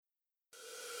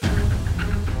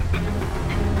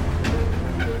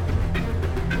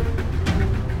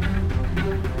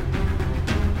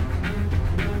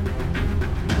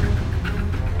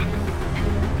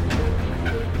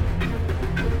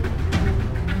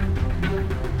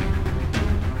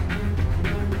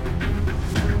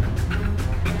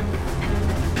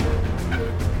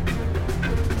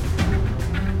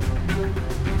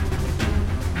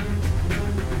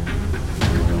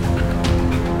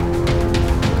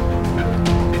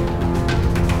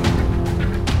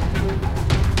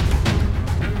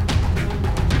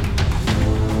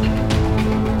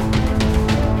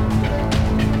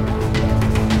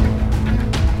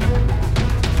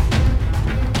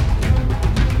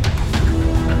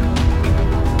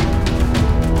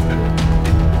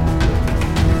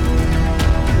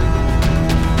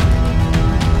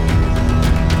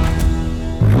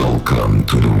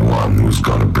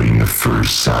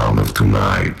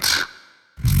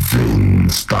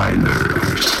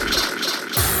Vinstylerz.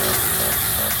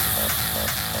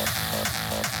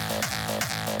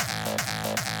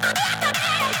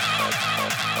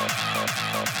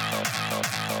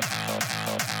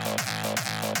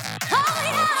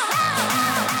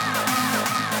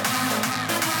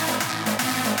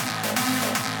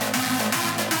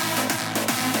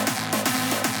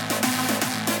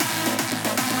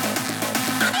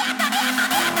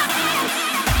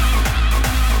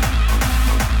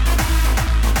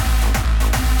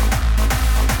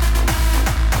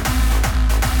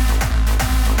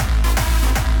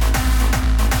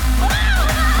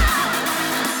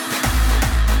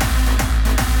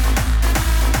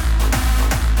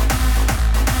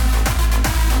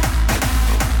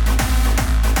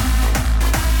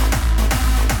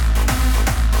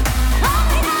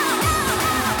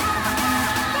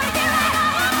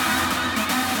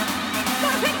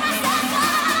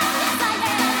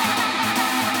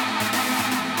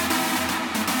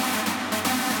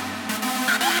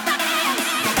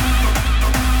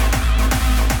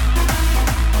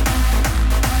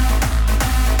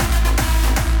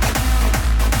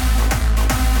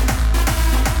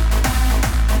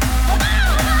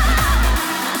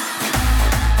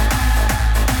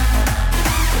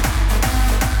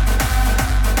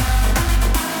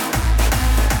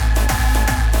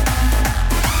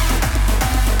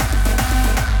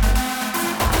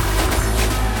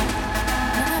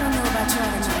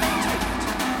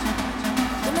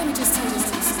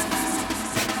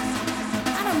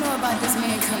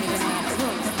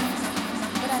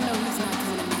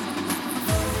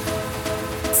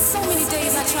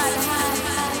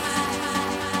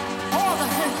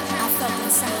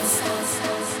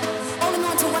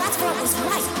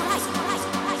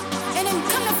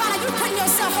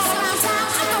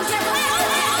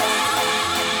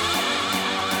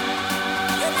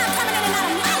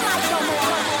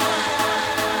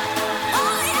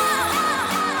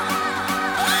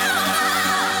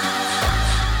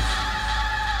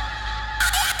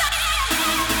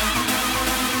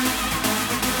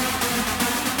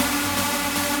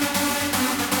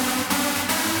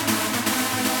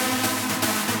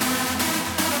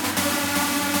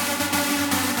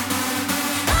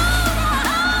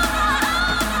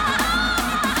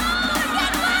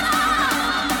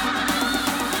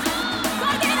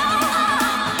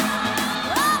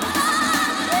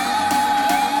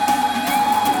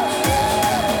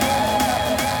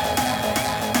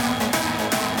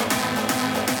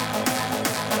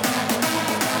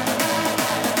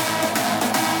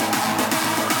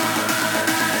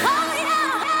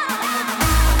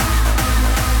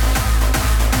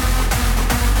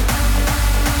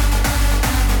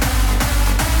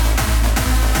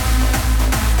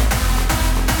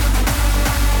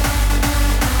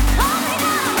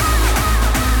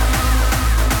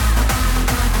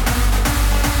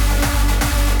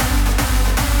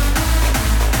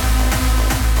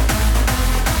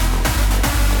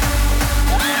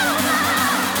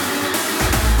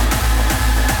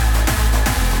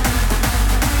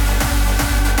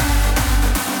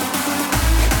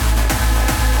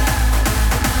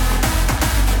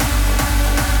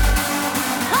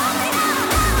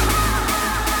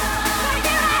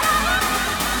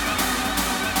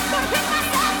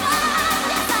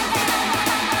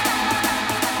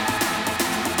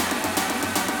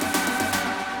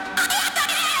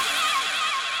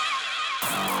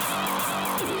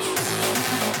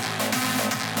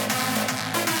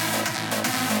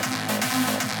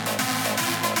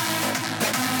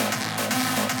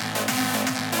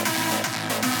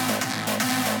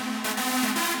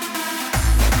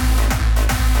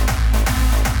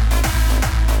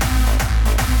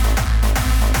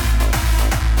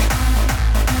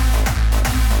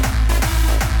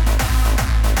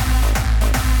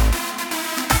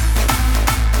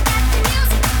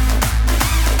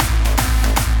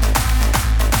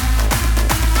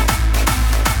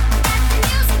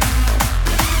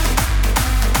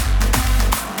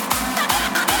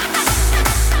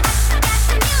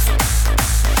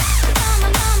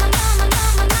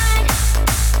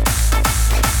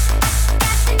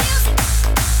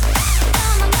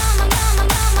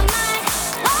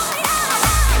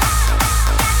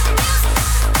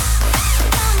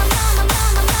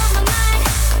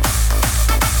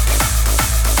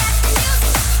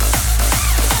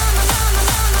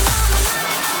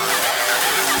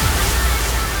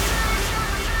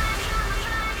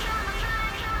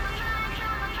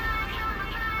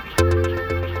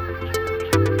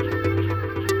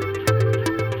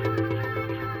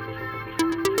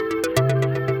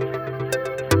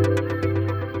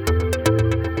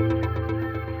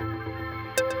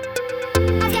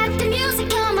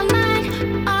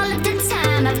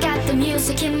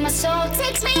 soul,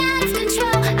 takes me out of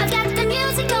control. I've got the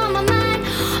music on my mind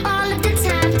all of the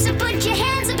time. So put your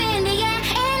hands up in the air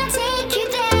and I'll take you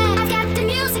there. I've got the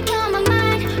music on my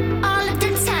mind all of the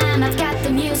time. I've got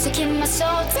the music in my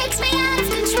soul, takes me out of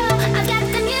control. I've got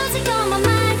the music on my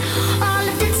mind all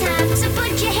of the time. So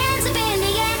put your hands up in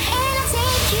the air and I'll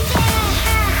take you there.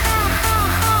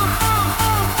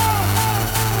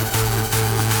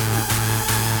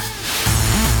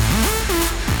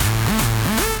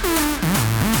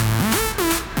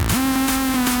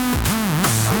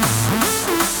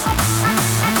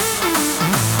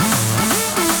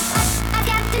 I've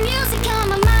got the music on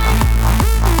my mind.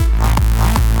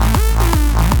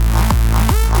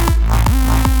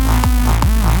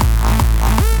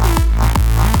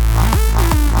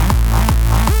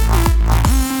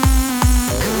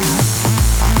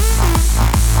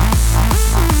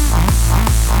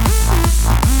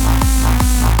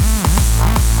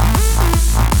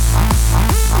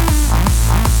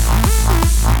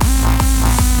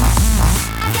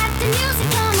 I've got the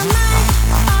music on my mind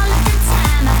all of the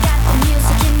time. I've got the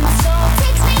music in my soul,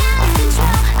 takes me out of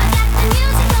control. I've got the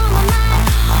music on my mind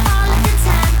all of the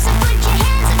time. So put your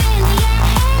hands up in the air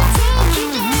and I'll take you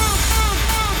there.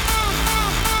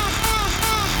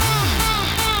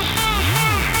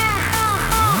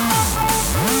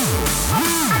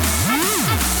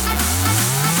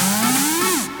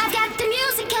 I've got the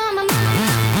music on my mind.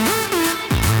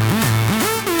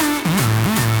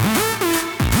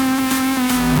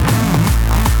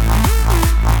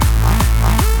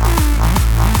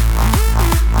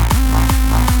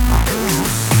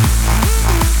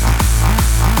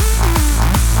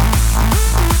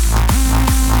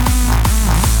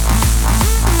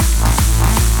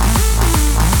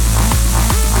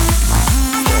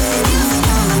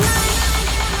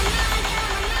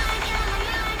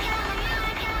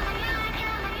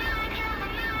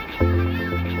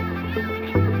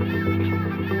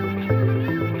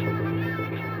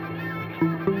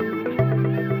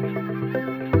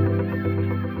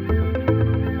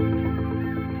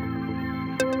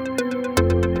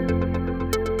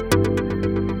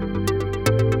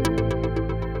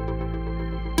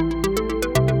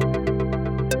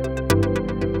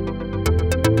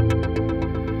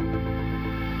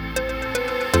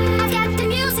 I've got the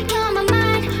music on my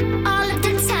mind all of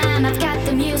the time. I've got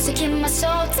the music in my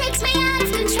soul, takes me out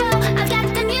of control. I've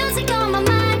got the music on my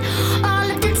mind all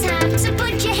of the time. So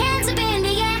put your hands up in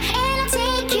the air and I'll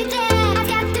take you there. I've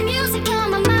got the music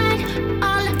on my mind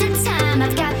all of the time.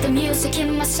 I've got the music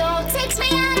in my soul, takes me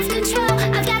out of control.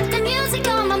 I've got the music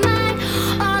on my mind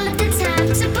all of the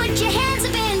time. So put your hands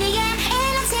up in the air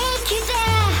and I'll take you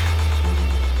there.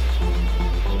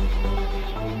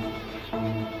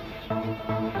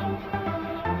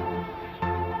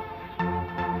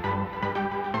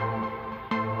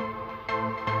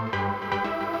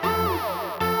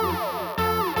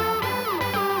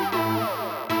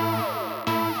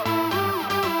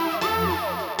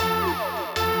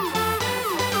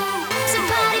 So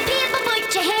party people,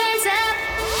 put your hands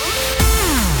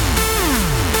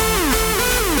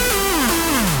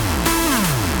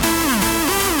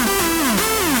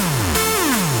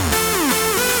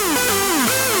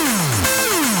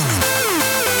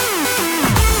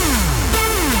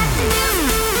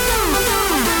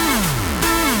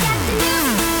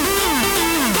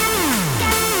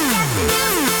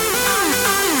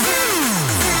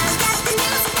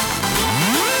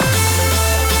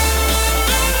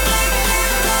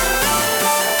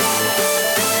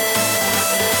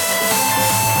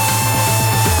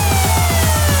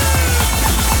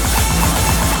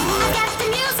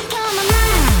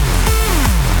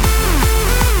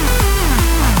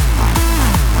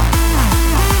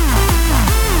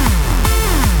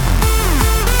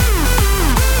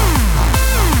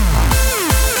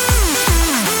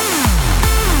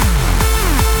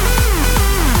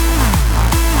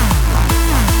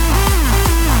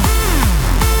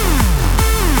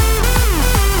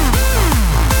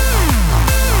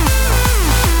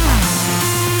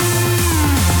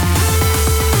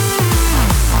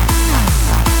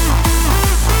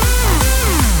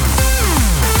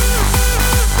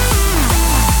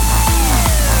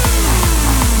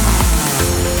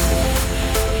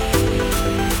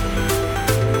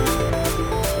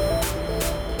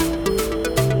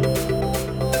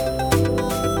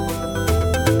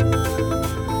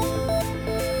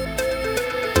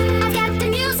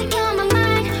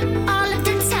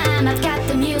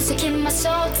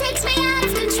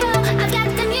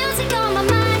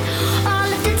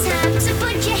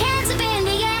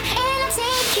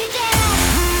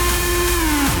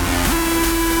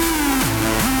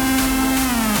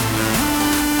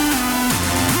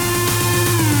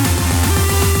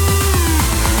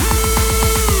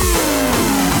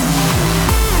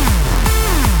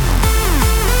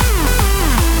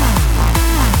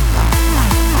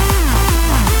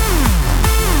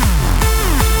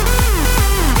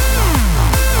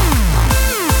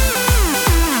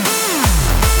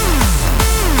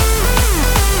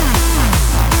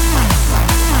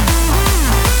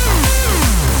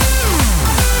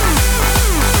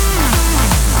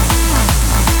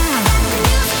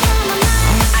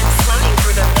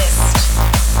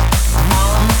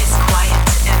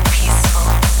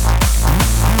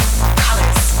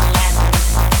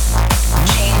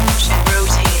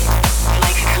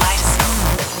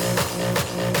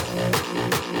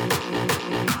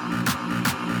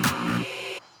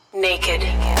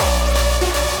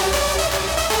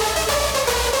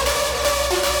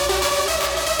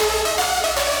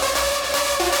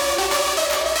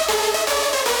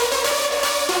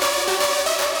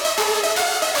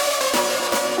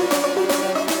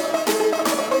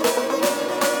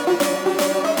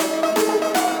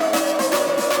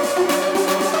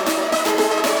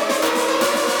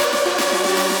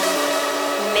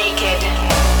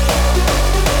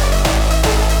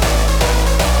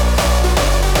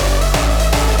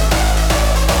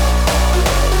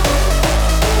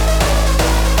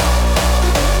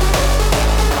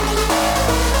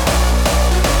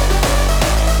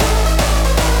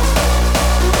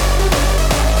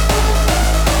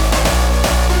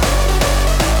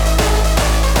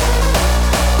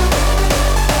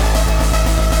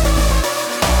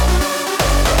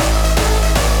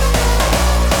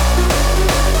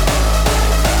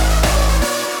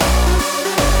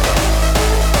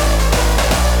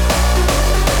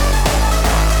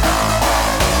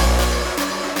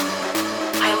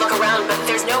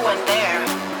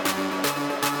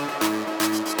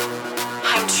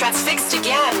Transfixed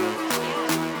again.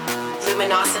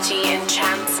 Luminosity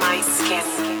enchants my skin.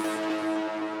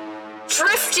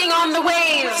 Drifting on the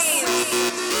waves.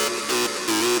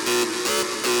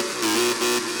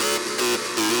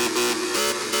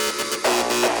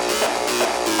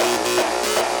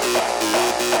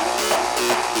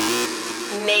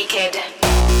 Naked.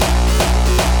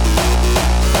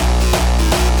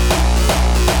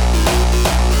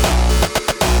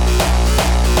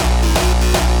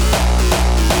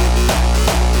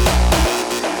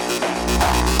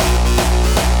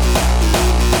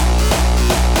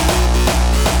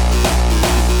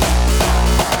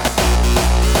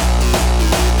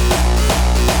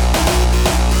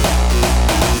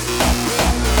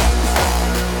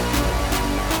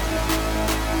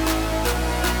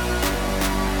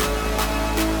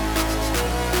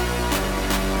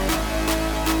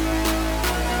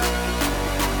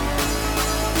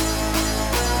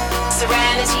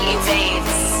 Serenity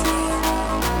invades.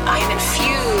 I am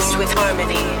infused with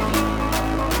harmony,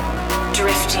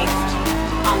 drifting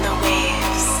on the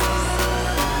waves,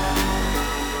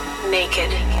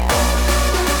 naked.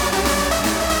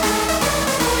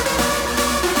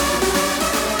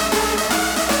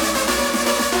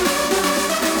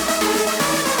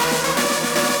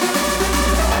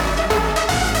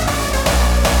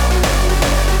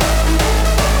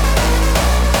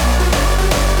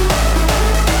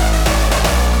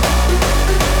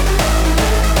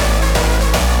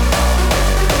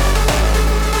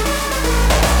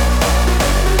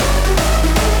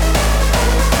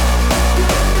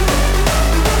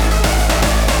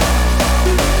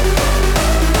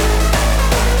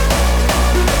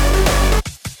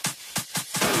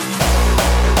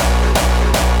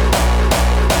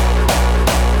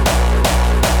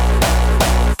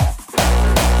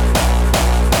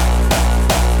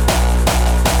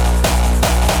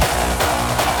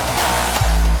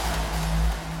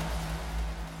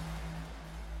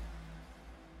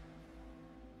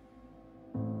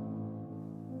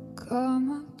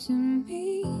 Come up to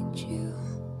meet you,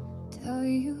 tell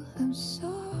you I'm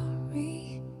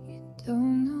sorry. You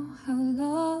don't know how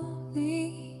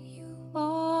lovely you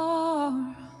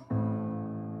are.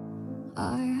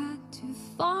 I had to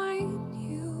find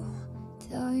you,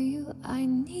 tell you I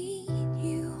need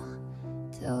you,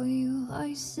 tell you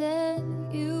I set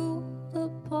you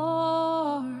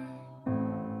apart.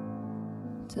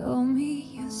 Tell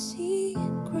me your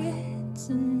secrets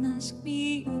and ask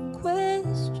me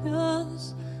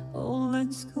questions. Oh,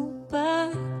 let's go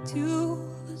back to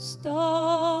the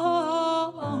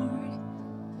start.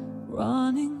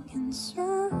 Running in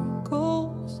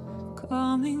circles,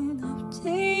 coming up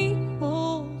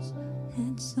tables,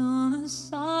 heads on a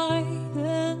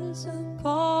science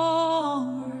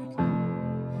apart.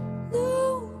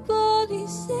 Nobody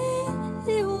said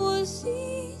it was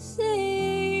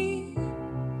easy.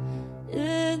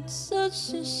 It's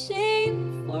such a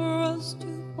shame for us to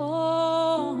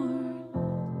part.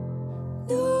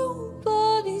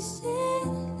 Nobody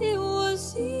said it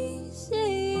was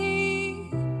easy.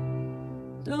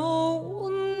 No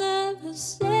one ever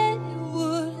said it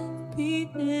wouldn't be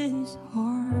this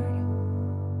hard.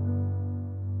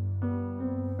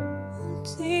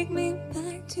 Take me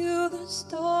back to the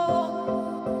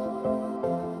start.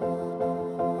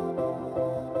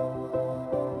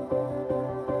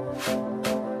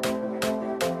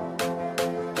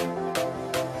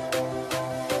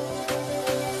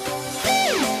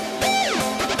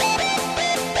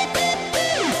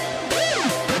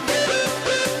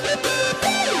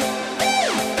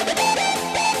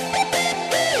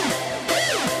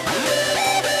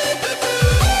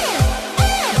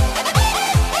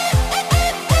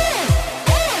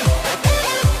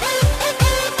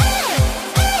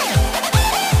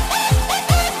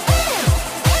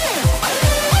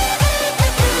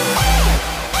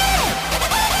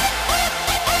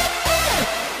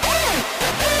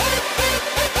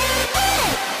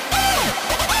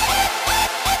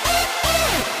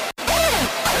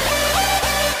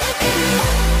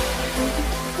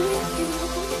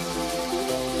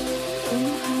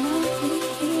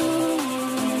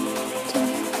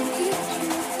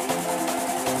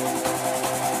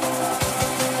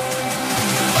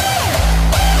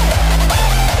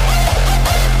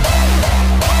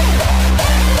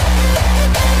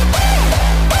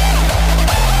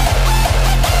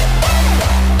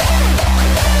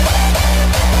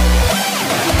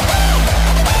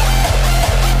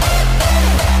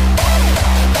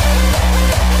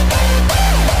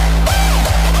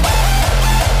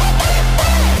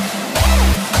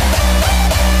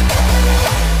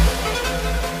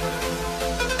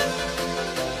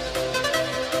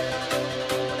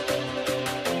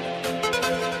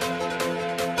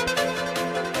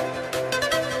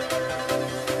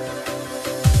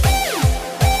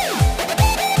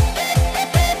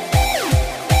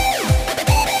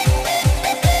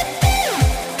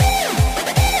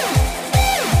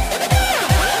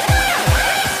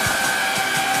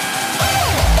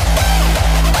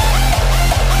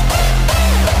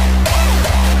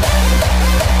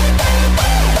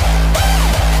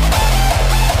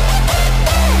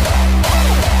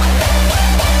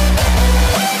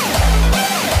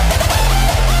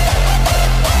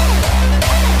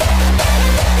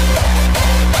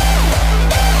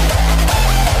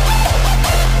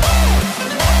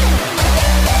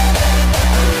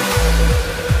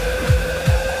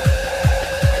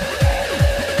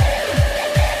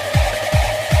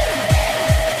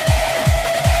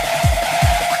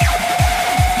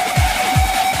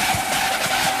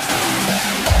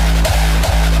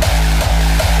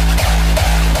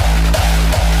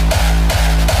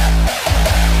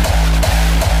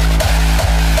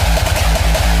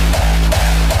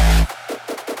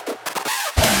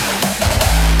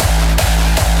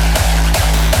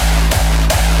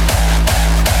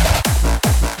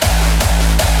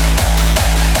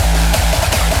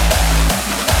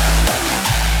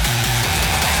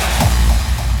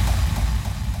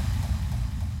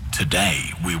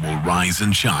 Today we will rise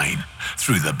and shine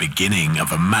through the beginning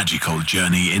of a magical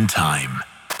journey in time.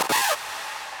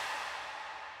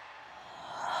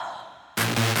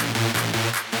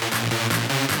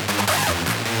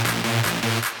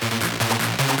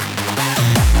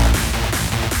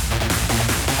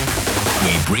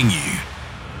 We bring you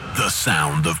the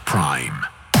sound of Prime.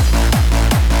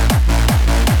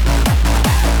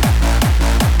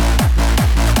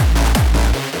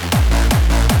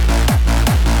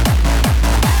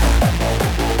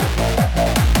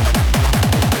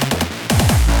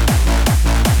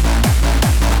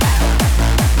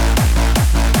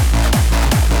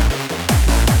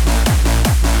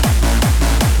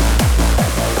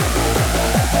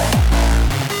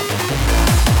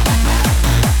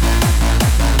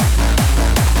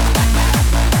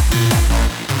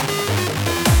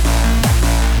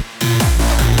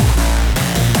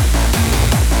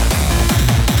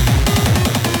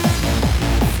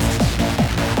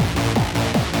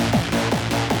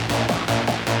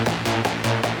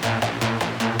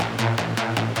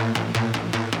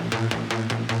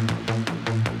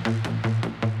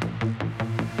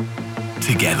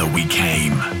 Together we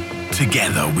came,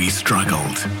 together we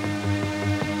struggled.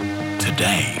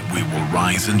 Today we will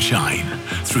rise and shine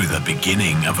through the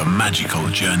beginning of a magical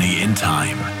journey in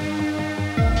time.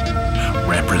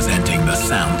 Representing the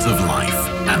sounds of life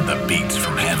and the beats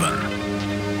from heaven.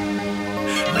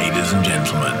 Ladies and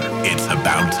gentlemen, it's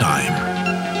about time.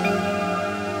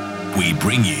 We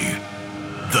bring you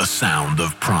the sound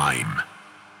of Prime.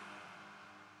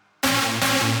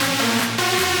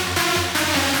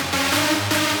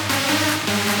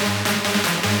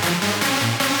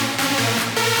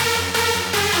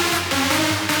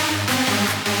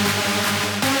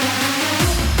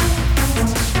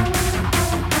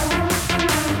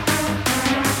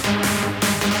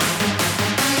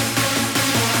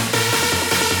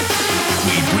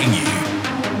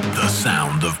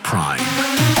 Sound of Prime.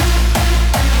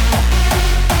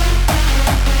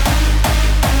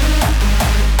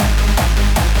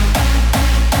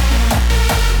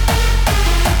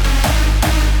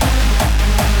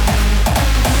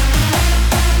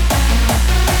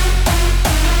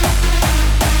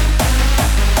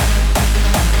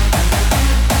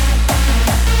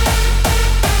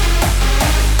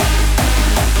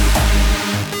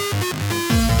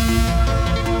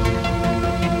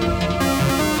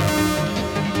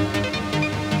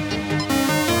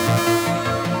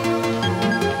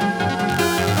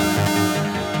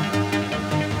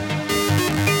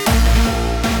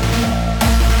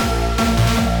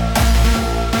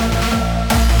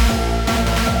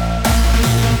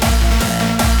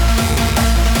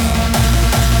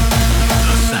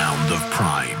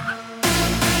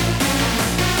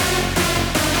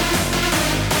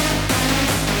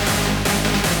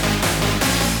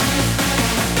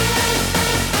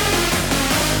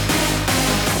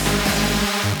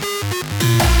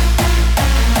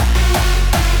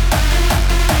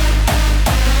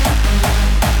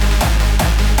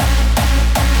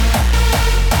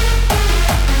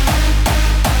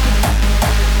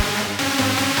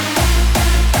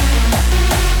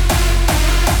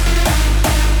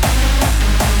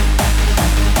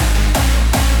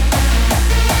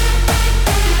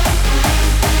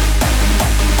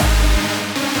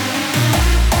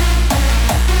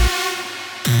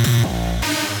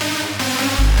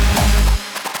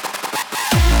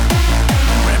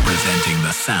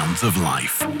 Sounds of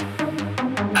life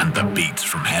and the beats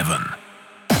from heaven.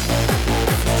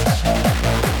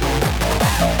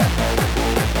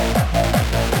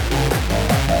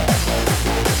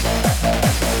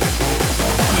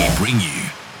 We bring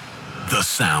you the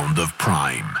sound of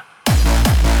Prime.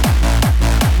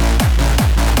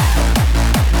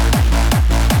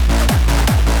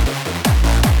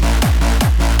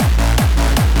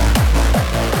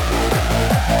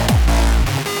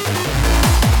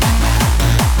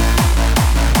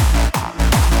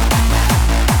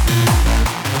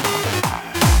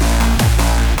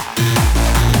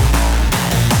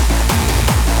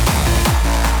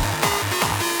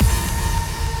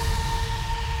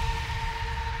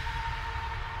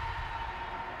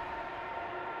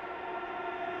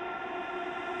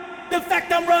 The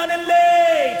fact I'm running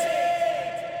late,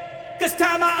 'cause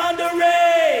time I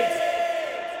underrate.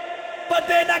 But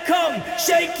then I come,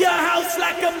 shake your house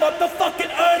like a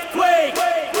motherfucking earthquake.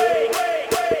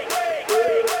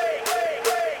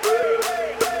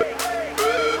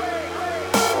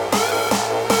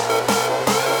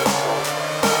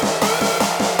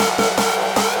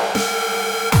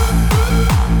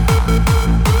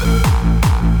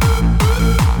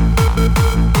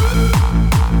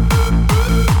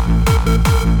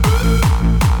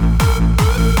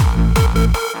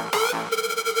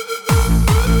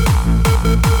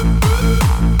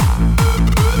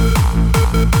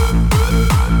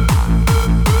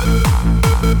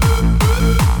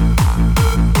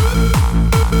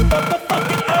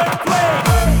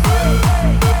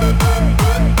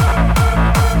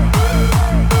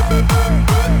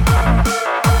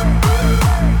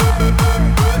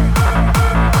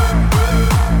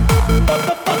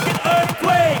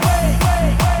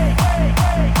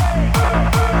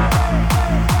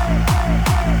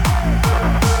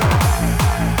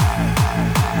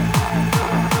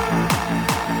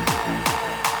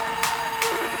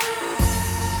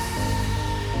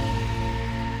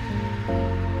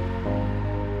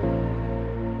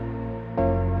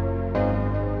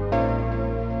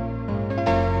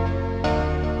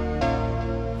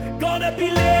 gonna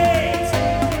be late,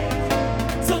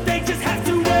 so they just have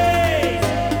to wait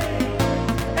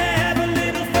and have a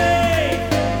little faith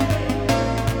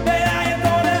that I am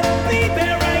gonna be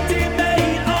there right in the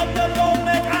heat of the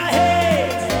moment. I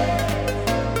hate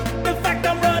the fact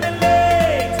I'm running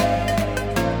late.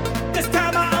 This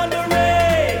time I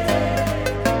underrate,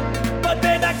 but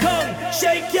then I come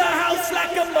shake your house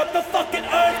like a motherfucking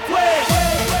earthquake.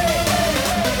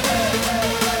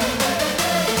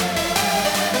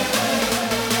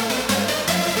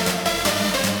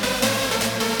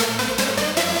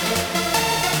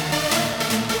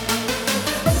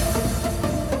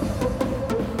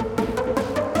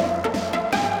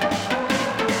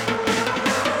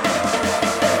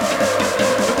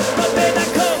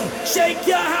 Shake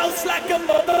your house like a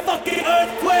motherfucking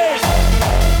earthquake.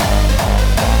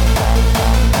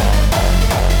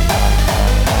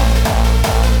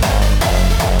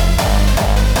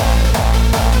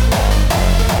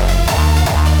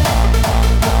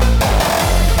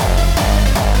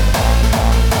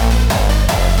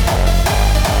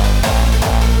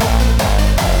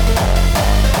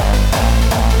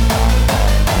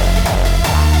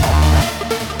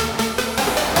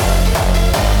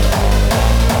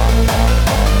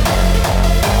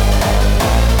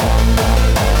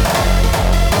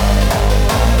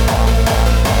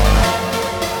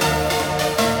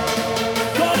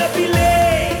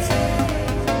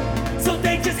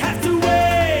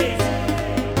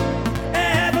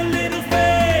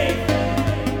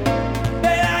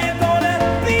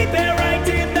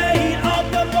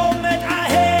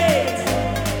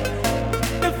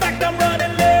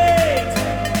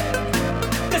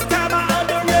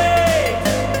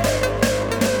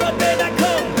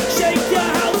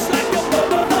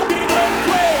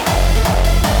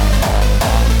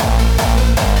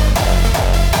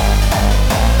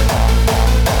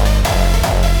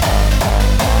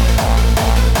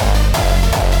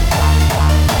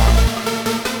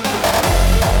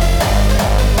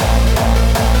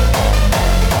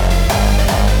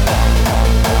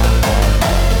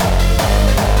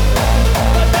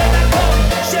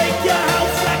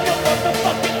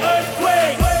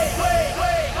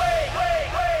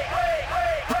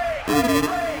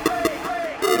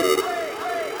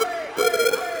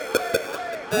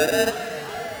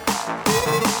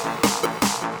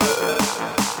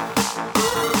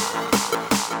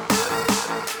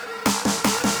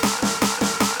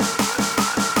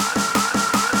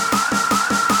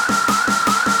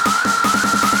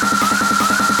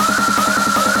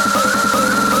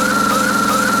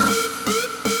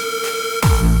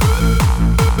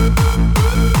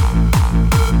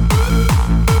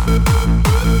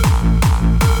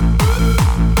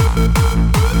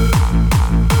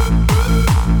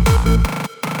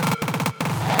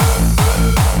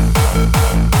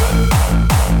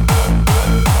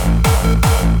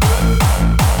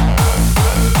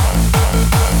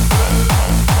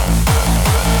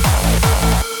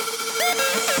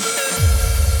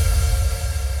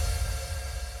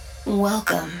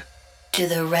 Welcome to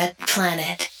the Red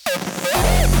Planet.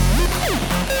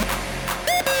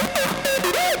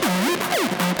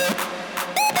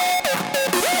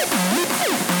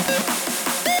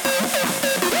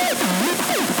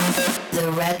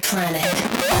 The Red Planet.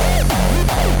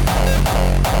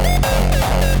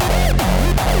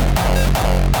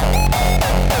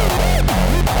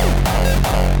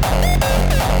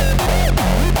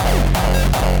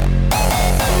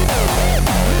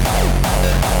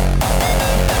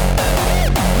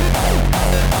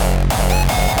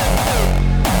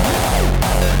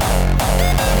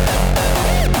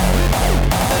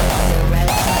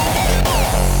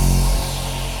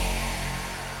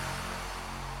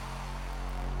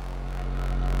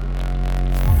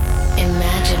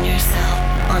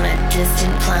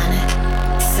 Distant planet,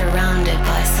 surrounded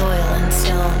by soil and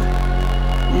stone.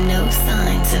 No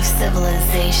signs of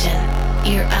civilization.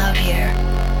 You're out here,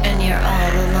 and you're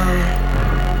all alone.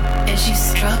 As you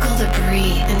struggle to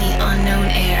breathe in the unknown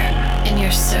air in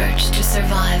your search to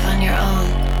survive on your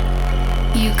own,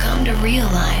 you come to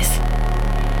realize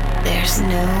there's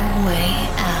no way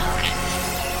out.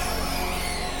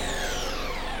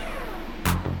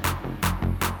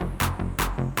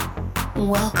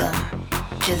 Welcome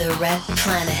to the Red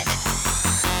Planet.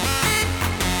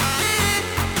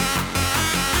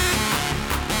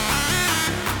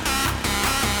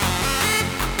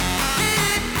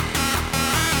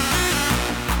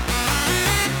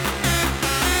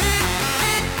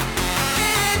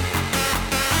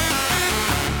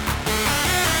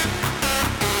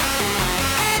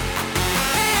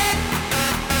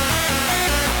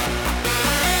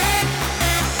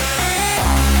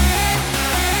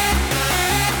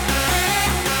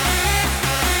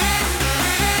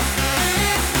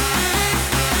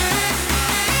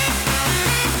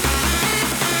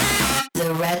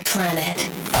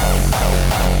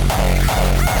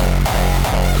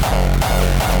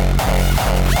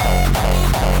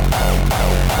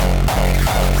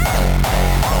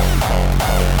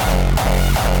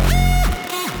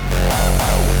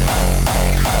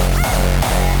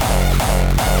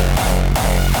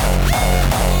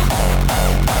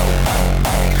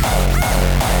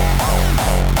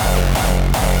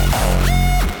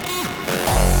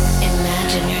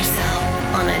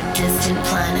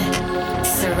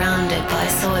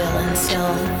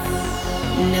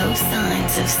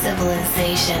 signs of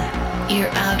civilization. You're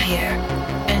out here,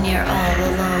 and you're all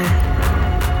alone.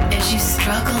 As you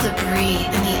struggle to breathe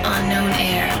in the unknown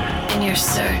air in your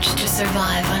search to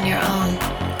survive on your own,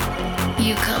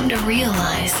 you come to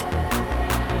realize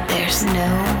there's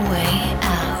no way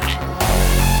out.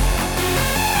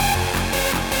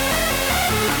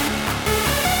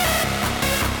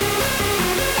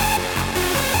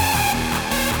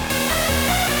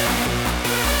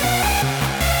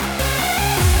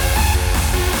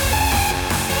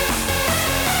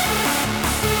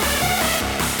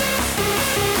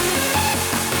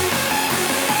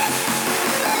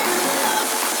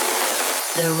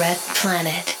 The Red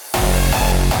Planet.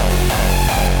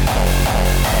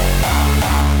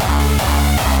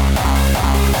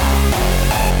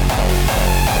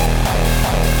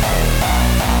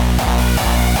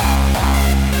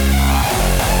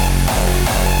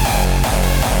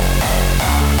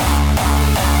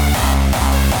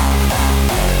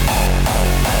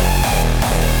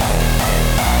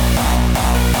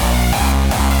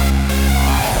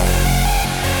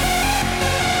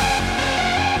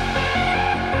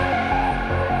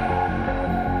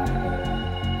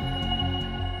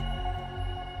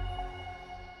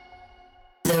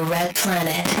 The Red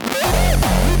Planet.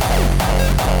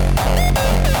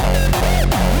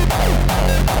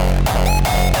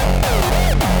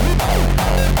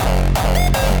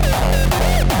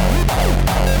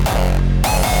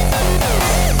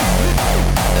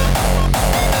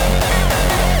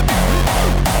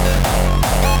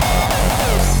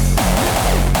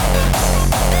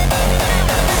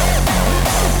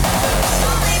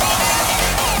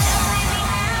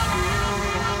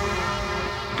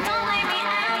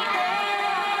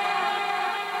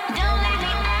 Don't leave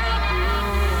me out.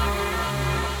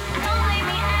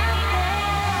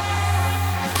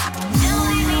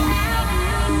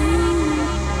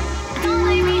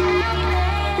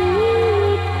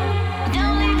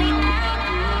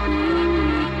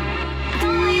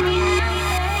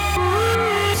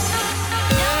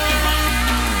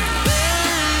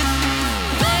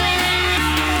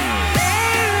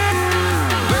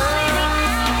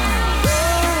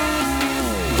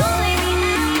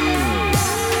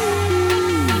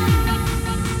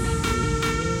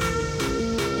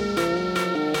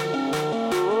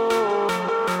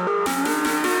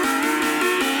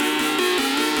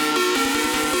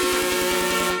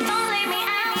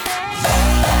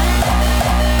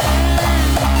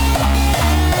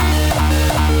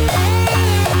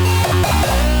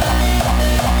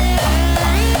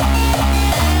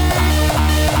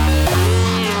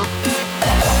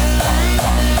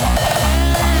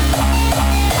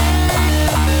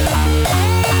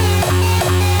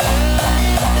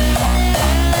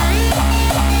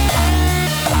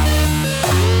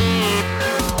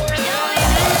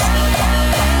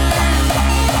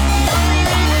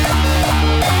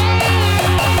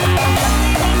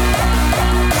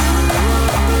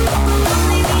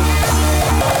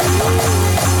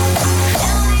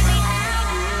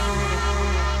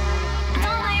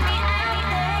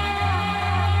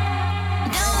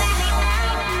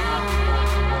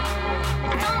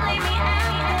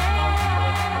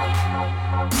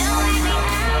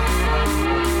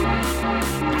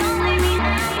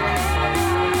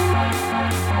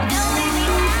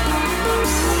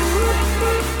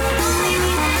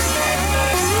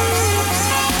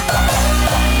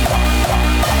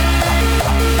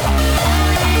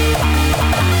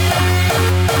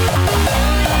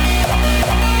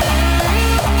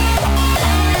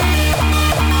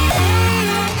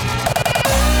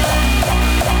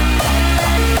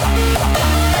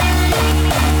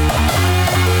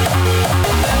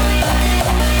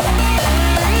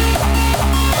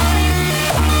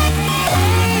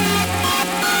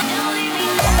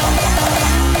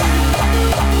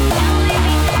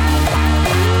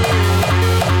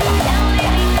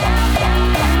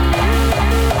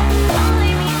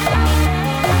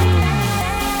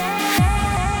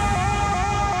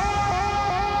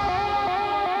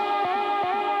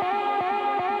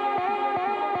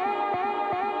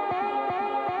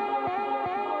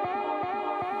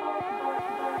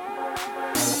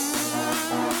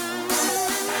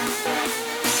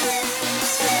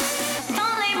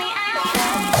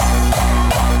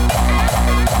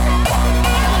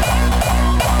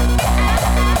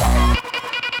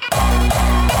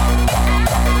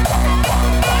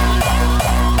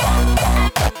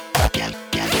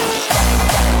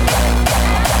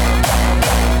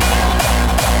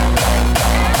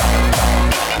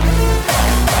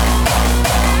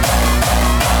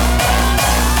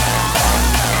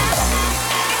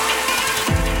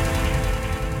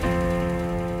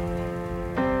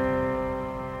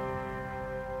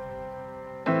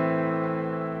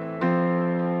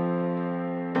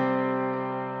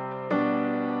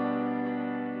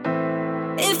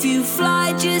 you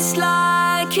fly just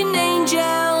like an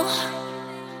angel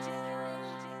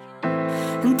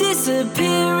and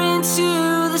disappear into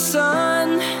the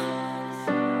sun,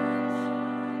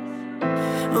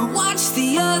 and watch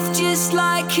the earth just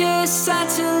like a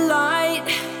satellite,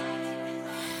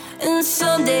 and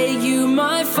someday you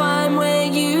might find where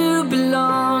you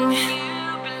belong.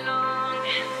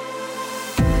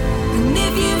 And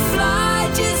if you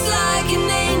fly just like an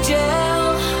angel,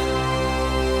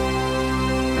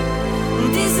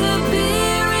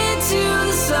 disappear into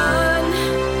the sun,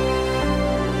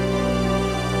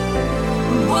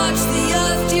 watch the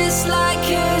earth just like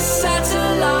a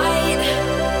satellite,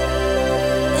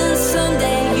 and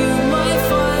someday you might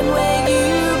find where you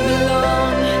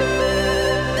belong.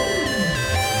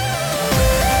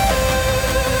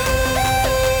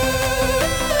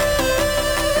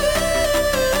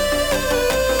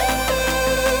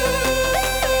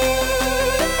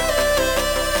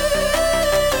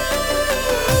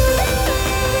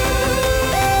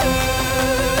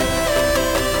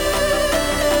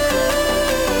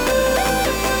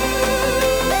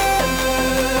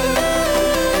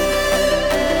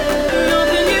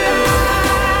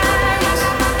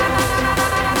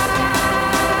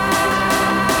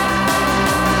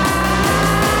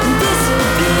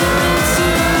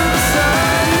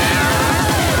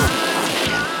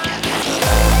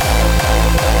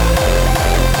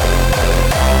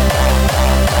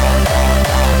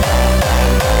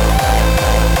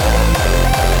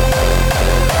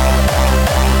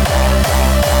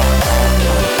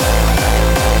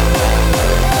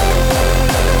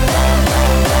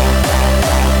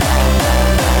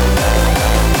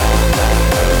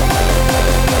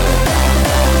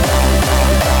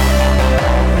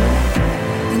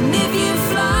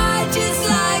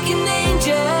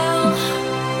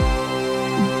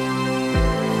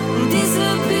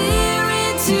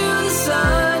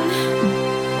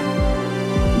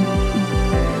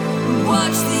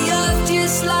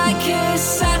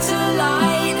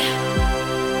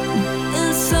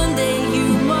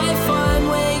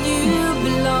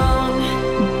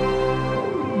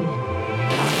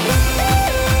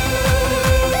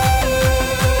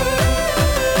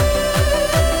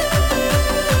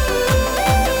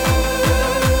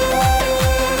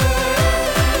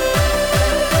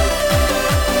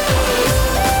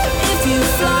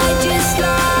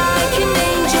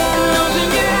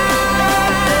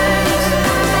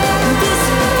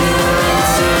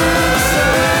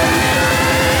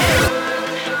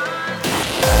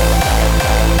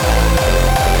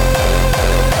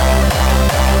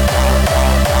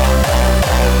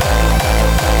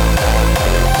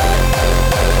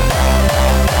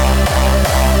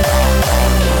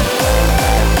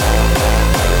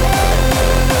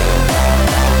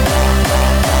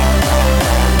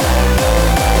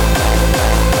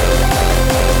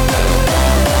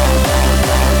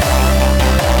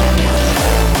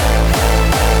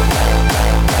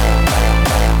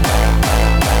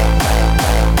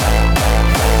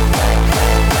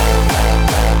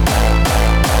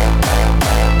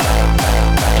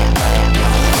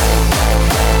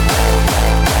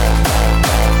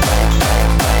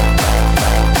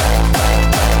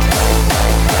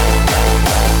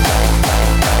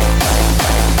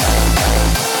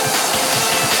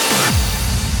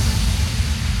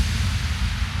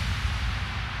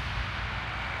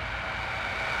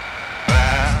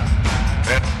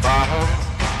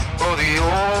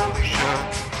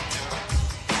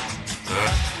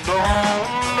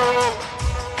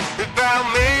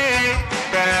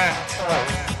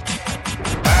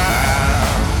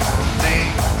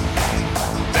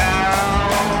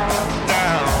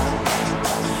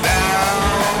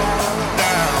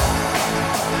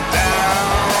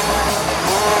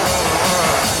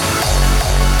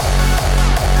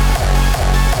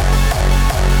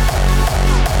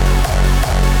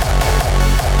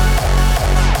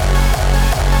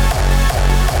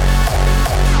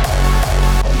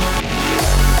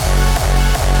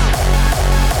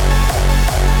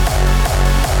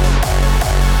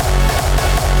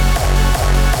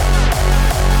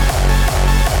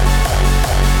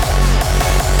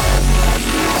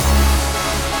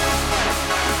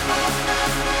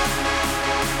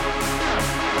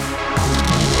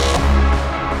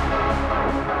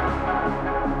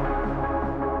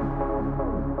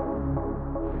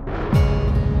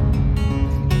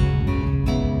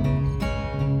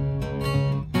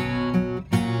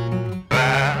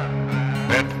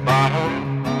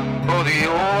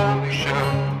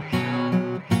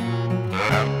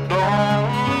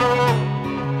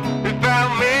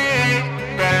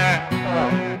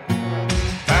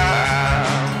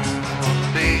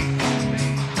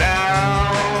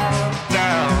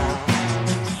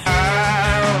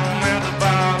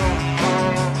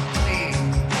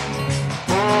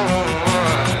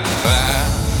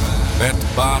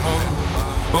 bottom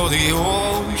of the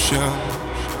ocean.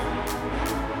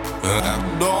 I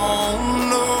don't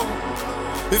know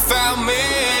if I'll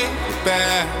make it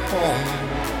back home.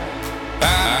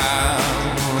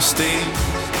 I'll stay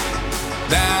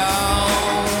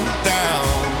down, down.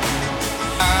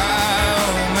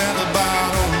 I'm at the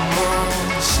bottom of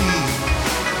the sea.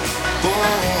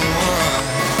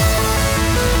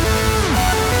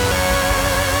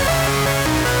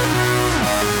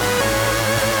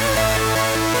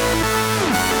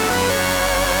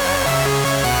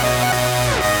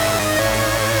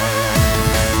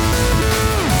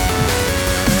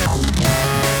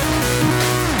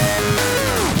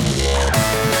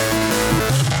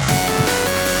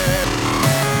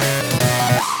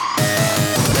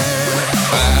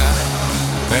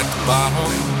 At the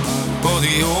bottom of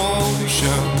the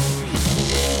ocean,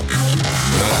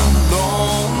 I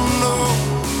don't know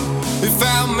if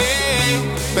I'll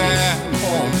make it back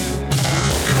home.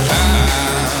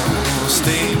 I'll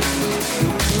stay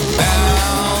down,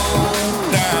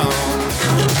 down,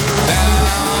 down,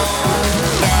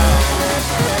 down.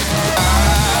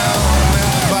 I'm at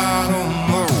the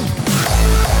bottom of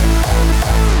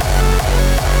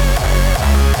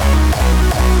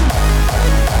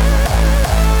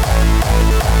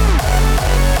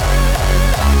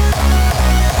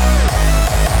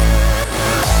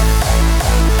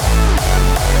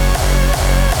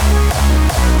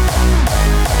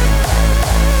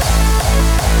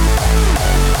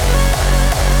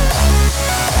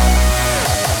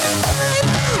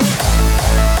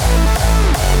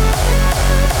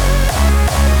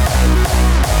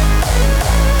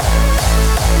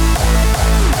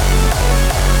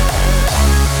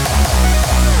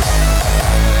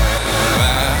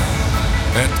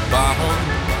at the bottom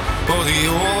of the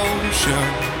ocean.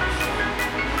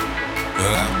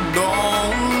 I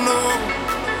don't know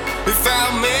if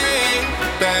I'll make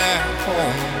it back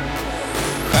home.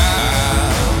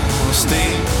 I'll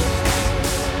stay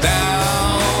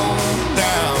down,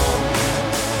 down.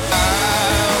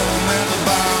 I'm at the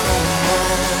bottom of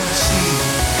the sea.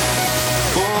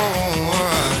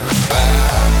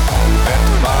 I'm at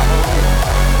the bottom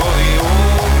of the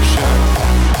ocean.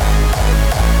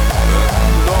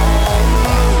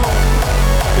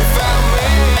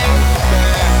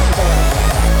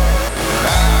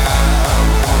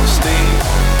 Stay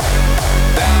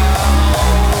down,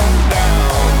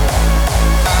 down.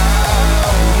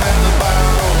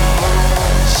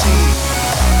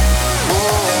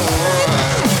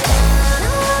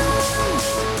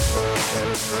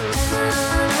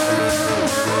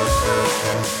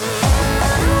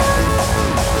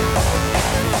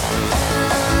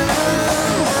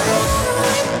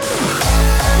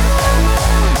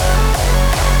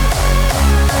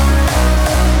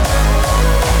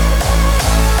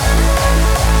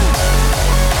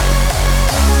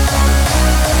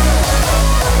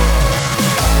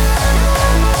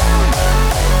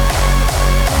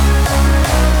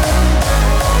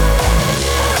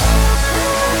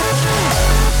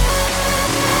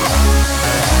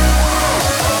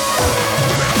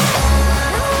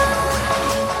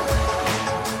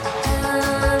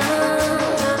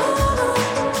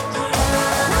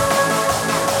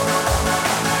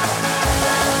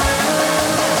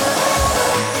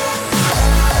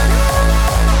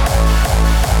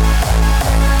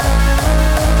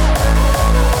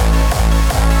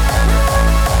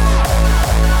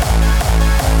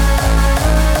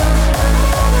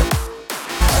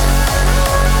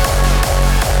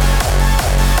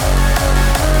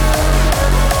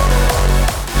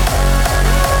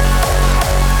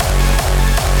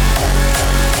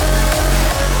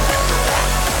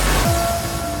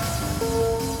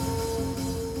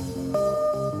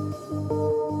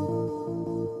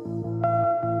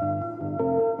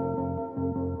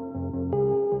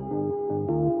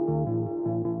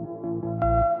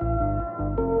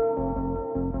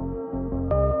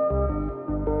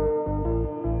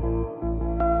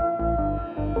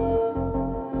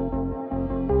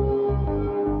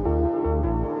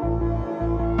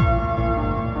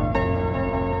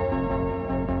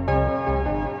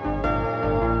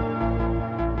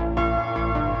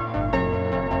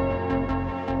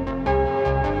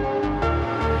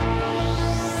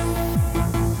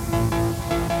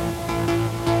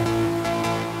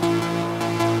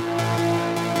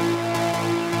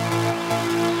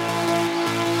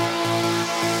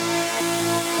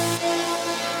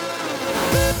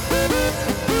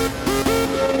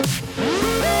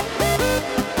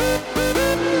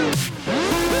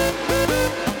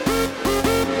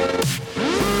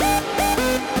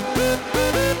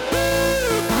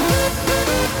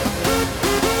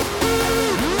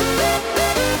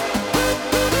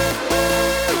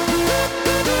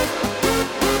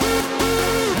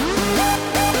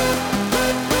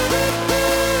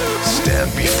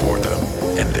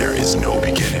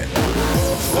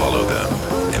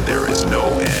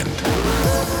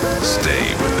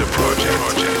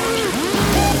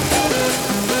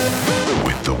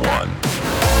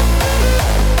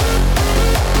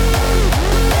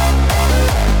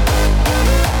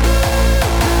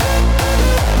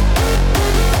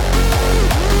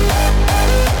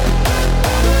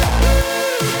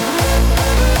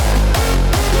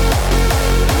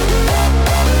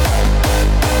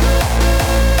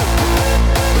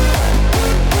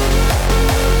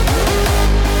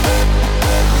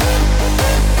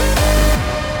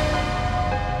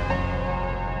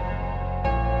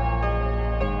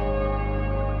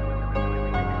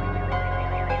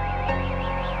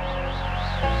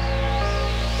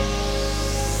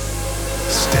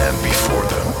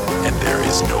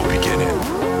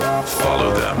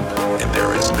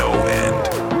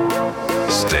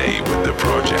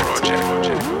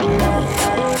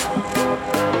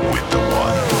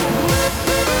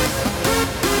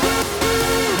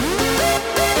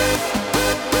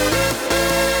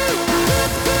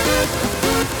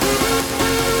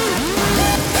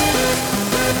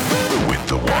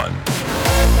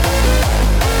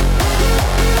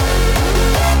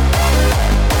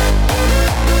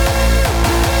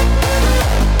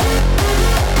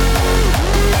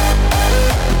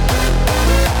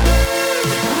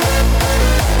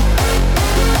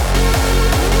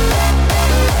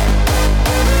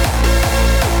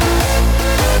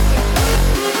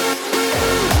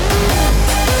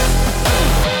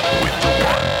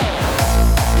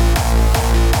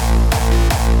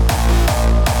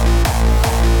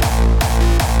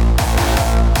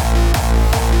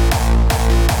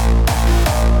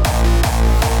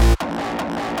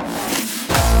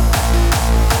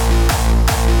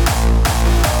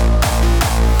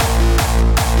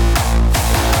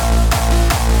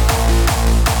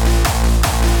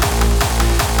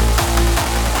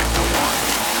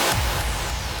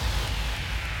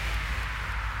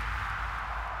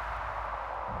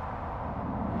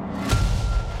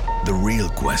 The real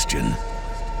question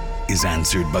is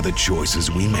answered by the choices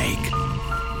we make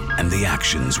and the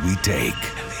actions we take.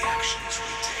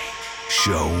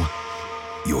 Show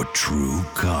your true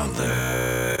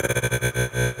color.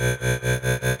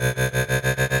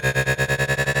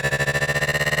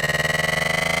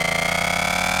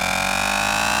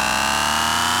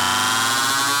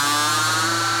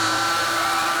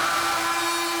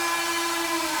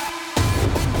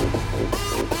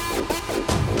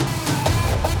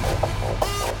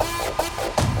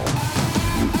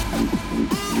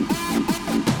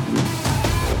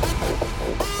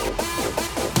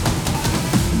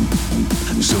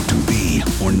 So to be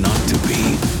or not to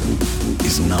be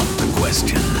is not the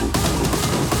question.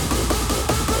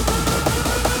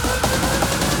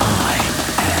 I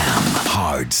am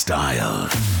hardstyle.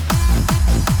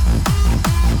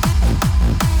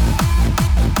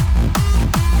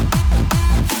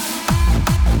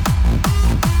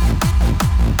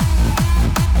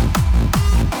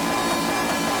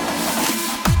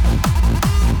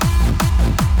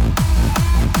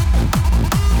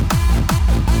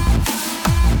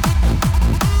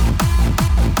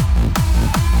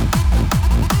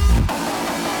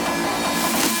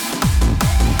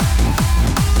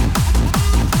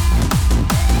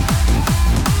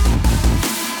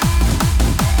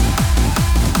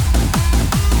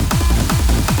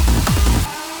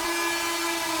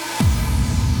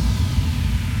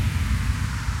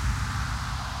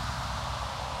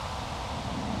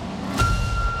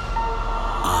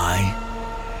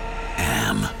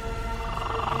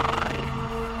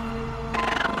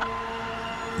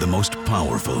 The most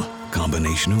powerful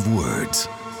combination of words.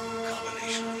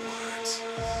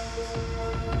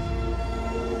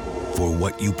 For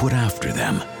what you put after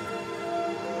them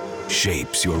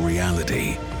shapes your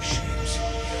reality.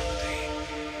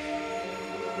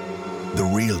 The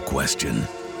real question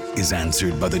is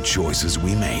answered by the choices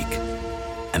we make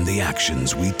and the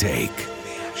actions we take.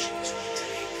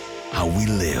 How we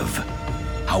live,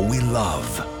 how we love,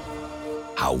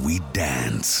 how we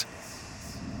dance.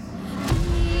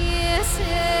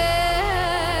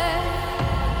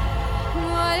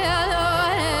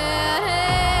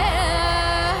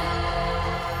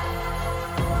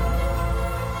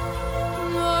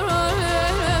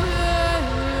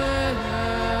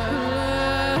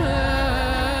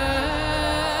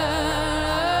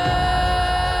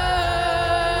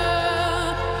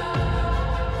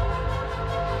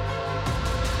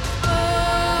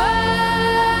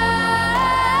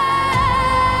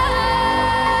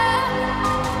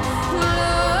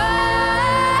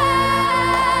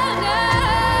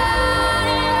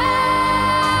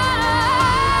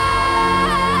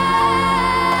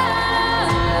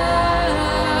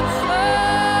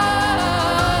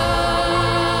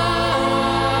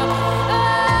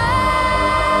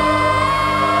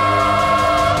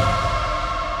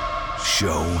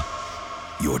 Show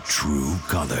your true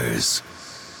colors.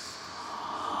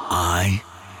 I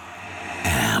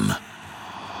am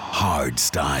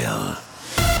hardstyle.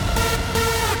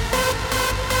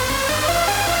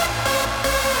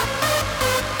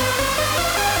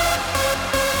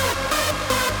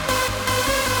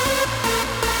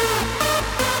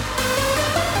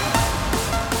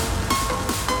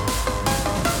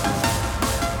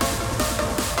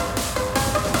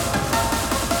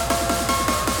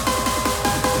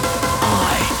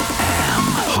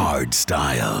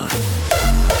 Hardstyle.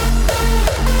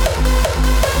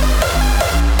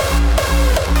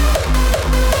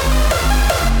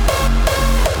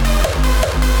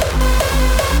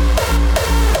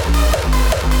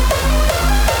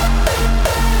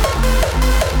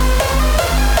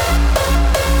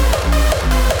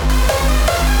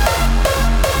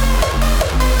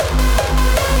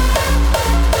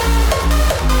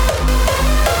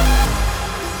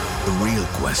 The real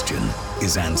question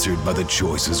is answered by the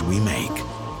choices we make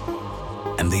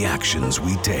and the actions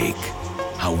we take.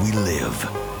 How we live,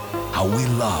 how we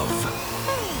love,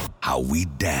 how we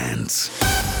dance.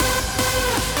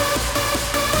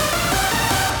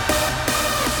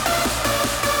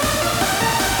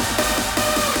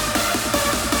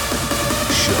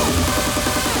 Show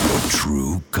your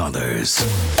true colors.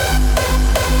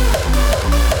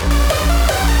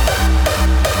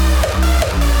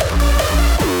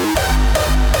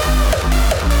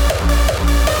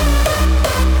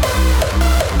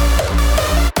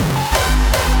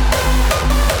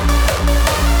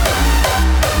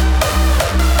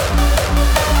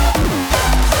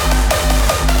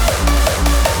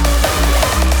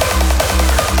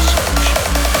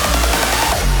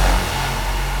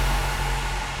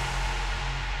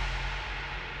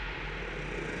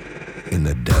 In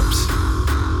the depths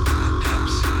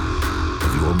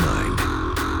of your mind.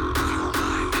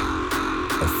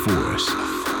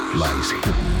 lies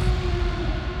hidden,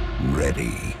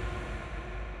 ready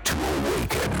to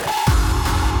awaken.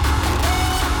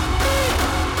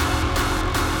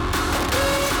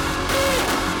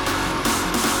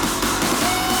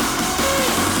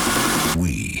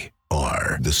 We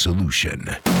are the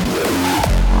solution.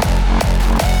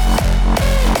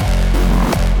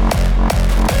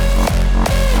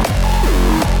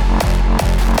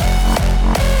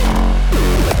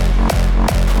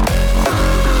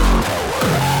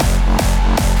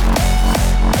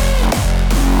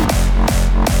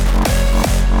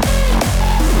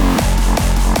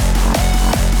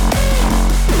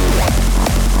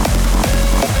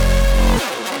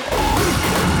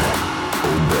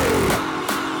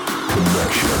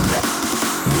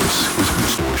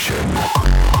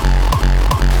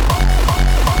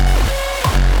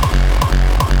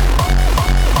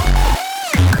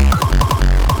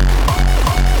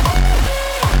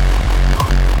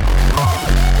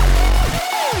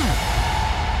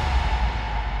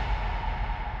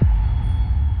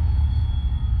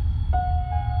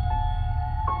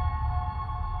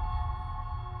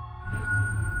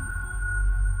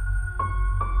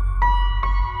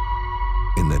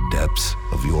 In the depths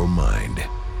of your mind,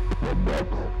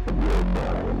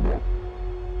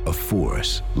 a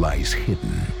force lies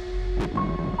hidden,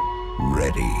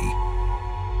 ready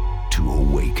to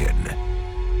awaken.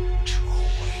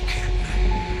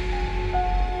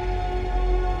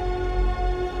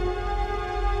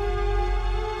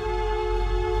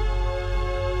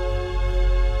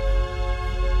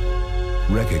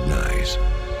 Recognize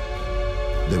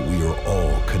that we are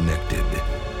all connected.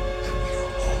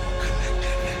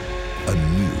 A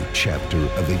new chapter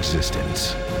of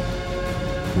existence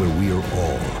where we are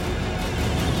all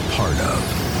part of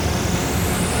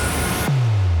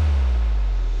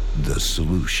the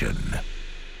solution.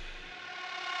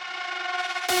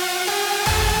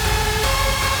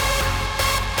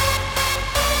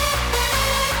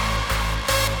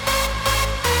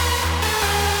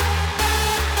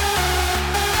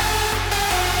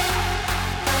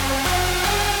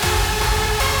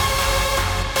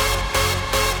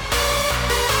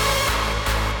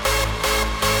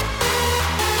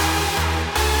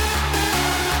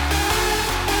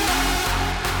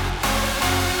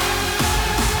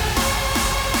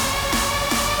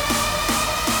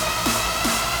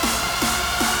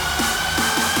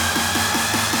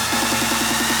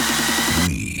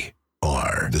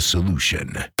 The solution.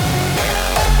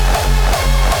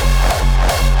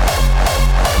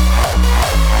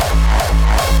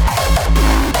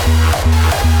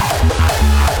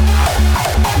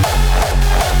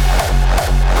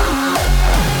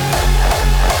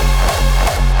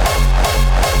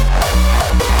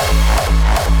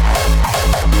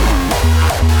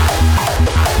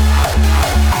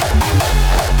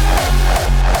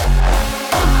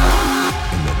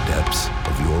 In the depths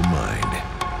of your mind,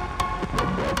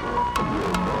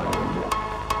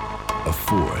 a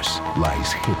force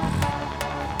lies hidden,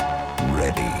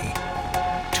 ready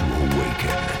to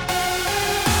awaken.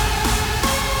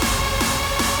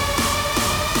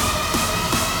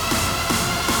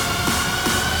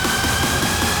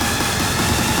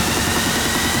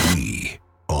 We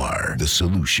are the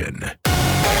solution.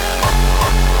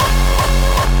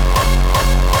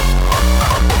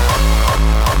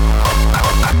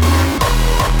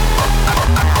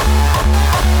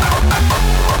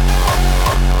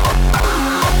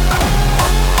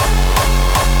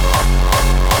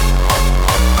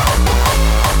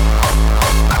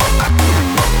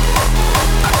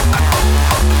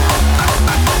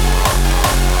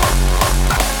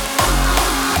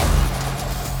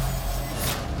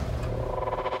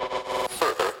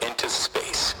 Into space.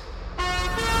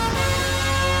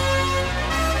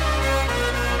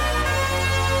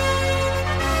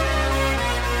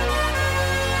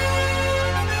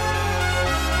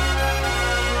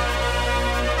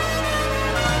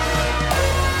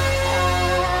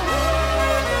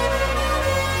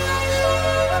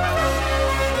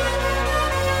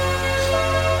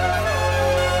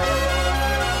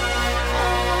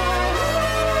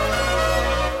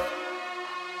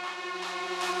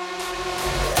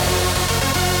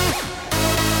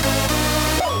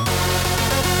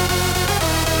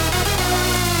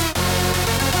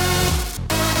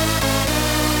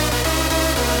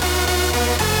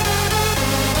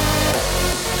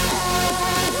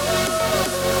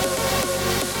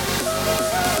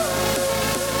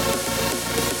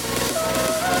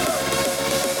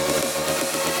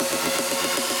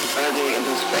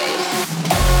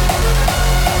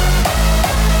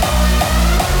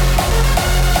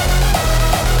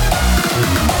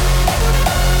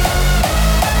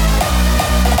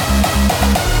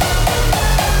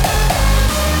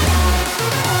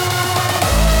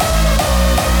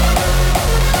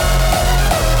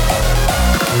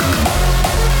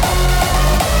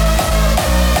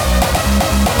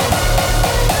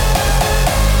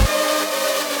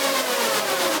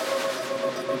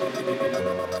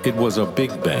 It was a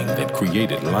big bang that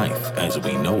created life as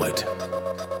we know it.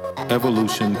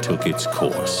 Evolution took its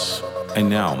course, and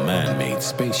now man-made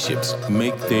spaceships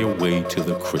make their way to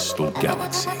the Crystal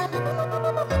Galaxy.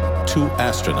 2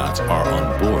 astronauts are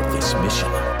on board this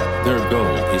mission. Their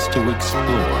goal is to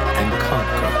explore and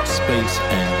conquer space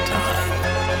and time,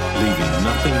 leaving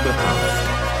nothing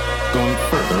behind, going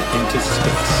further into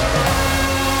space.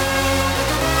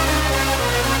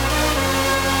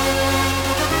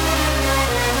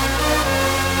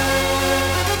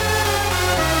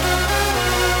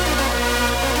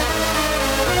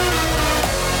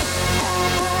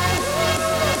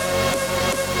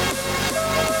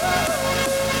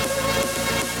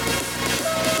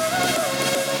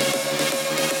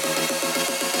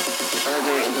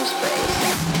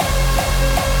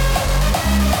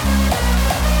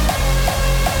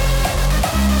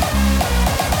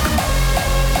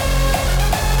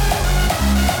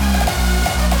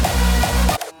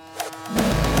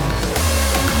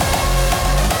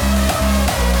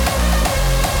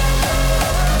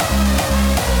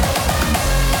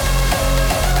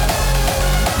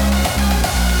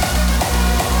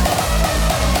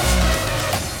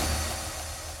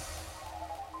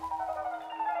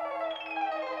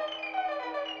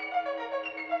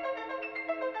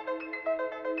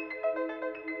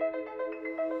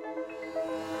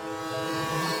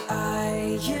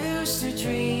 Used to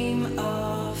dream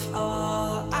of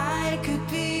all I could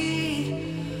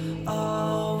be,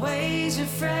 always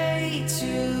afraid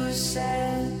to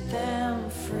set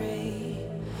them free.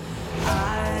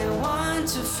 I want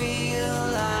to feel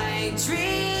like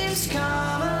dreams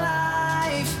come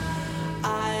alive.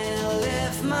 I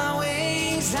lift my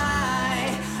wings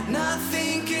high,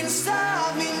 nothing can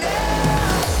stop me now.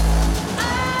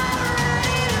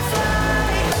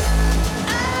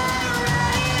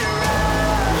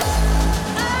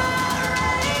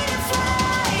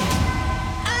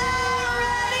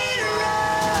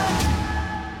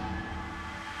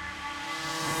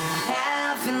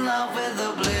 In love with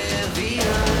oblivion.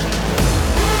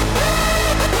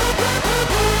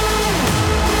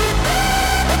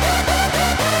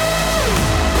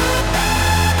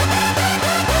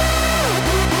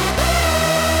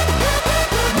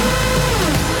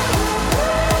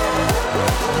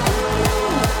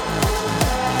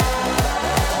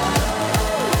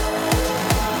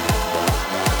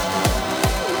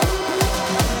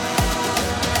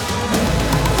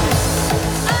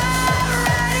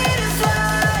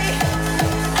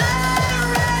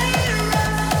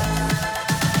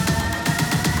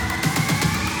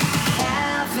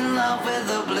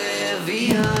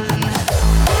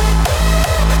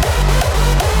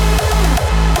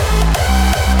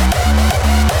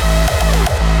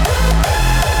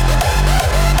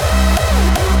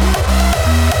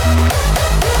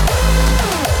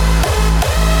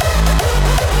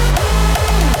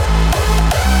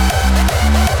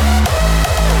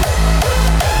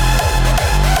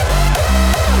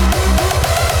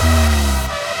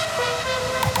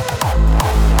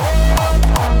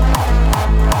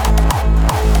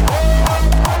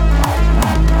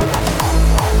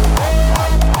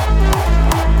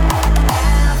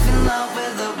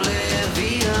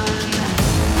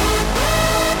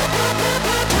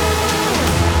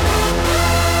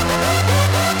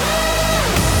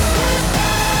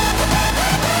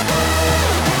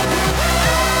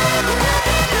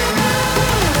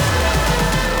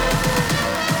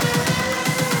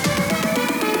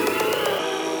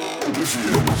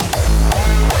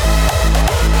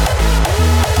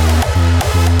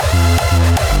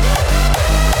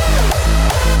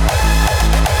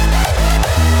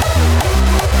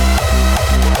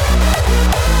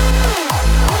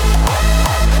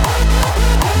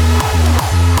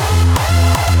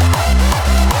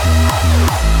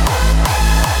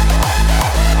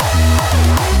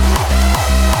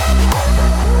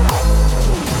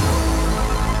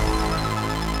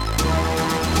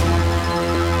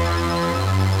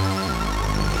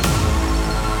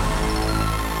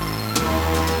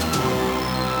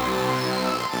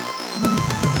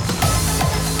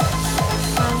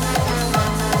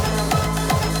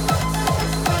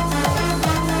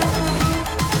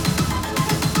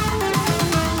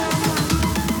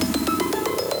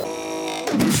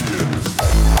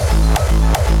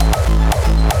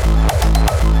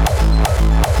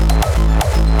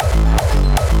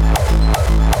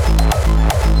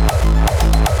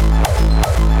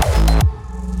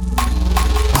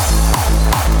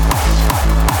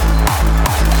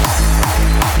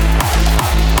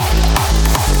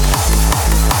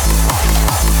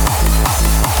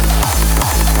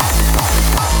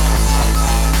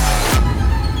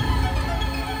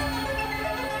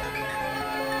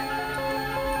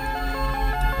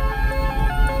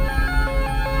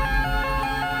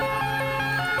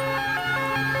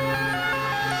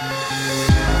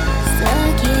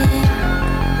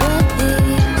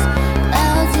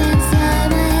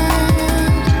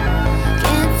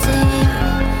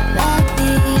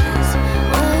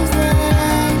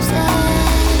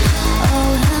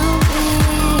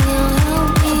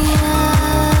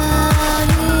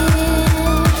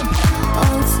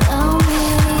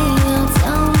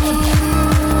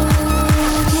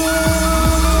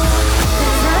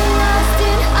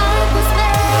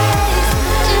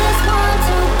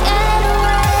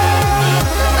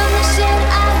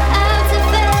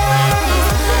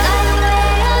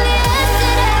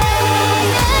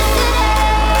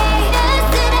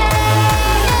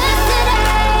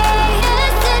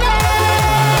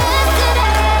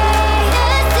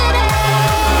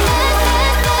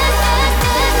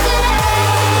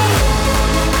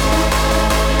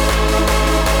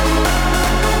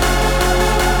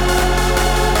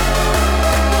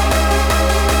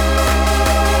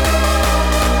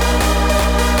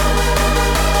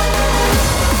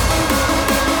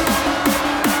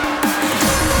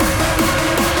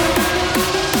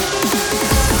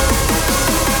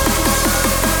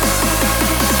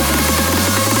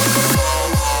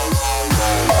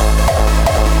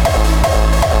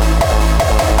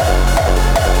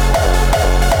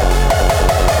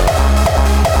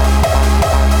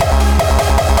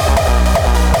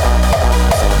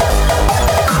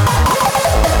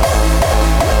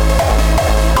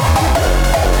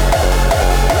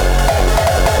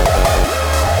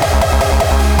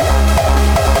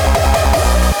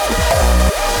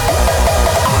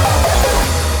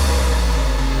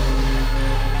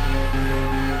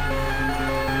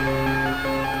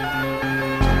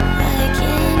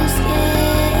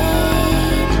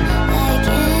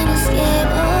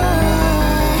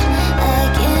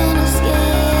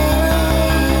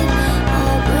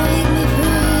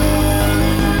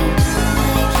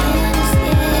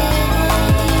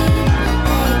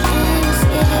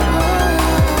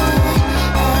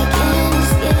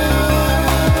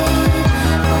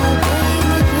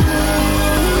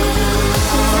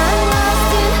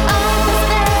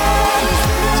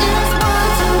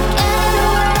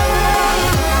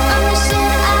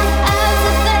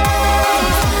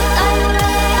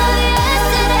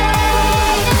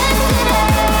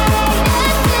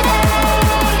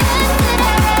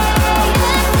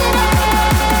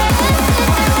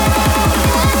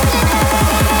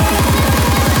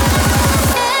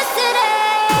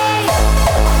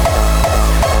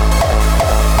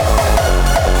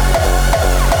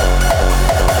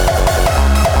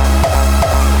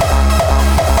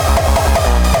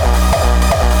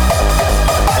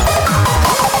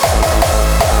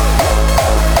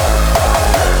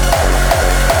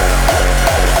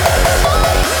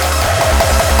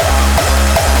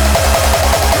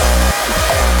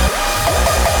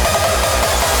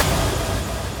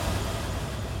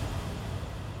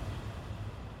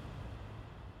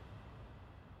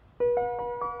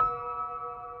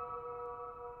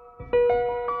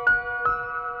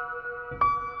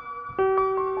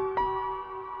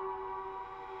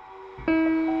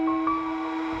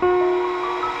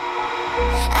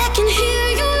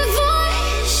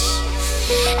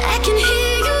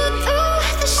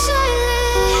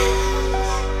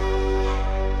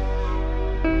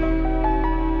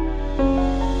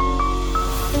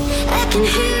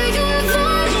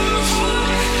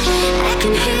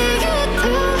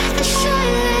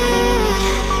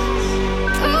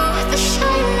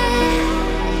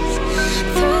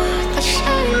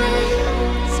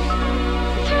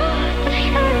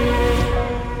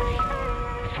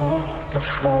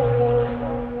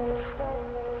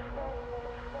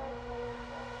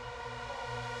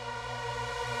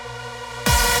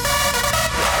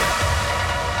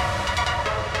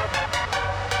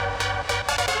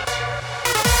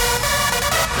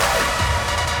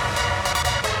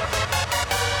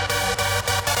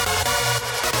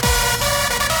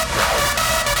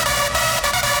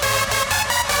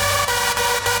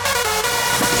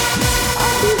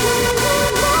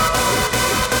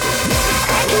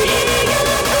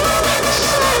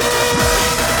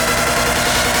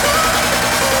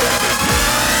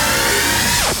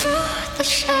 the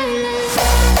silence.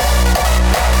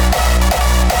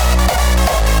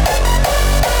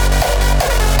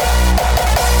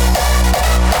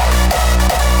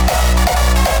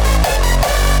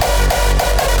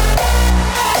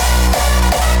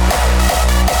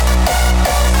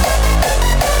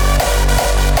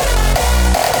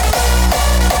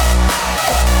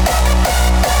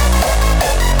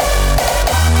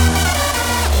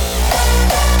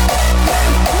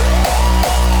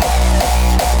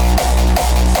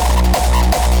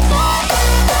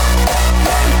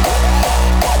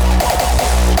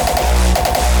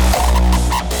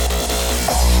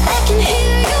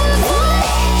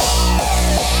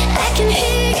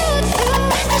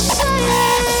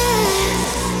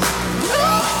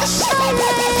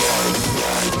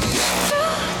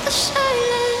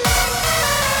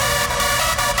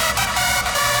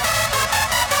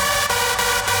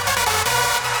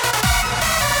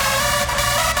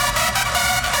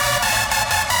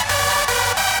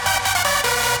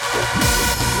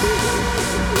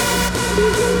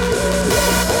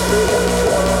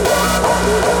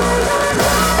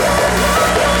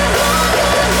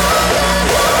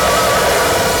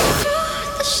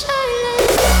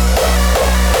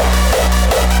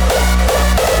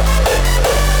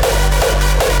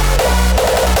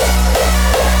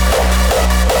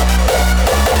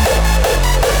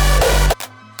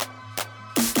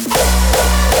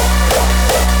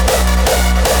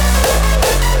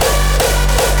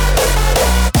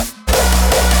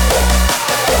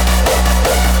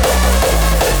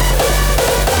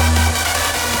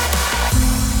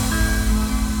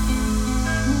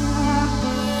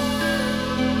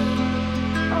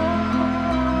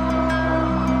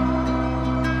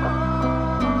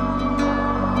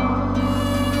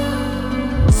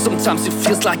 Sometimes it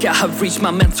feels like I have reached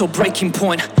my mental breaking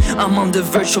point. I'm on the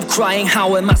verge of crying,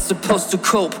 how am I supposed to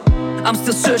cope? I'm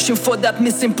still searching for that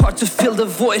missing part to fill the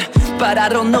void, but I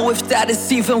don't know if that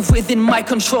is even within my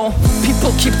control.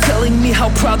 People keep telling me how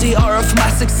proud they are of my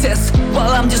success,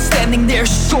 while I'm just standing there,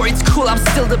 sure it's cool, I'm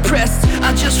still depressed.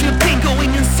 I just feel pain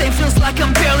going insane, feels like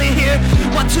I'm barely here.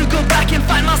 Want to go back and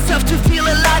find myself to feel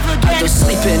alive again. I don't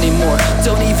sleep anymore,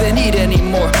 don't even eat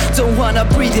anymore, don't wanna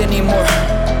breathe anymore.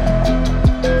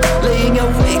 Laying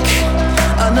awake,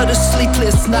 another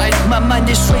sleepless night. My mind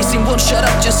is racing, won't shut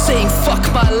up, just saying fuck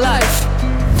my life.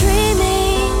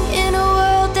 Dreaming in a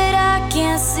world that I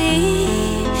can't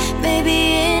see. Maybe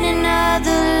in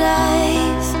another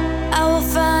life I will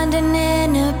find an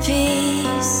inner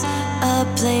peace, a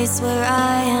place where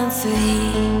I am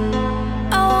free.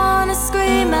 I wanna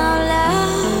scream out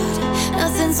loud,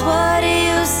 nothing's what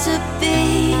it used to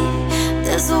be.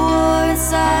 There's a war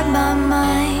inside my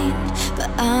mind, but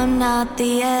I'm not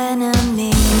the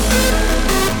enemy.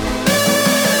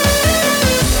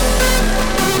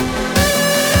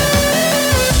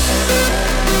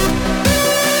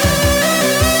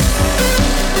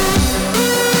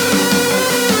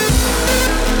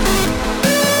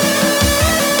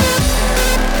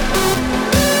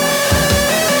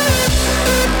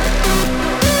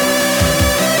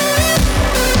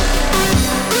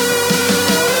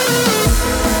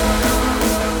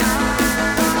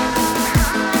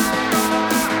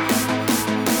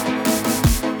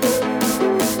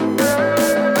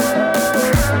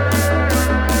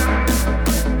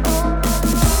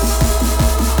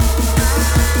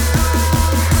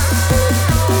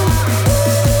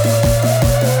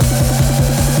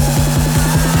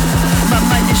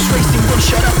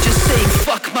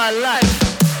 My life.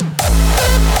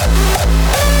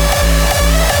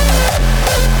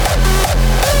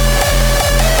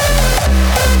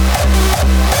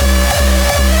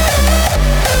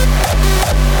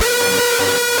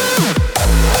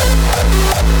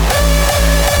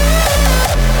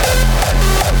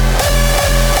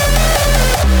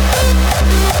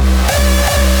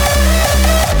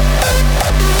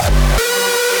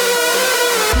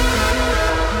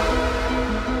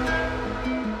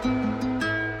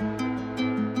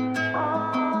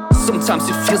 Sometimes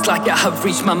it feels like I have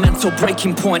reached my mental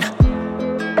breaking point.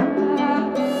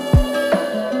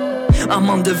 I'm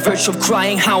on the verge of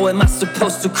crying, how am I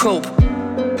supposed to cope?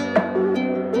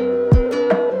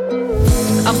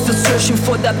 I'm still searching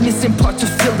for that missing part to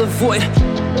fill the void,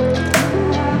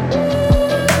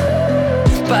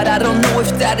 but I don't know if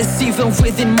that is even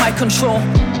within my control.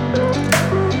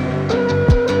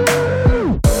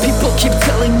 People keep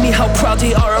telling me how proud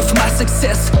they are of my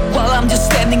success, while I'm just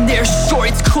standing there, sure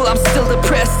it's cool, I'm still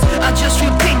depressed. I just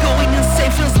feel pain going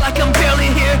insane, feels like I'm barely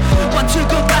here. Want to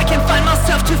go back and find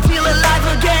myself to feel alive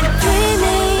again.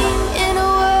 Dreaming in a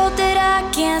world that I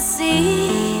can't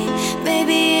see.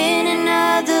 Maybe in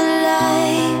another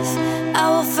life I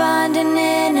will find an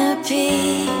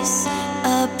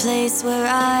place where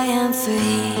I am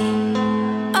free.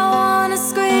 I wanna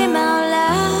scream out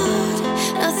loud.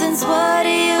 Nothing's what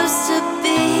it used to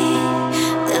be.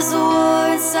 There's a war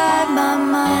inside my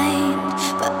mind,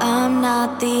 but I'm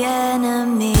not the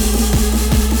enemy.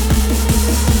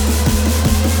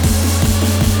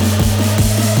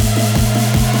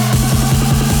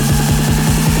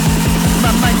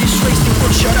 My mind is racing,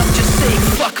 won't shut up, just say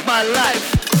fuck my life.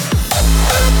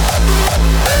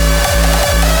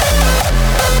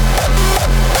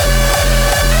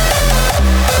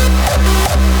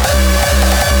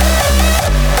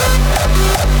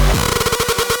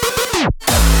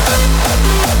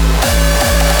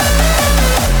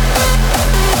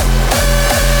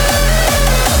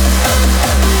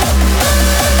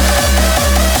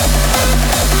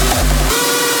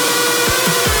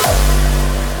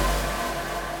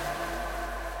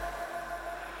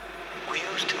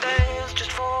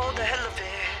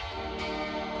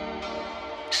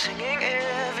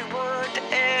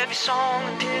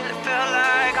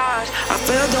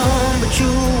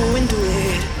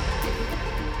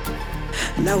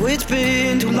 Now it's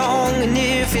been too long and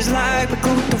it feels like we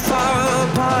grew too far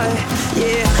apart.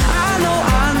 Yeah, I know,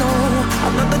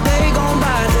 another day gone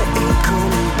by that ain't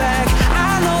coming back.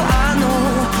 I know,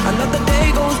 another day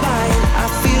goes by and I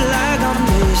feel like I'm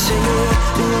missing you.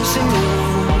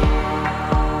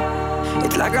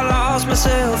 It's like I lost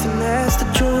myself and that's the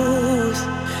truth.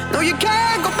 No, you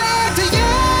can't go back to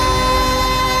yesterday.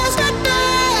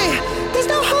 There's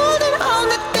no holding on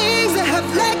to things that have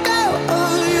let go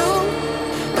of you.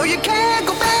 No, you can't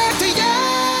go back to yesterday.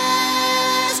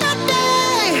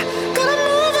 Gotta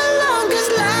move along, 'cause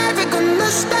life ain't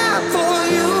gonna stop for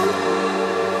you.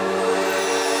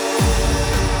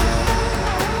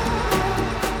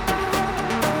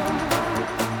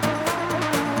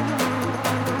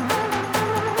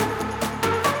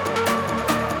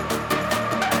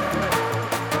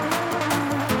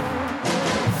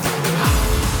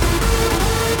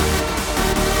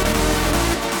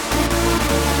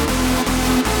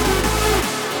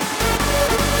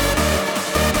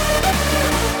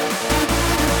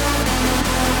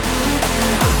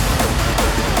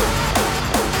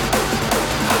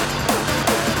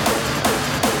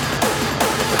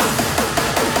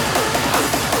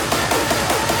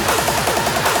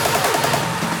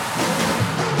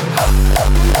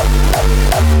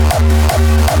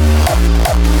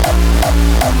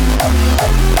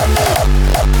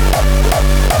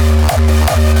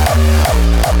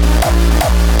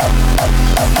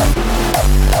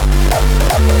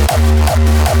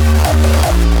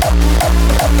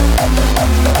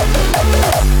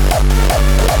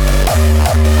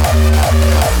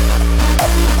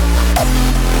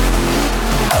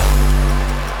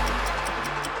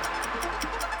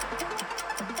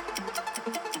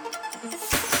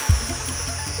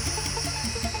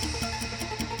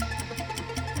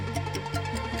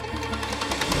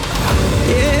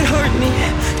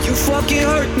 Fucking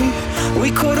hurt me. We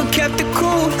could've kept it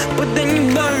cool, but then you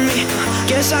burned me.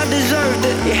 Guess I deserved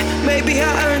it, yeah, maybe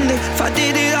I earned it. If I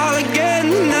did it all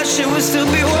again, that shit would still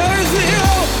be worth it.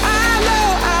 Oh,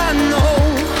 I know,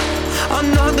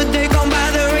 another day gone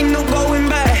by, there ain't no going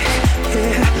back.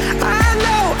 Yeah, I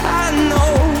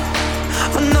know,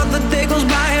 another day goes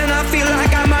by and I feel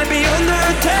like I might be under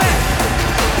attack.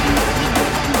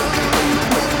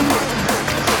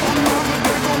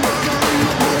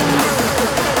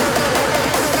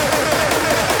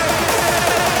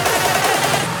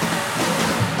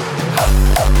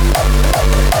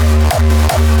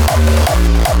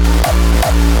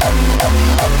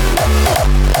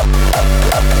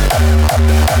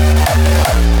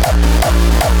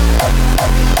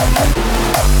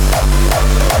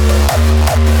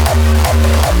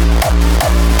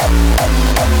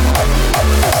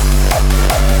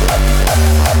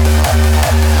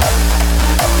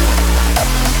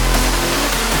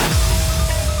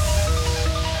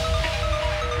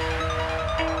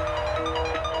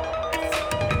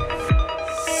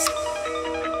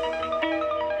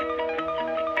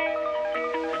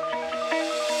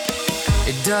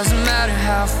 It doesn't matter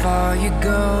how far you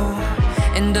go,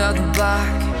 end of the block,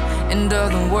 end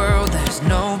of the world. There's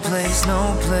no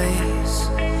place,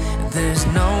 there's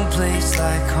no place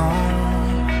like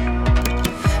home.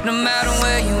 No matter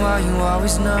where you are, you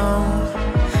always know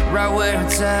right where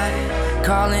it's at,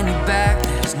 calling you back.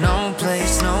 There's no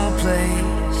place,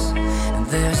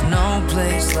 there's no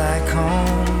place like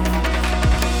home.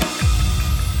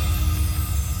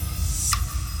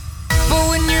 But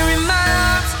when you're in my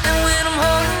arms and when I'm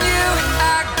holding you,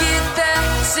 I get that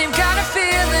same kind of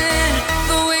feeling.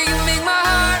 The way you make my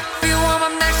heart feel warm,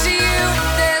 I'm next to you.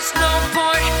 There's no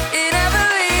point in ever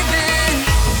leaving.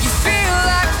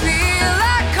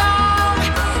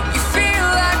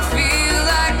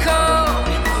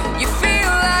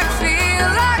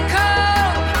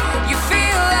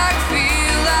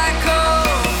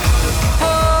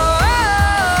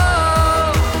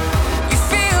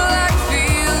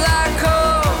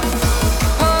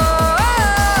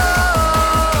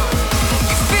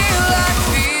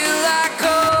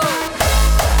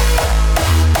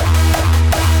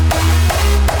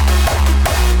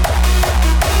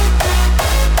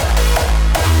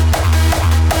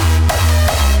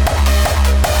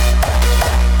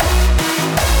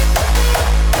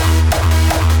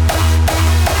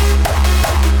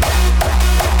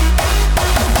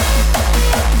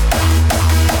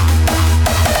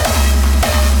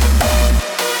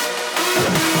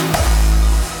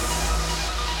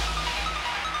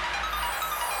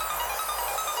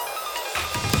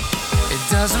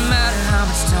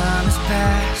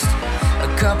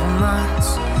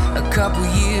 months, a couple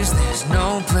years. There's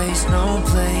no place, no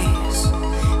place.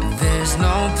 There's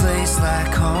no place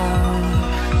like home.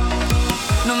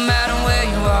 No matter where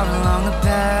you are along the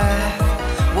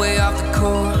path, way off the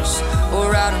course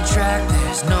or out on track,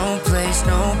 there's no place,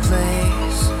 no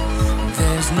place.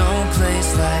 There's no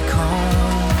place like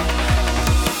home.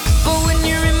 But when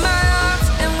you're in my arms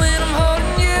and when I'm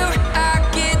holding you, I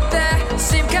get that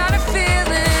same kind of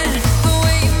feeling. The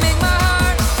way you make my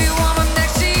heart feel warm up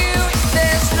next to you.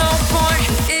 There's no point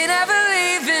in ever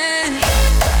leaving.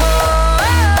 Oh,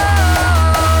 oh,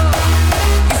 oh.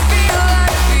 You feel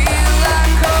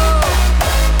like home.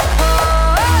 Oh,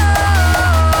 oh,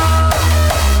 oh.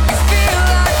 You feel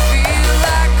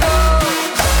like home.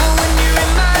 But when you're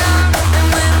in my arms and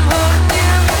when I'm holding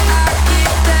you, I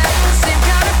get that same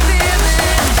kind of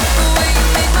feeling. The way you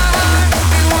make my heart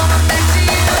feel warm up next to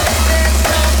you. There's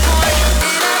no point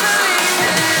in ever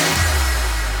leaving.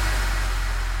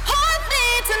 Hold me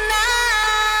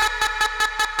tonight.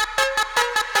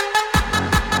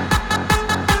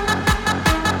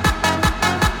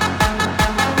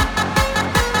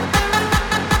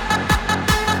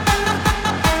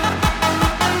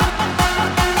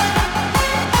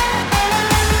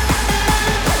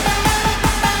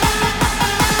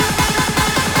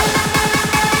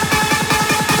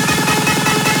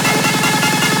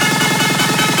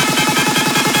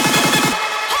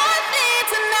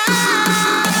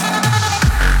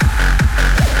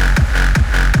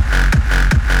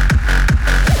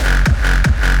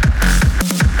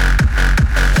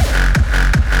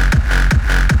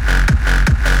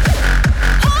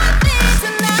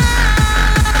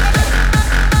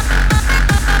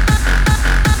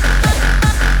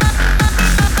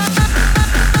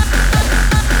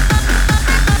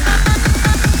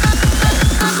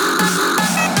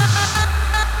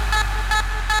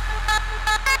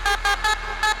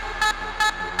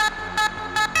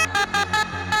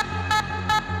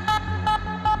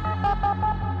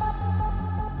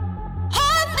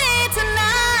 Hold me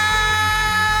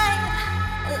tonight,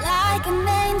 like an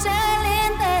angel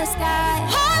in the sky.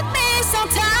 Hold me so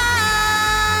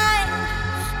tight,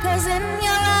 'cause in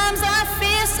your arms I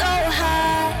feel so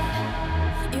high.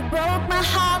 You broke my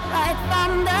heart right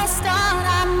from the start.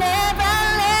 I never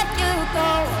let you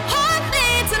go. Hold me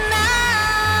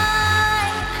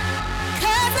tonight,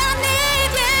 'cause I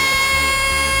need you.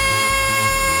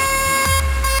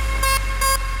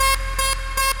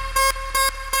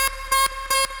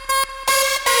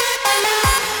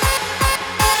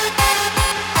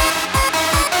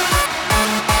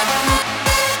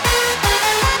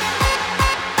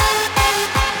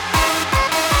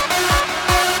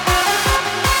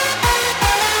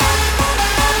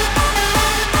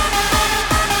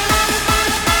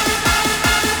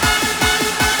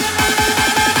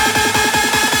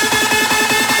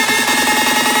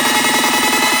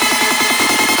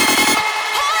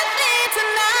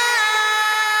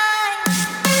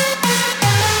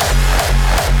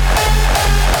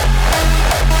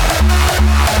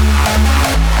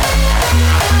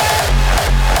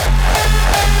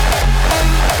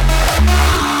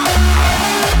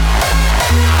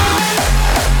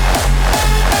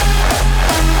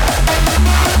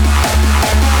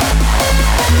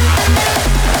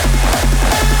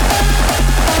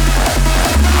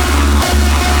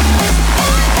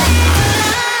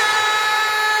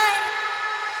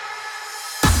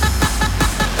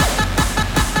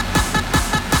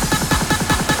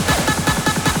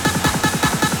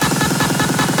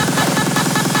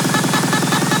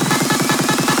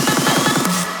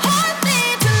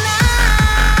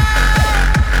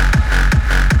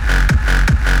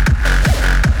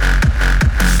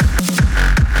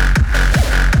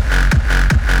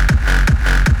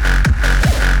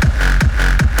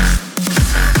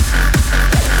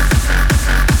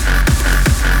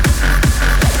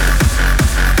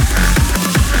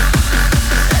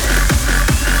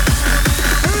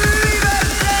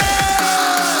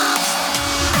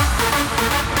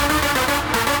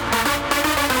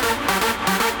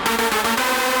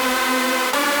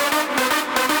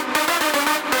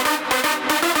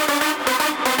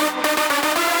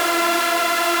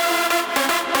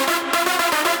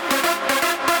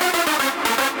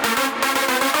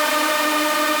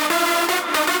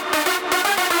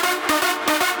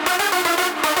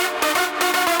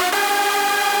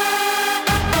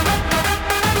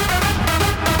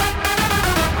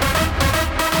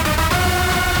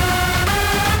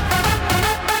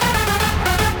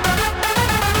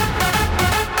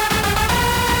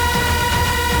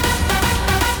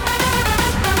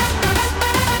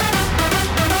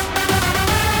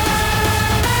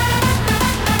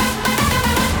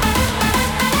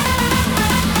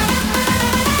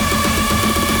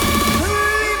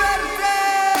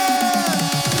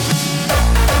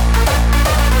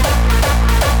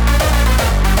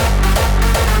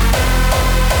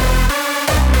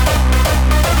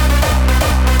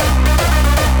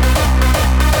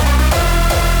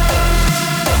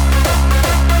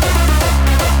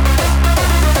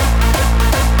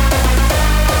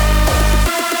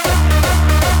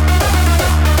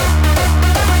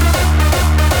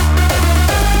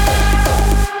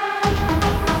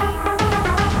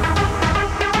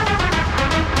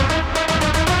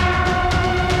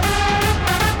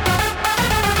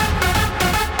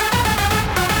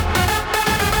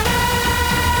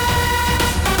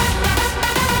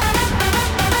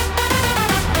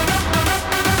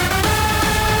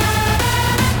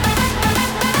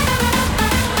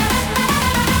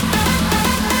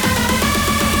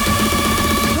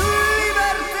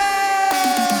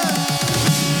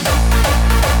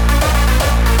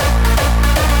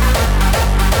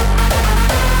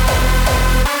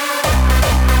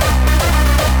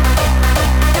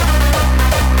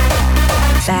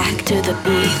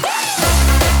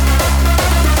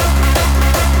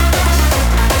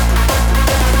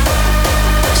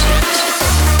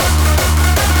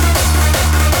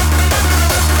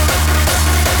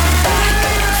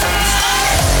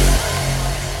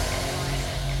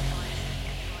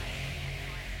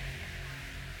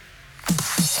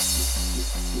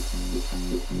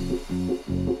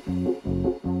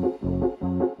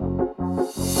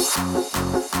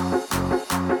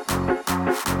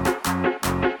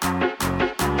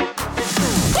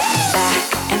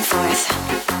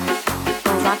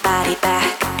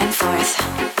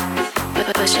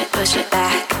 Push it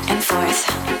back and forth.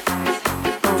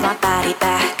 Move my body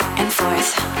back and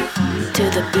forth to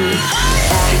the beat.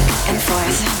 Back and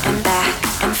forth and back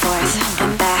and forth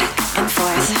and back and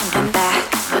forth and back.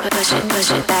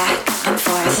 Push it back and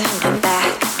forth and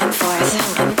back and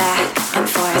forth and back and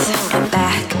forth and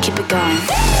back. Keep it going.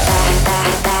 Back,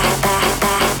 back, back, back,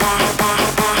 back, back,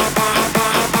 back, back, back,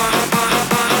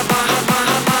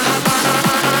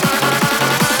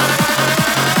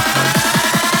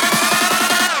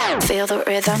 back. Feel the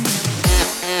rhythm.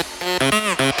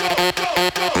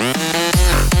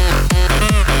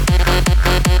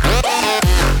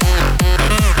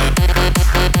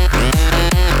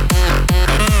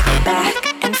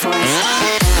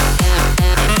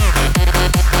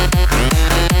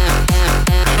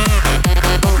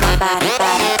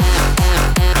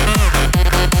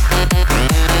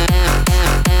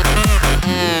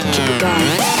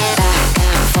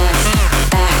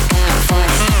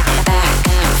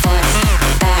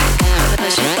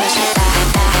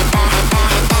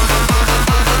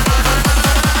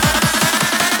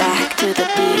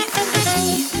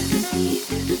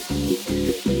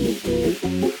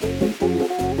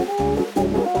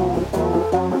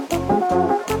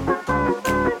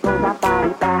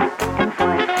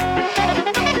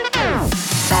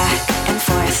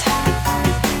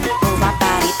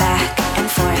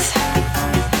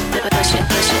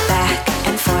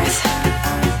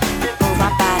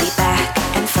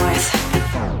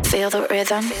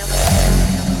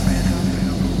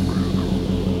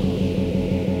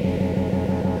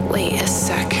 Wait a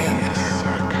second.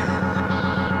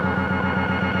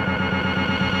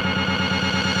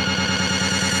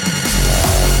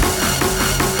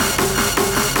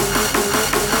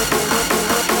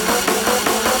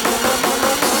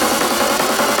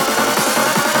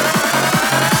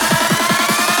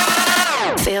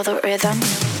 Feel the rhythm.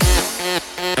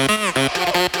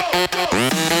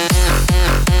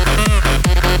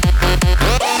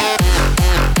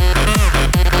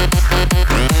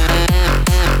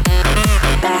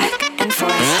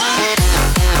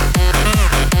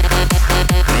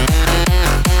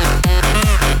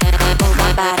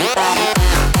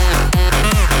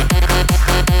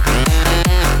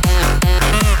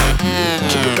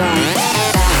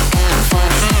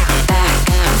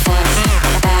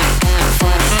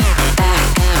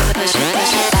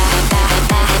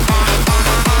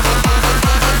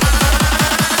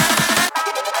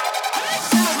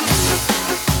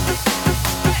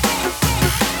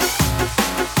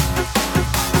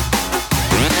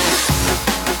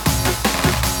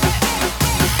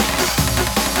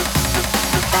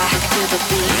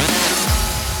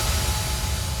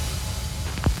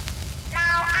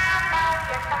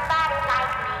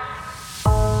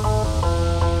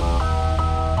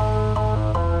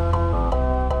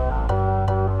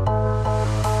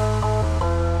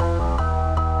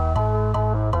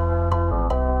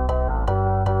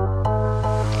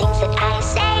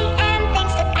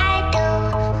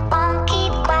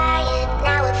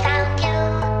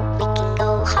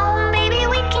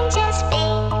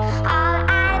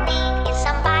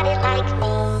 Like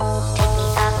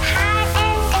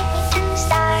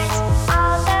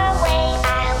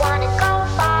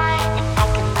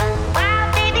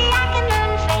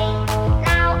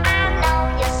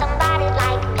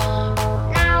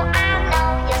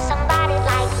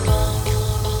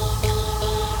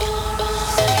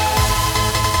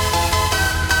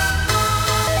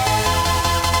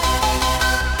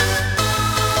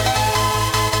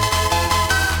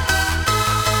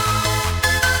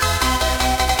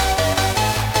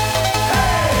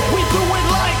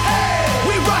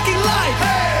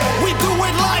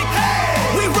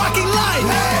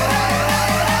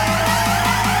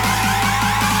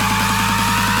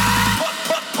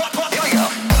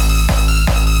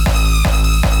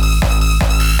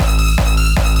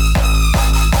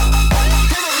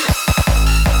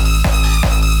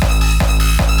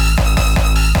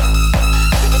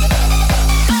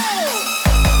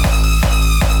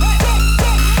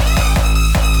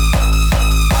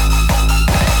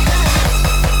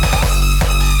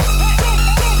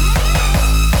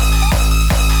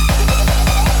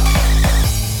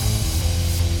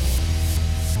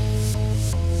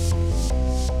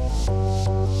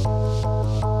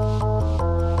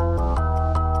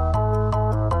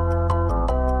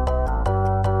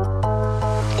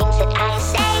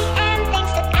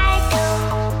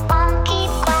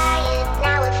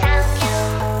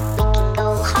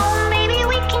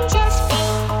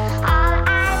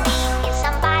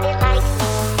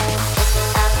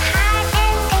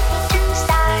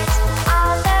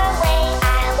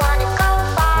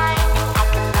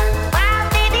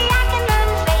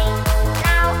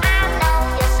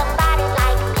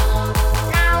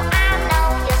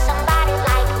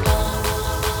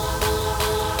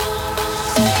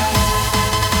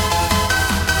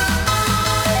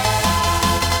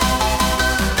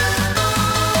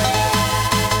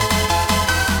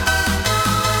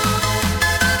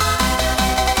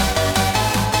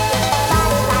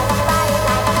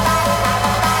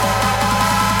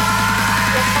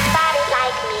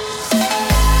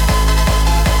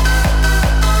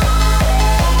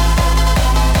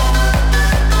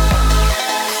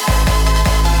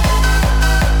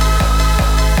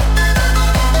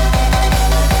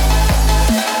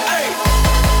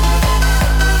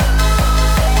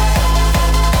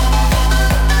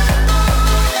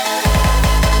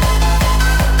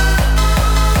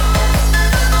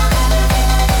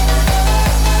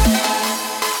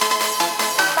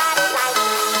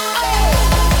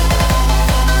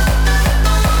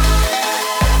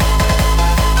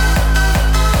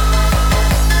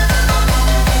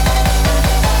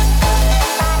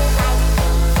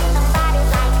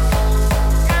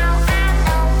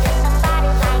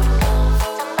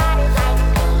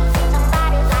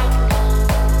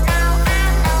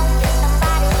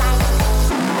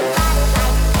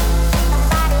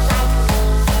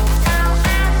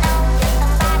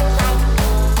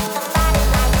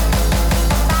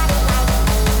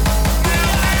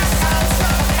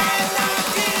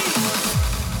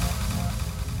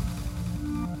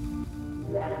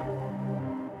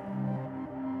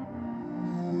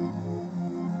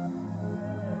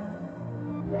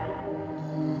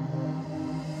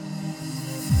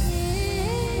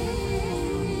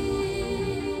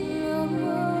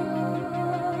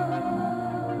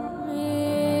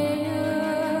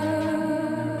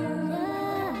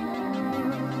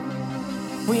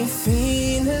me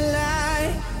feel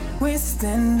alive. We're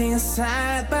standing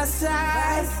side by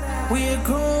side. We're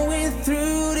going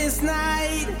through this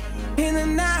night in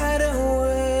another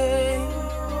way.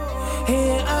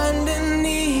 Here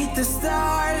underneath the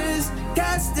stars,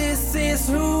 'cause this is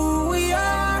who we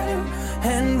are.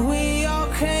 And we all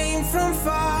came from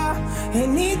far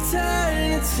in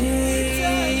eternity.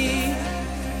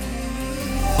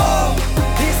 Oh,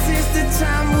 this is the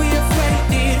time we have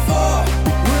waited for.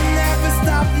 We'll never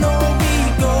stop, no, we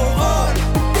go on.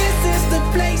 This is the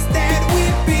place that we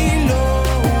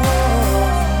belong.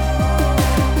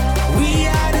 We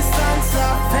are the sons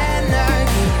of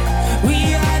anarchy. We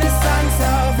are the sons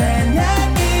of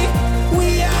anarchy. We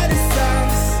are the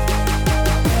sons.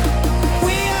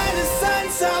 We are the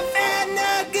sons of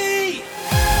anarchy.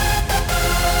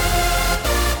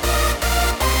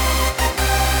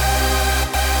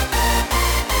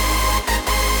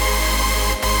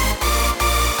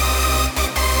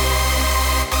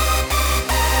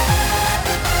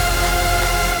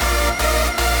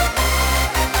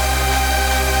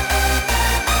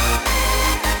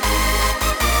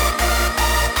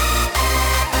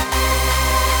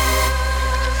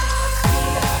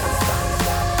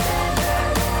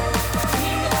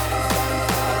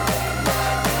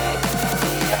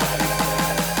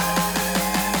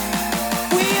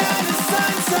 We are the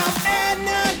sons of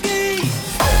anarchy.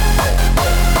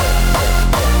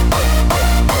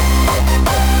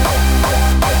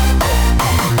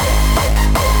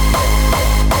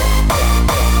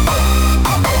 We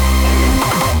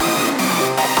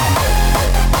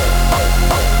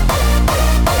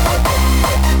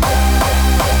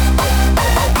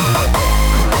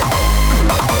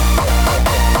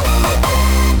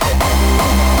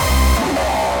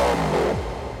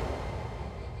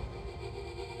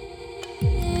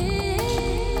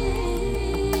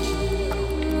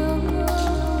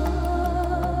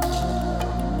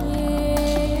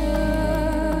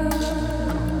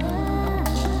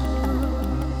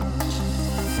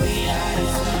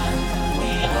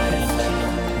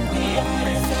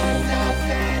are the sons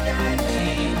of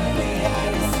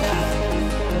anarchy.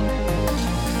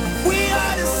 We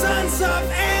are the sons of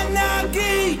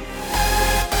anarchy.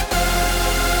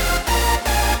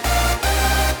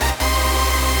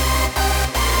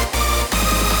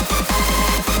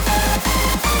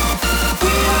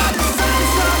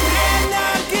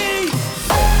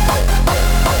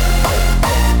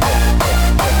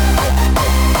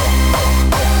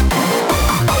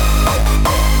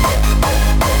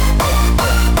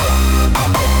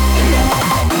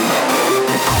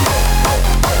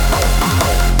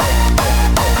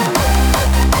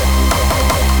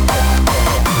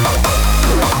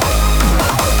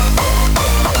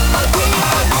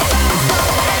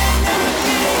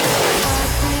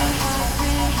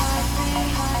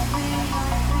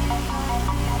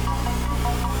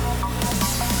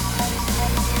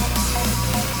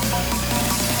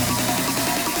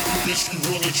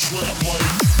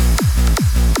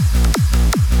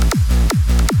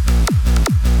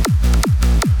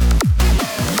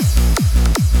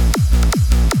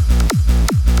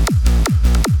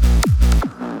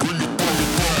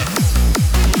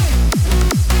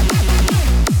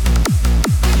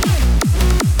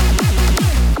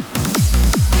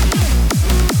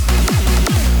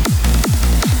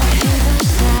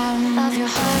 Of your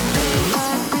heartbeat.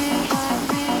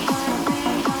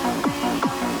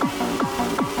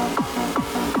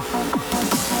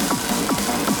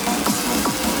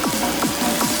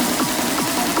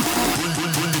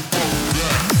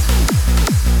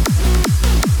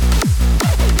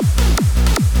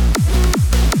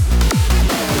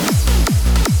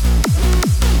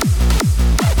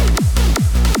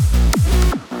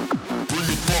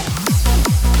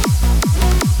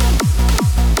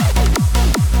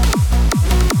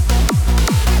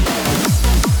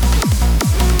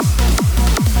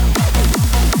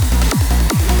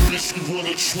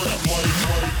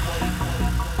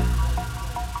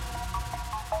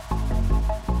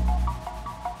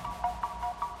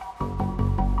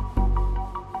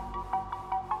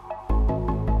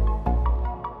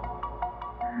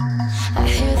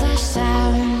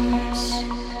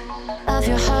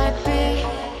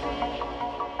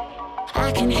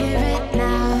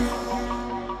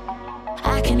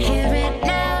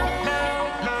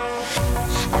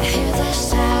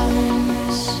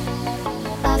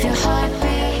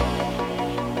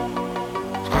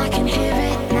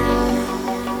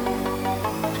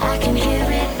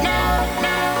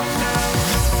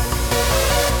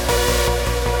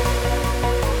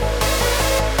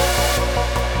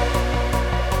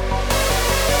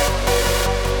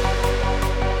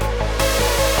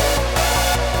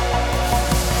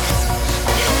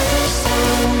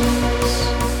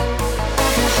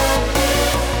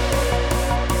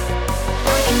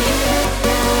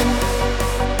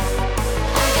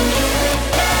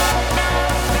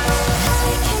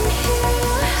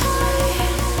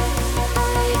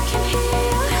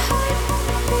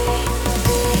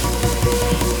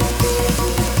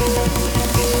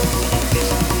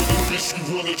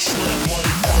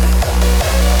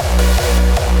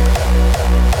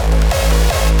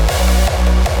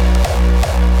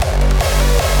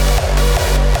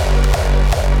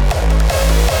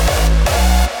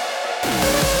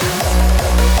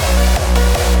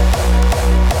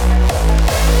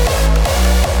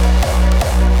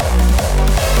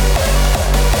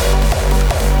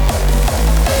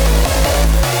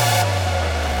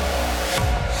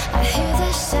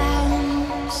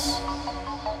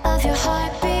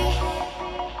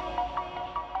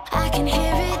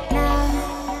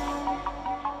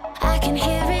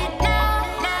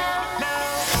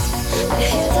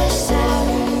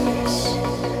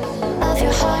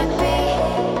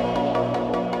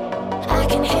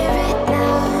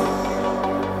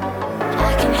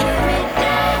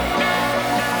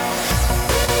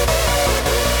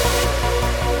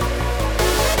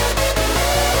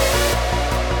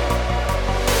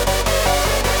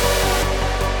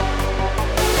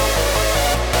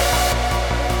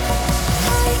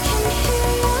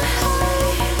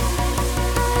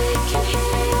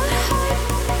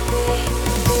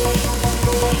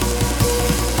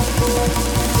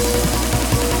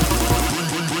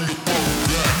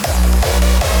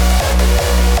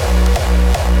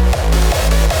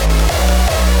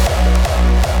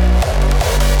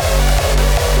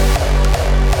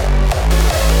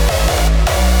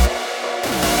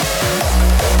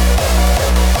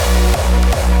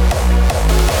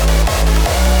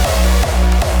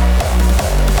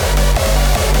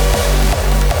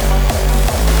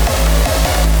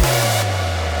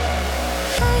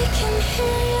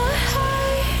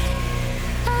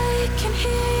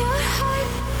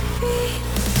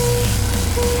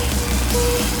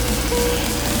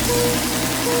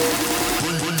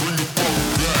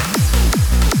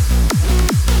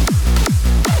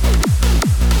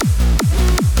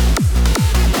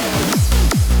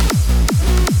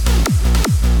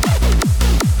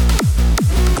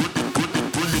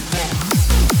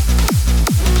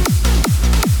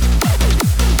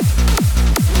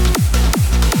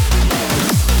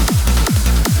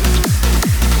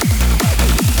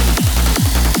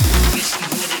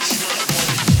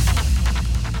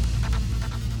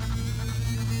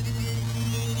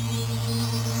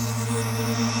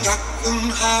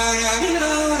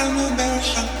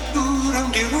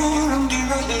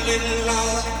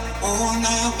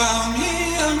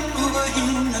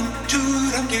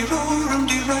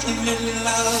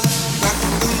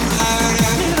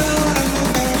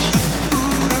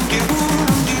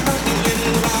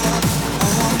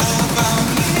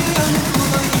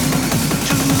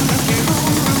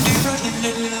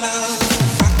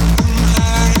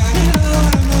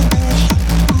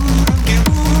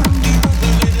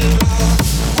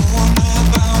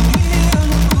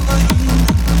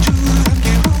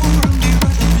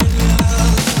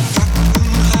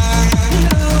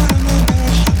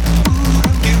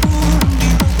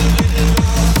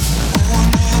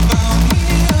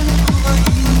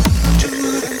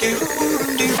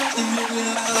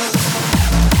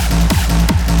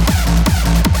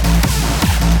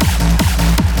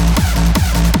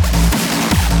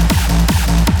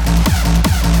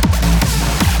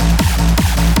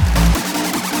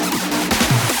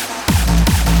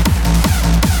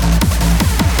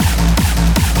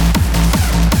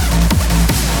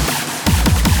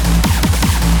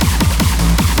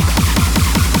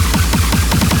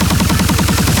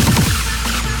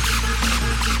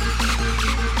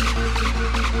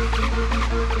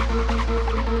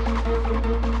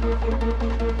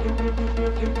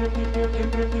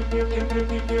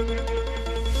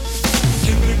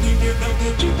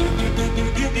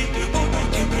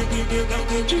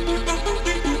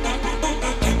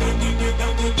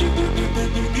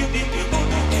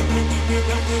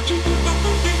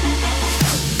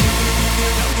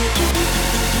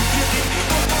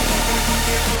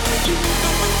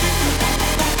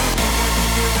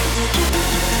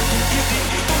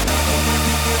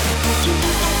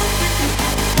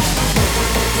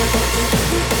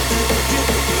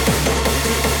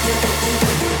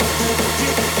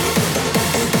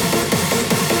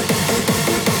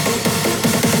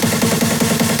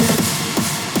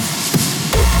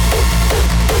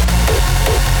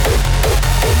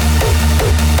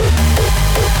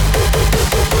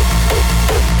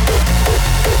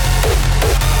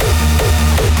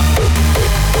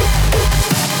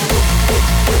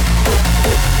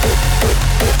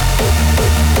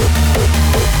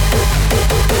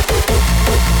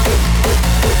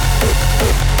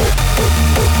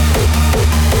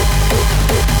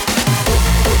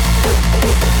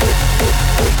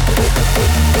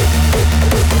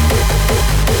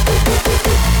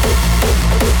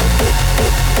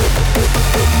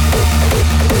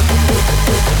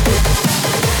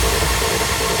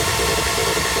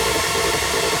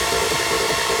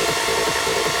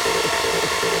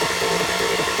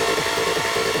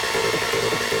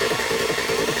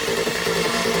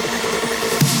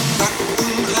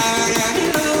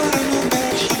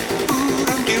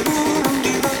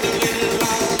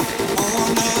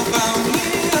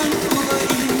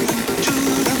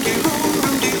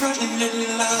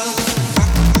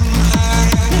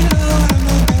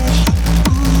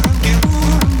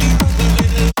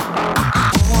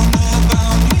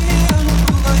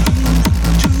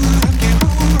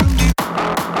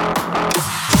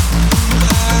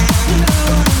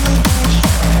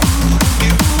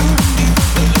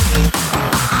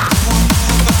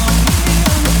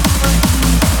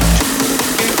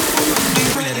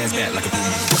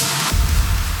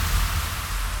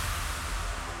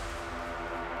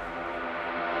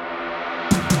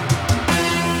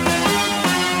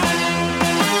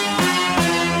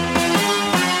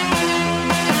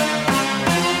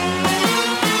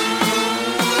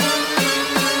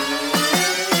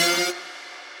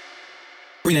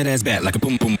 Bring that ass back like a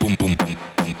boom, boom, boom, boom, boom.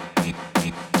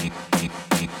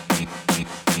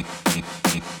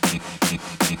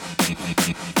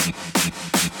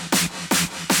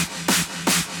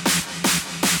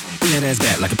 Bring that ass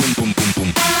back like a boom, boom, boom,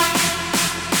 boom.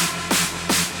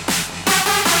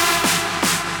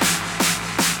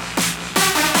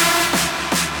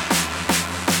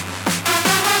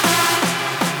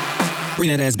 Bring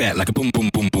that ass back like a boom, boom,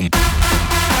 boom, boom.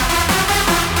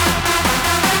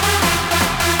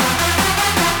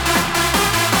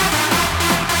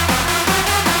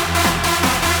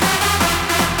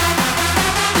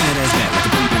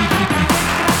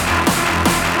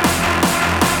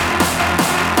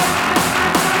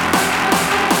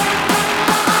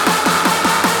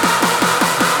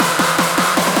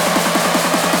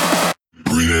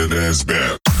 Ass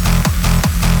back.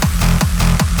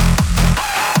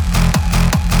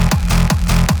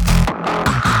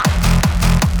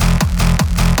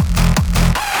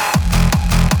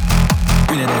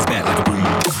 Bring that ass back like a boom.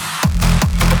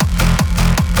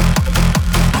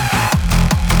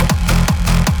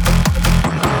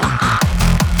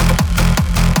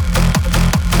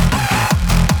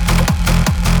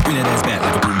 Bring that ass back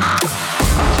like a boom.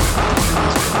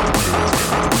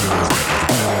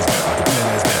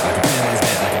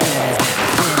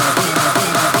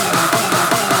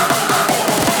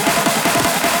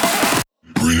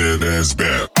 Ass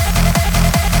back.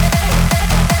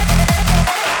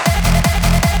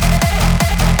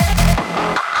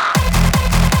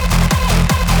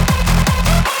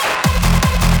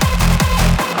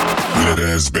 Bring that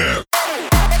ass back.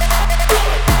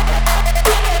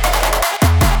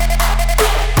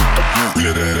 Bring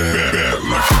that ass back.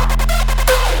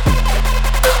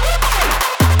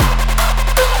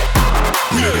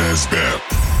 Bring that ass back.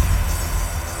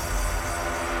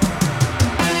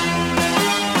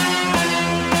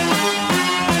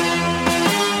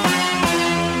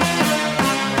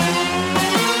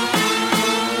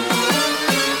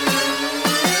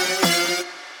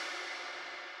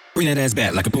 Bring that ass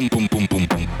back like a boom, boom, boom, boom,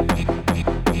 boom.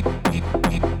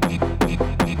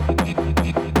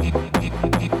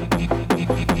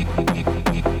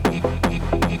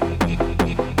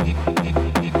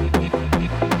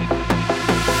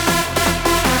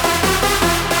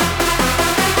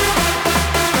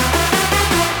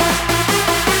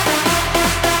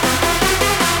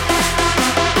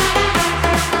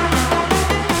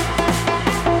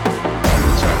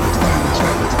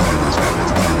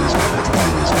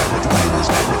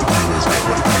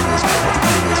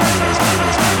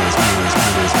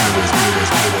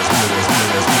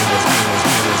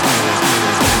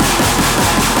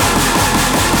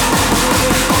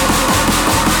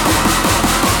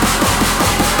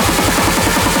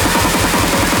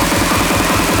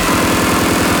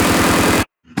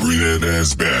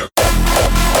 Ass back.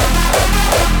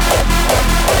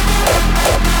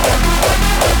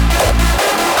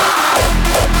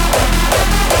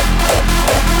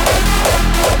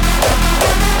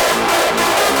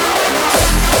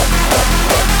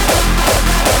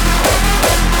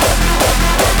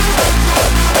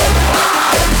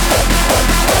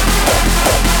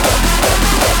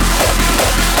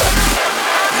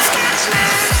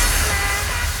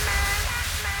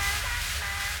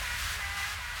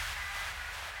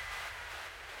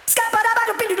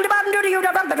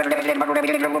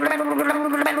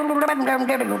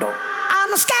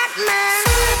 I'm a scat man.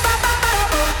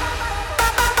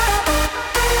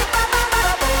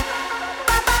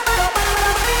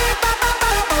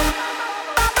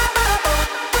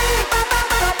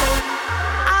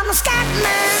 I'm a scat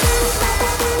man.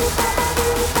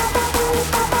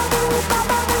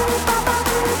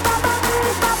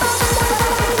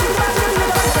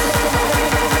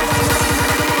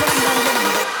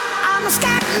 I'm a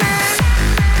scat man.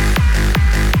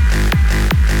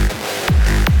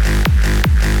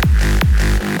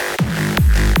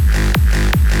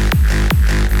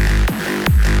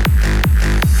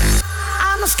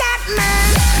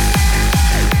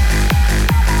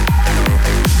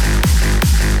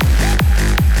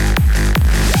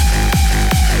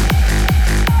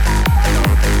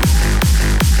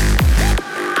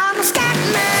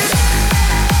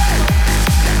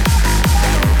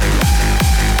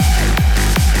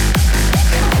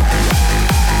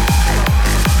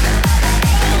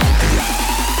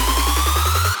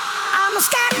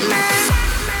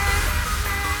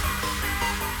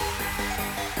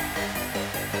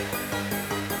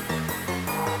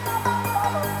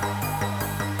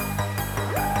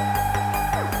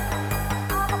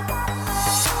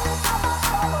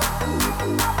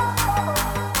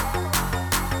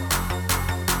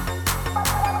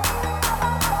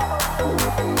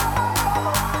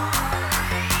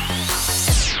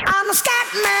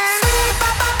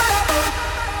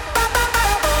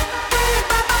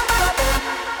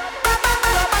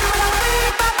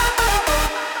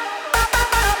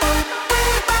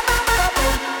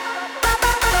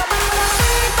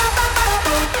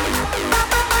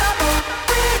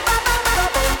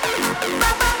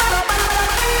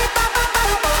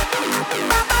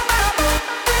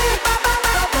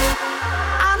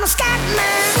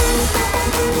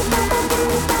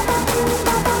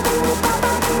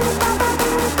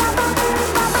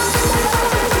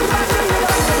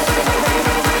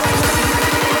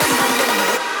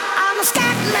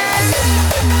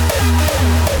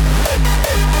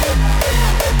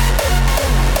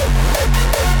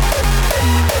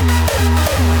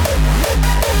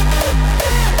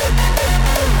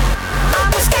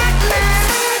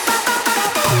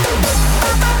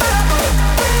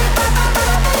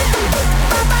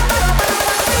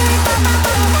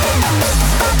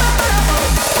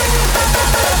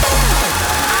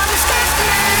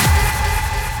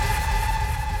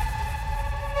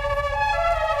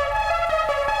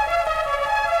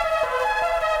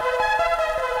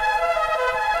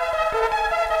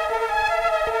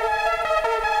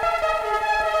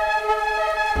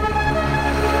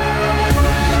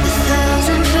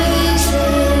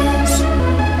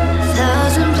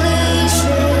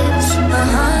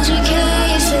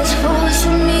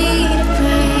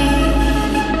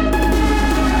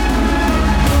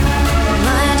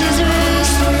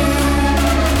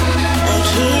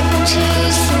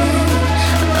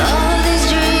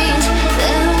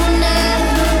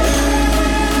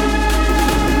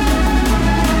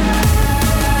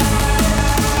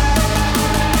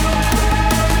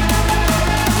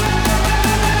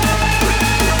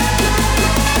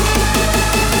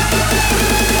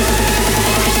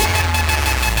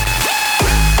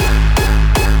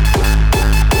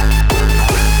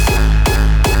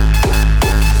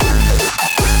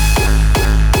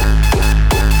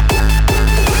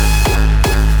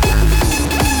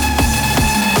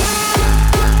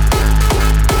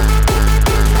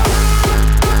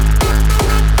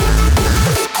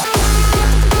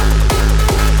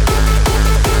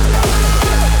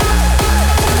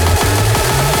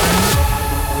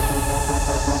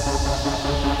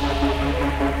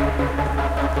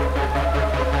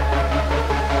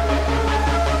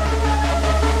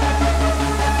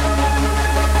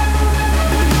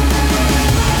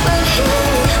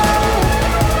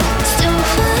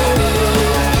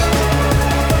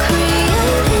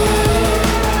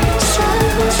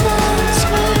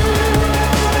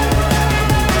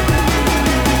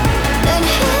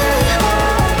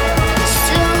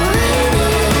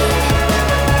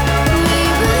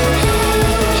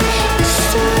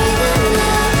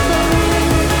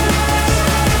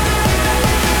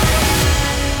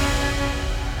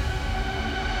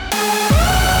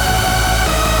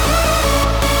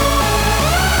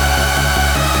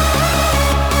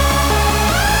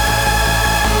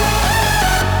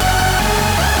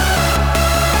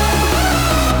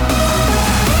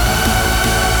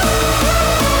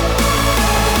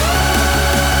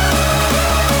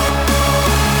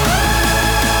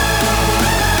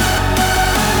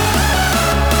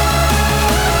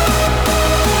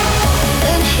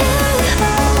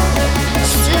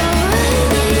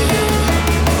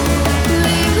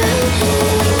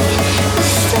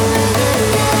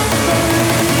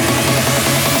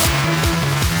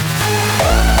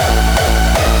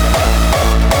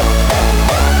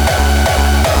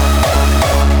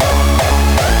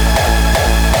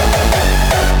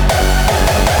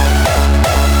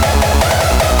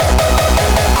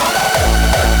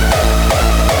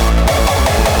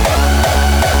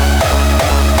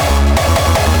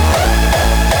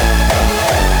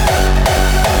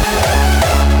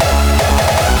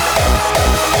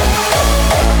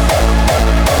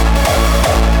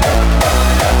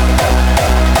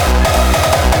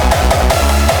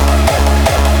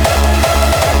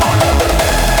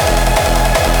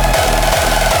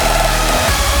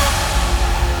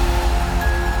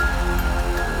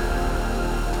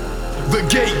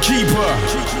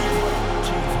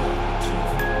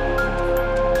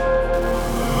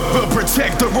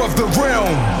 protector of the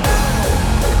realm.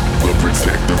 The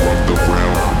protector of the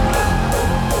realm.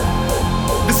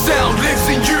 The sound lives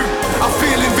in you. I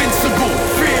feel invincible.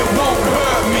 Fear won't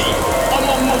hurt me. I'm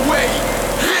on my way.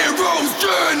 Hero's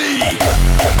journey.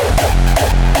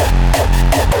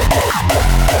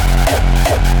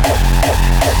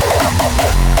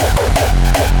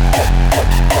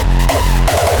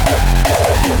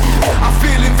 I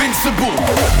feel invincible.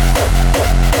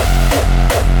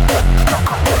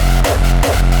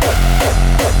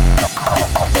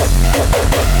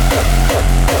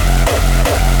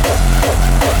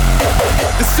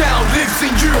 The sound lives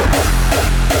in you.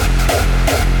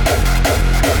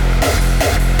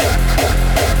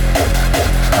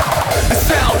 The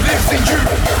sound lives in you.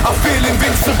 I feel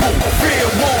invincible. Fear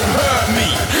won't hurt me.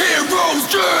 Hero's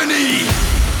journey.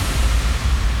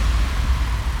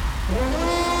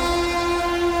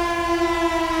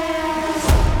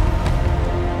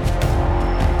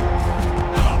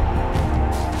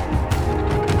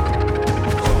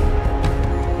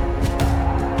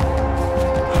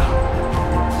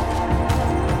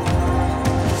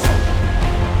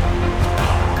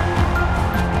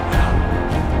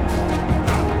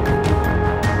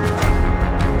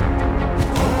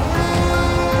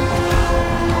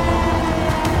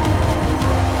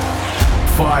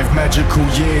 5 magical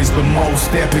years, the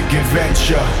most epic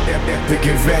adventure. Epic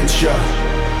adventure.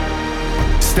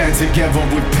 Stand together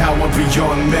with power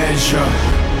beyond measure.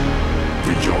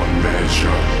 Beyond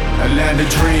measure. A land of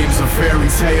dreams, a fairy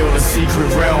tale, a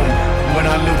secret realm. When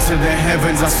I looked to the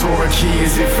heavens, I saw a key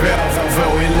as it fell.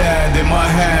 Felt it land in my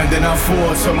hand, and I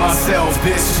thought to myself,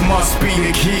 this must be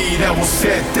the key that will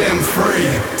set them free.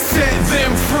 Set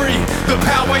them free. The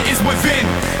power is within.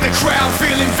 The crowd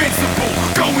feel invincible,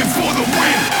 going for the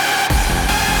win.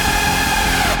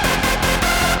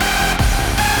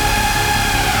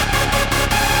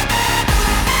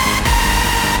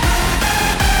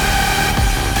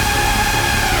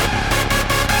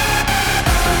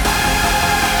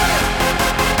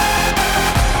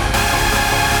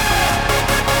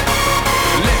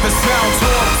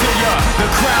 The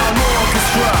Crown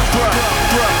Orchestra.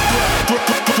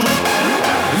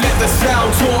 Let the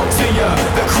sound talk to ya.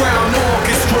 The Crown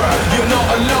Orchestra. You're not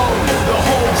alone. The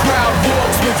whole crowd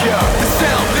walks with ya. The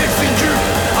sound lives in you.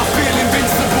 I feel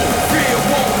invincible. Fear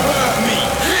won't hurt me.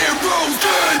 Hero's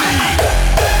journey.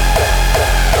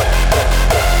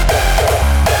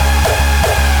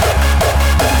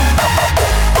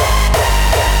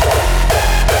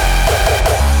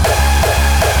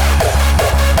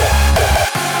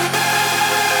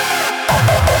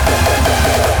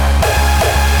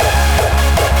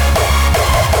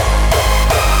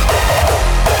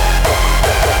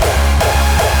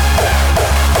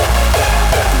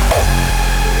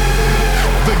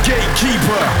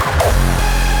 Gatekeeper,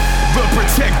 the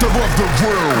protector of the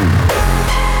world.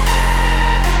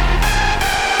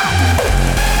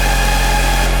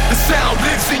 The sound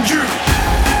lives in you.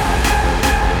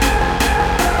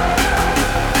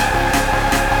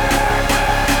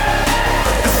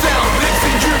 The sound lives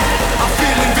in you. I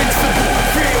feel invincible.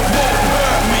 Fear won't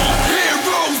hurt me.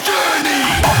 Hero's journey.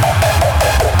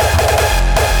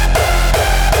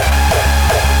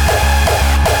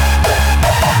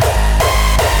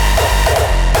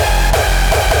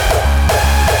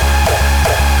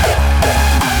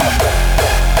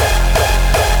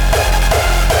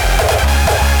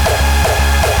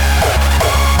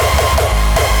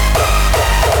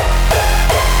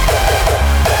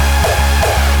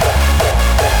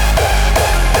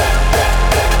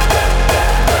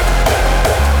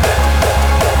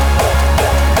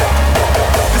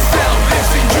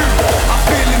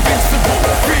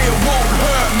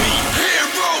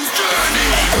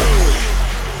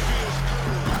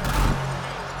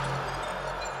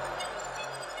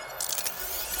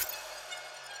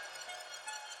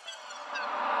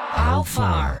 How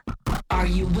far are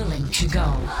you willing to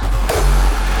go?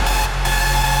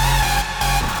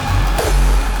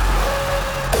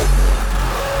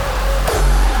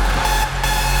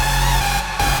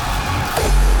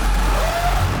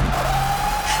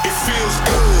 It feels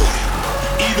good,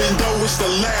 even though it's the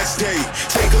last day.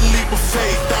 Take a leap of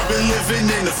faith, I've been living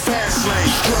in the fast lane.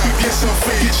 Strap yourself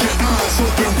in, get your eyes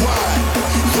open wide.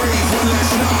 Rave one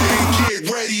last night and get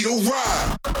ready to ride.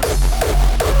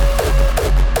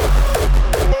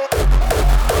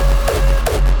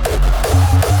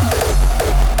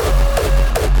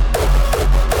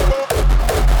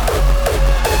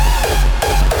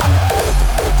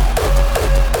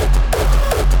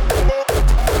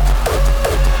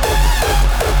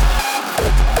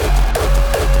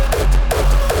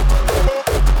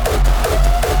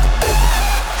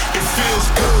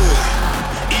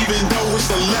 even though it's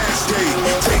the last day.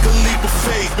 Take a leap of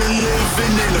faith, been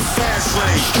living in the fast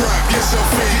lane. Strap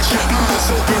yourself in, get your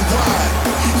eyes open wide.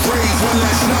 Rave one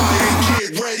last night and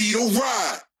get ready to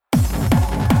ride.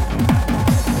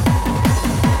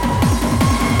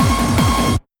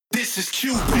 This is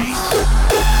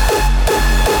Cubase.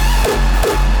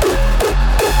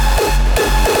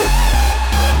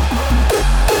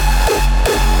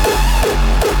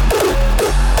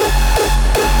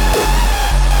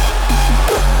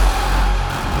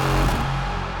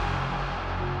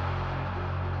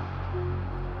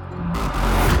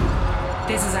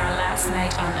 This is our last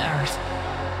night on Earth.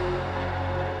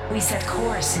 We set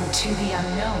course into the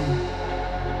unknown.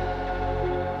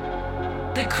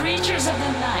 The creatures of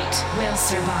the night will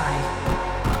survive.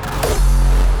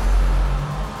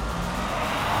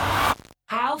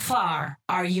 How far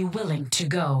are you willing to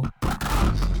go?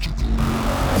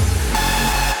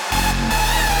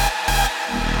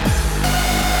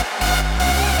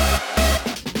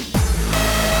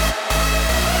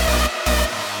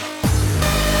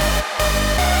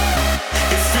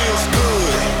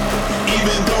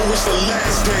 It's the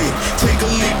last day. Take a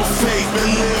leap of faith, been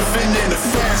living in the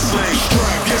fast lane.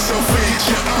 Strap yourself in, get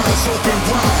your eyes open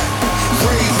wide.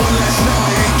 Rave one last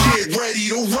night and get ready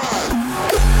to ride.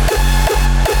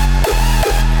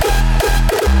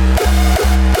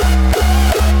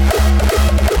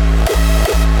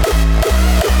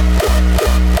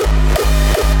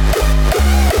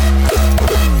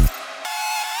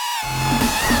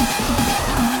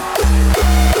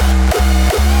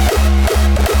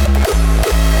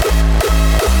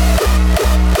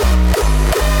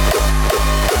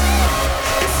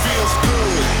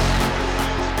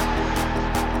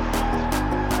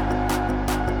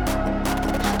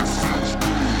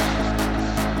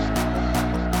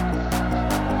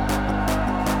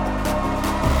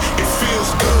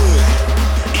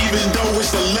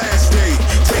 It's the last day.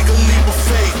 Take a leap of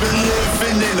faith, been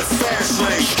living in the fast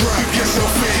lane. Strap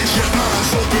yourself in, get your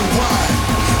eyes open wide.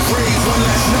 Rave one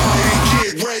last night and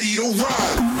get ready to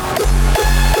ride.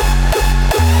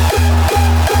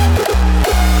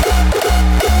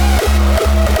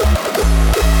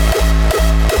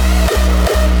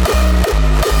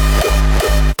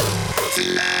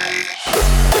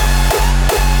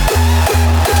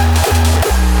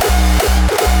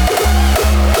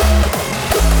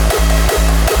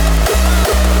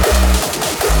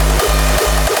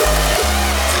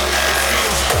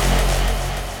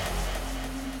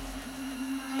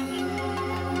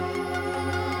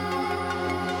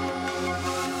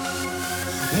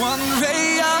 One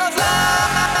ray of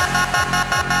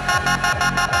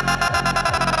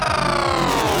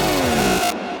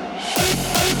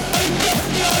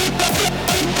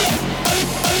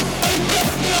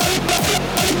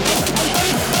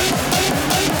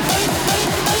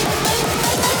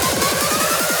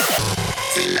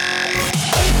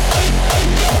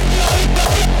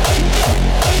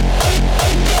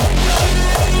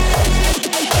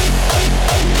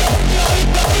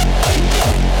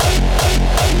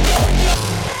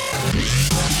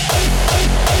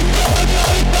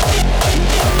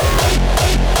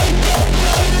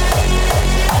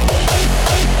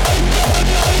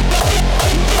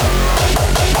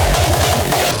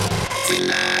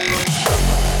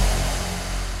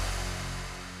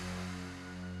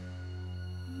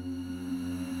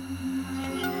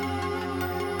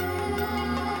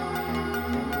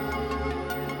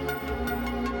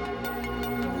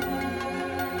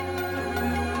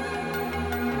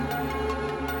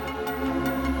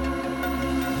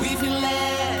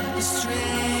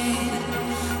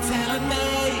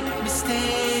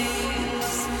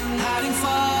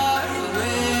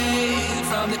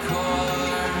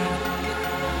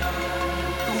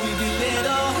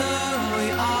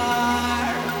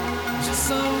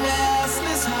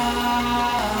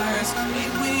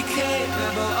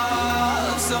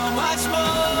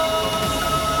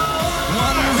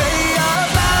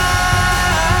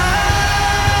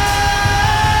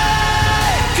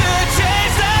could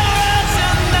change the world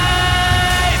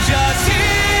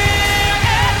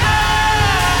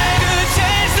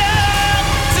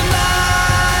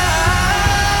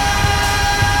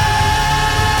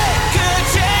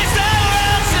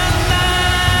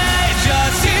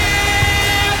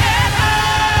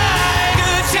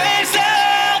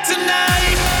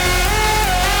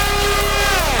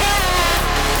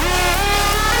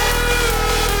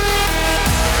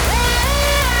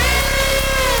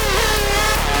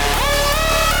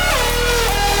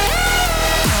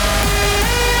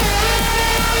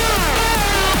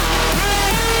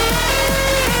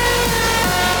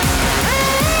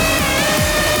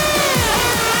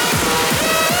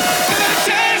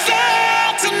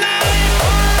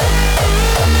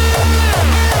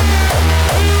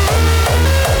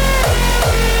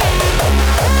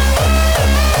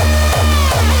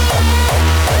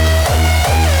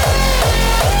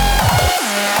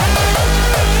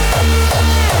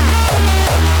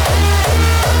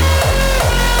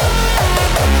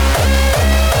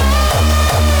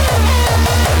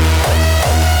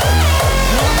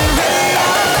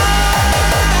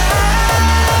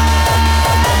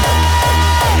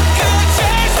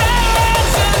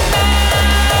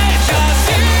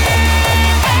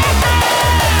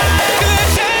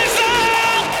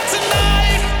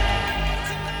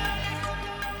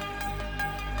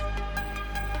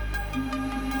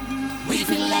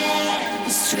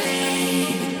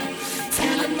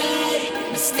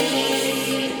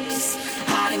things,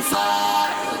 hiding far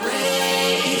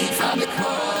away from the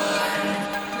core.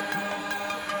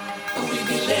 We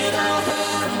be little who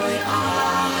we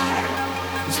are,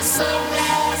 just some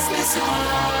restless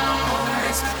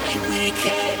hearts, and we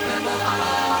capable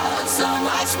of so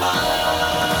much more.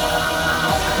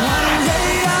 One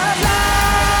day of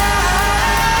life,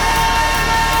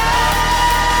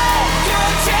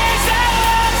 you'll change the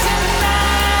world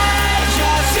tonight.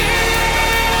 Just you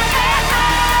and I,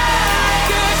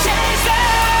 you'll change the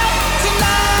world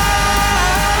tonight.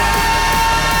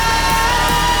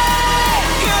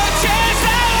 You'll change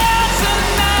the world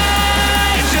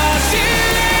tonight. Just you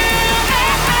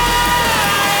and I,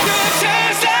 you'll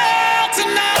change the world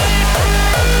tonight.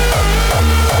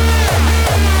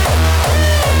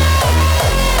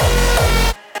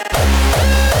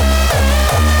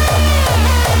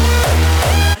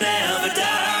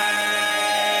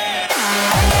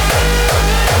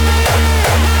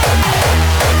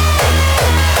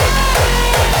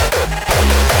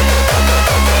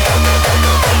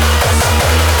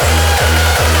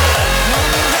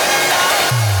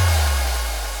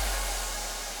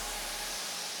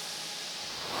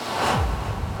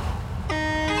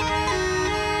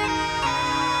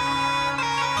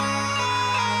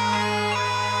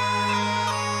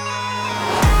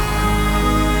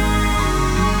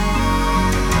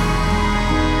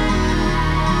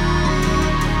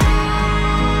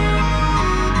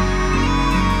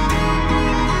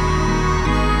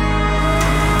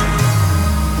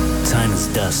 Time is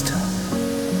dust.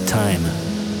 Time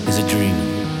is a dream.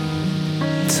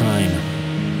 Time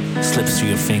slips through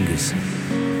your fingers,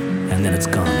 and then it's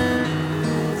gone.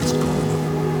 It's gone.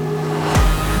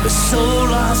 So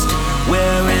lost,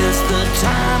 where is the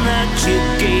time that you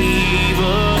gave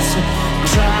us?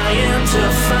 Trying to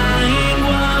find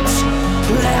what's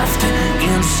left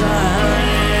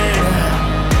inside.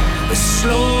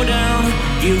 Slow down,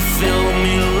 you fill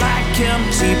me like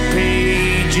empty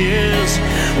pages,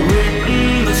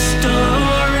 written the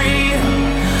story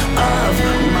of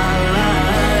my life.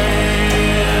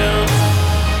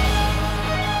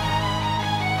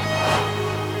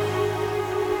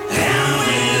 And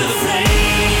with a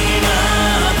flame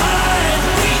up high,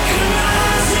 we can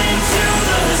rise into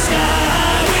the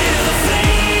sky. With a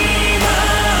flame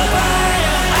up high,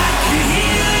 I can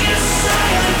hear your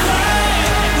silent cry.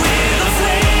 With a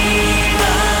flame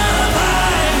up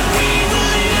high, we will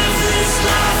live this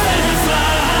life and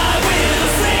fly. With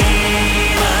a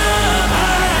flame up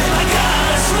high, I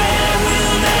gotta swear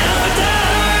we'll never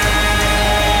die.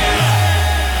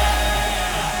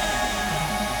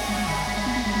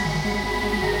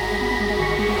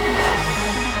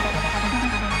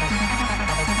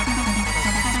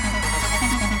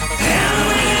 And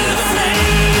with a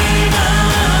flame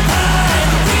up high,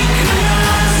 we can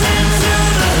rise into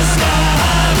the sky.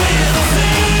 With a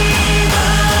flame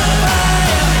up high,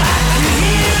 I can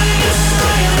hear your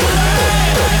silent cry.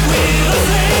 With a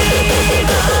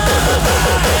flame up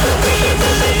high, we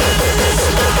will live this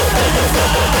life and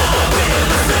fly.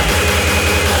 With a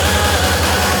flame up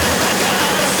high, I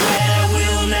gotta swear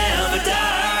we'll never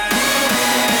die.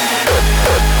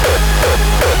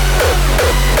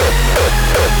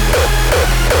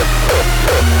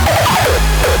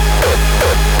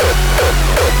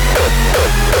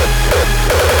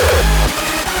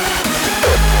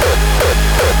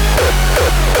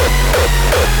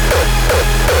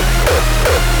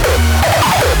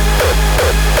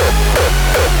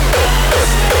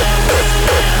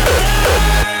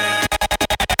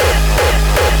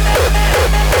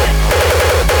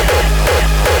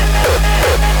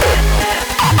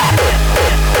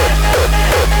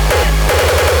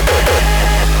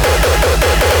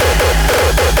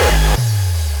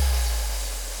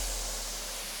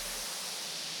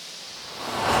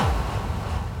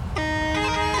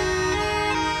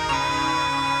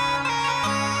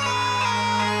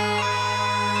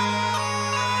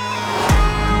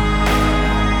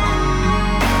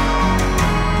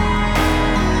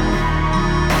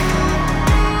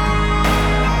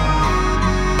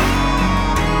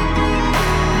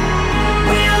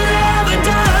 We'll never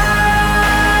die.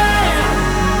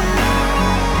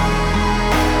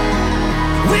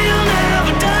 We'll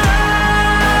never die.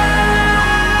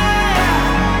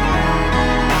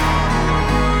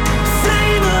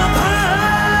 Flame up high.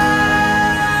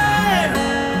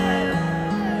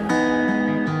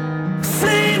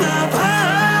 Flame up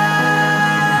high.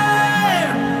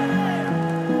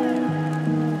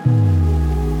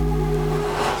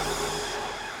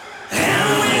 And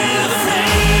with a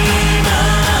flame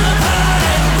up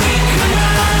high, we can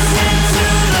rise into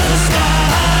the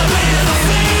sky. With a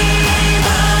flame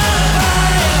up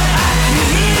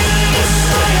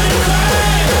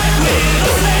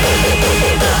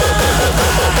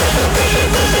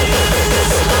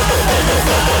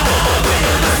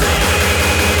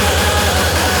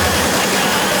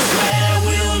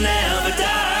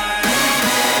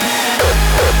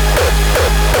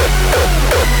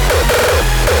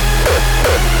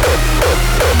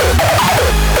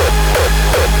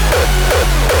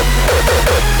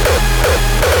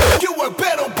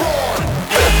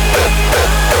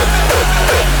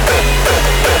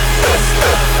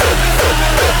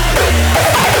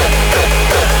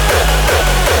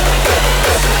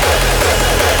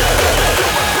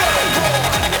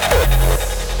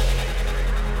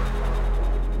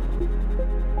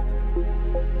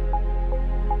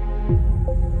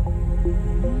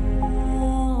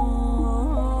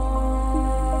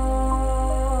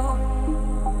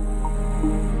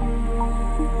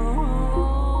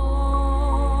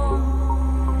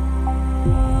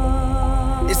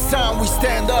time we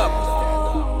stand up.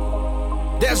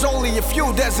 There's only a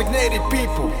few designated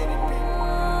people.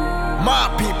 My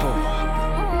people.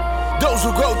 Those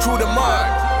who go through the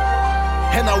mud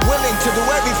and are willing to do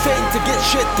everything to get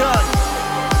shit done.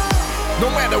 No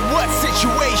matter what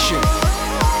situation.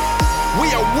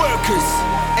 We are workers,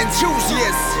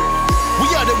 enthusiasts. We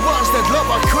are the ones that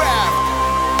love our craft.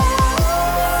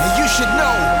 And you should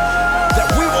know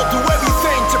that we will do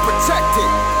everything to protect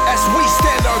it as we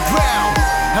stand our ground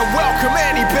and welcome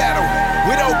any battle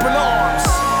with open arms.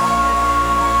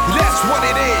 That's what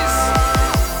it is.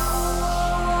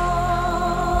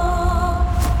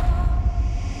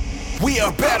 We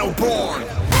are battle born.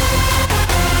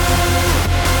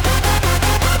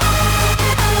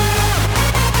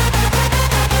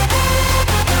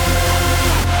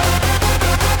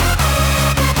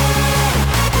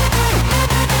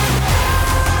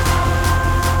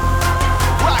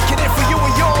 Rocking it for you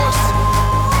and yours.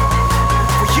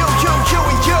 For you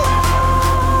and you.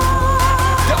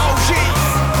 The OGs.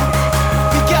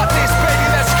 We got this, baby,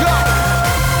 let's go.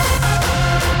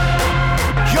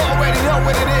 You already know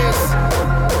what it is.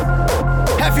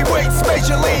 Heavyweights,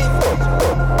 Major League.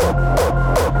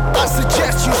 I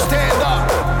suggest you stand up.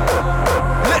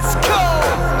 Let's go.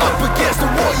 Up against the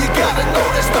wall, you gotta know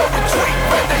there's no retreat.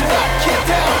 When they knock you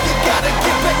down, you gotta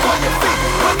get back on your feet.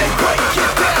 When they break you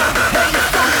down, hey, you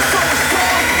feel you're so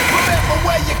strong. Remember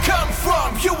where you come from,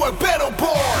 you were battle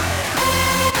born.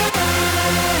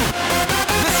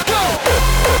 Let's go.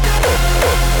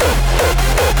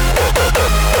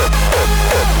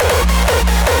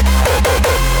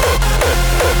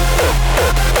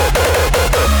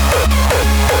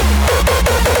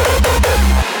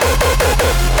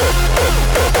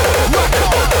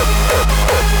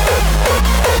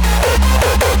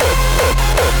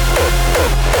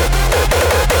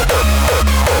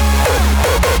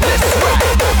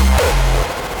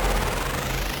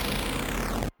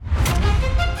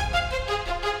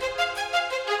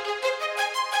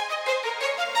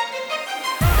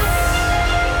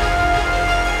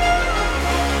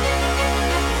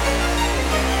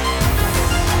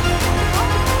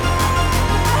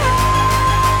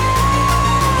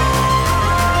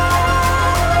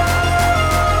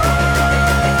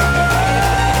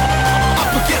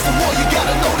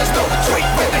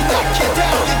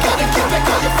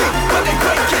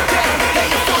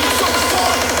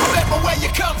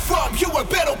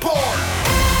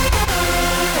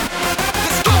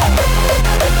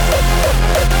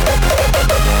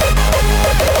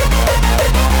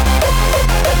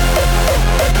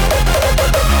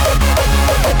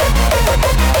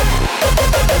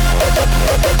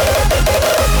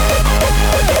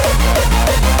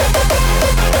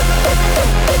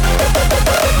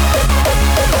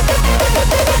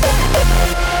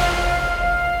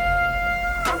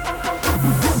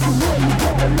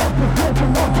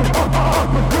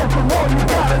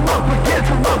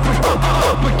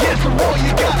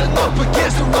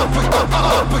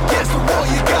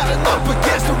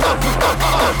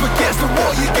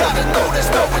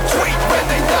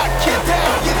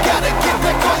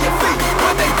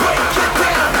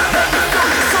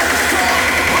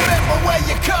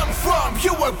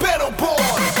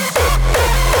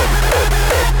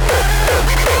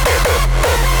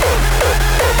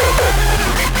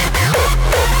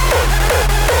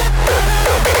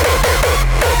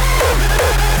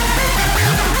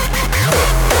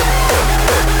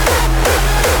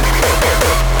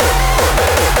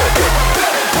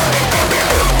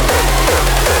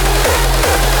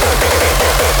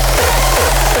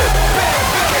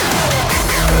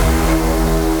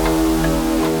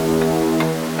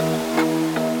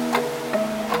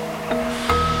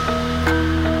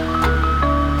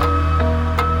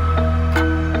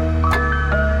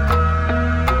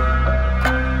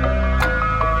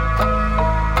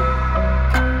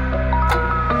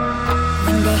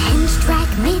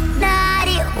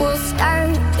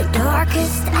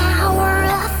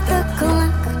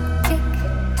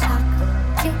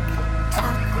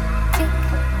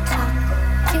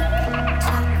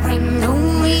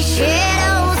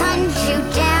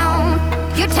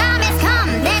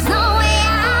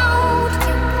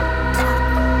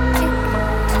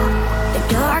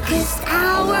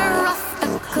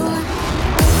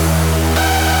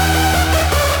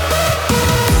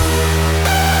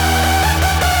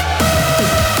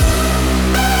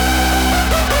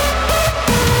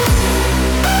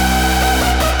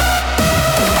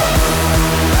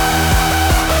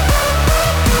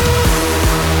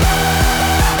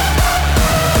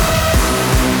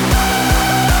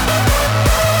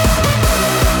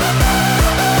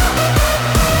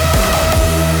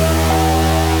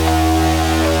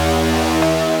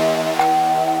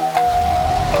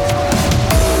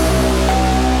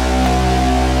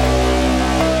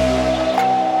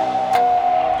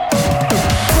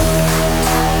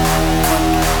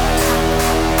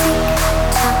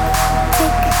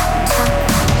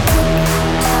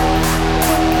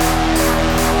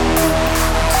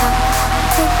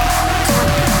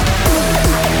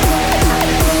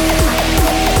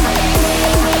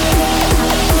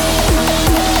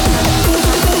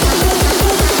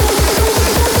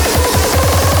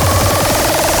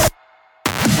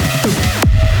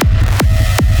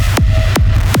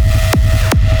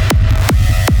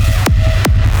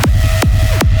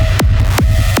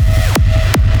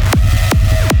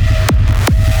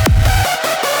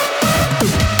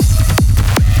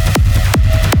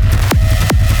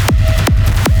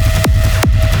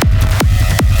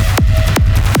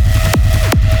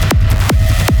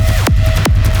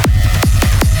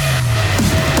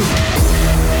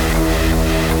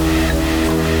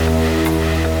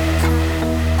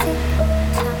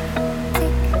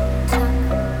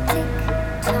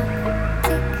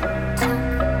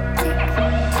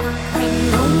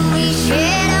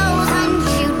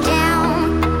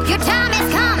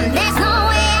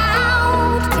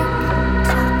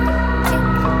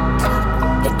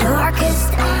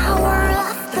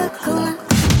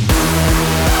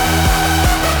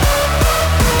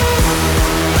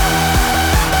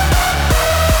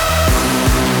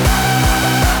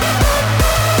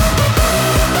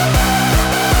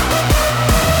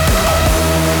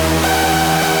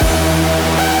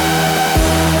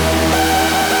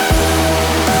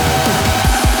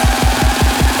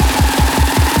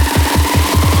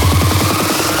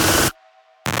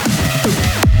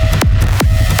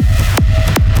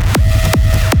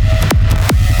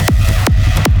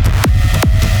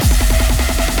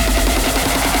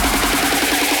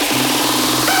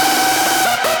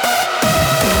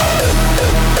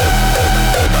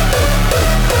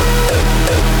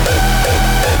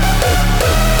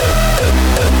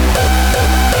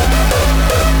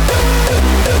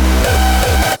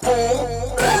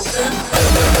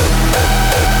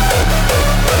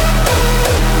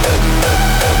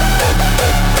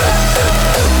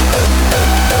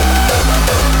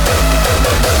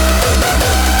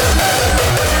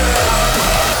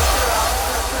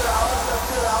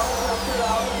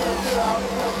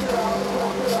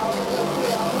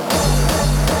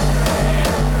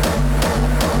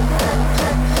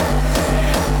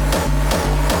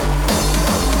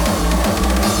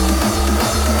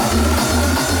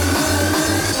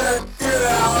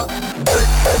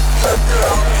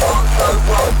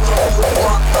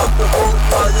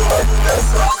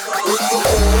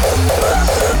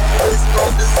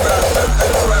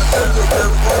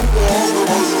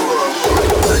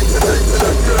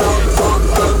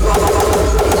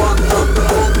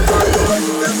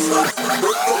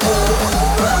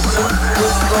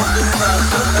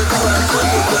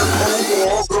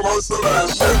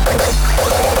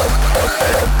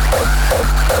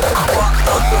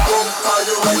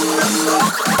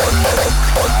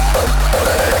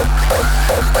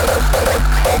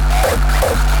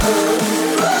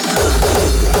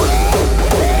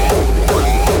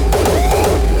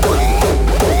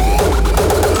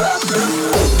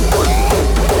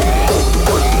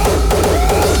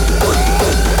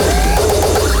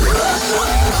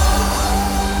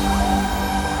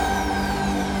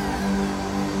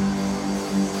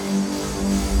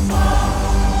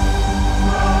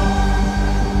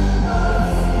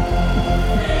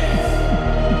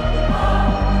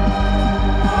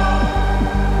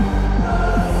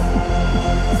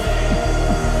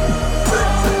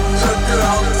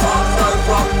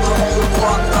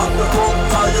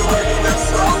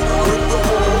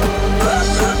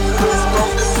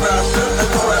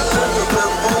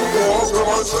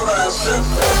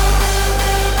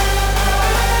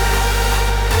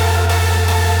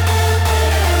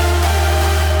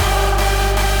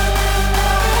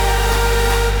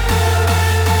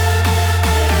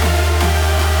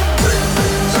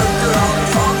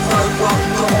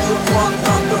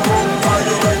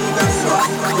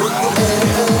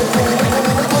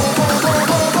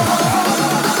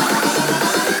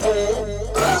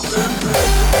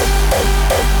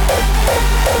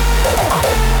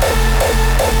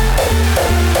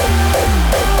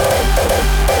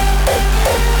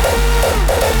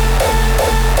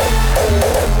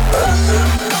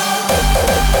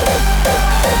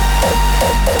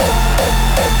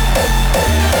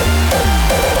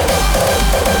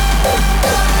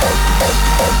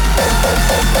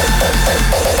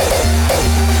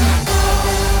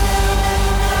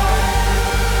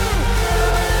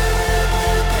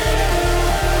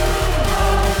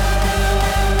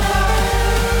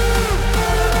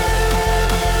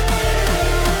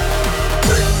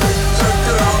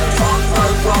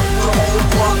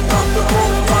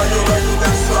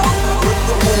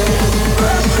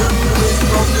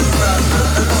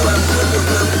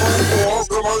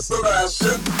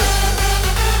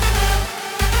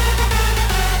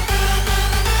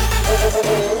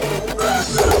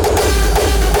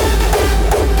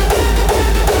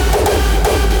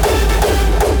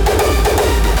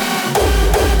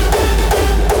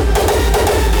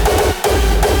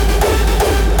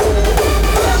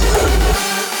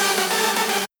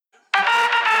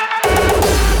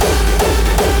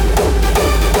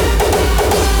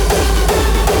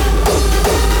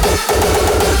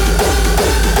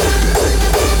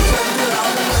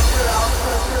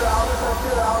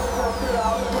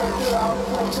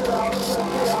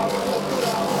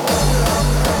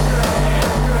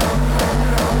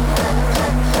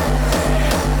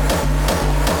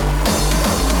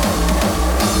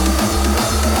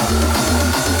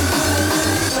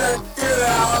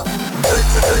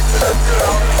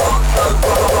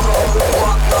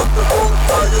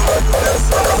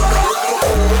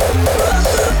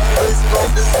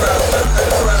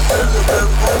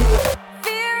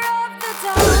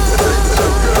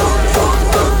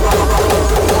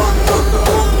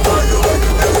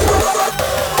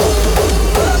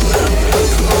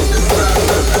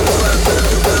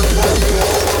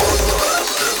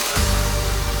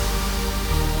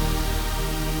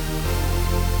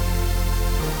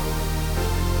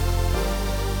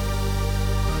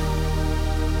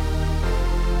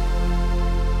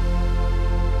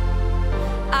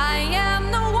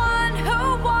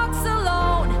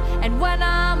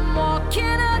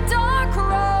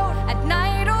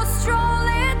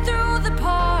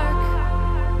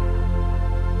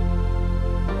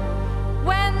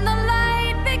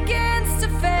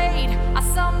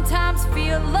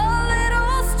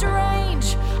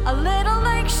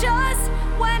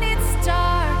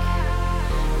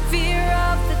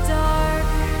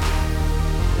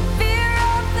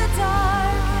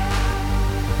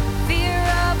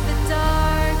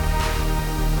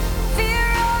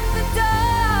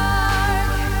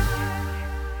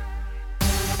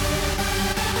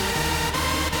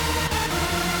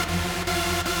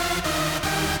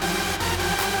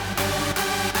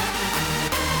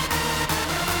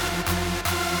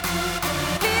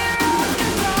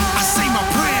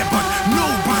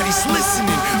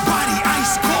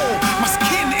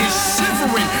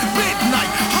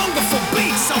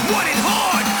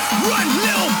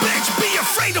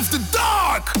 of the dark.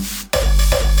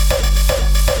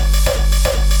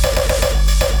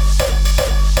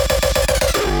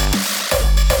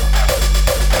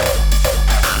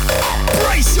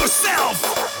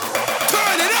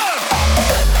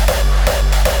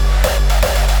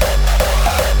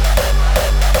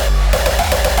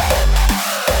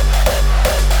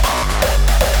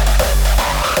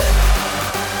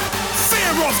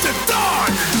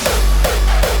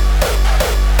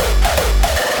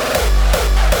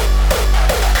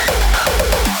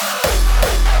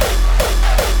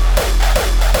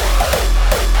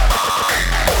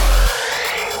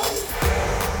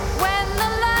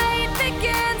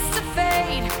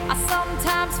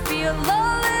 feel a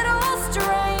little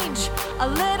strange, a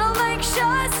little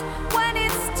anxious when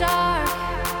it's dark.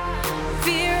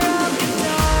 Fear of the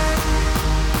dark,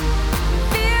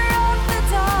 fear of the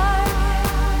dark,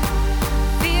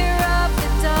 fear of the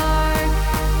dark,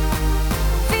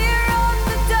 fear of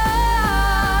the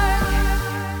dark.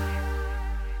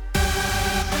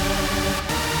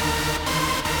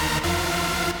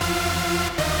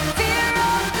 Fear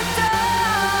of the dark.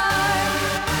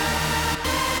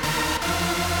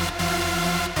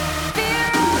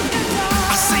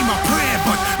 I say my prayer,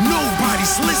 but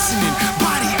nobody's listening.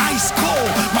 Body ice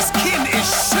cold, my skin is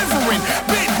shivering.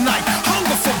 Midnight,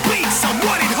 hunger for beats, I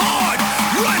want it hard.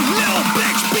 Run, little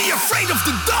bitch, be afraid of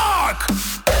the dark.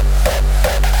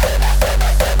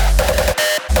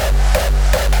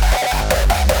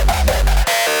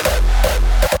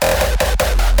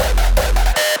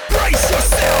 Brace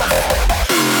yourself.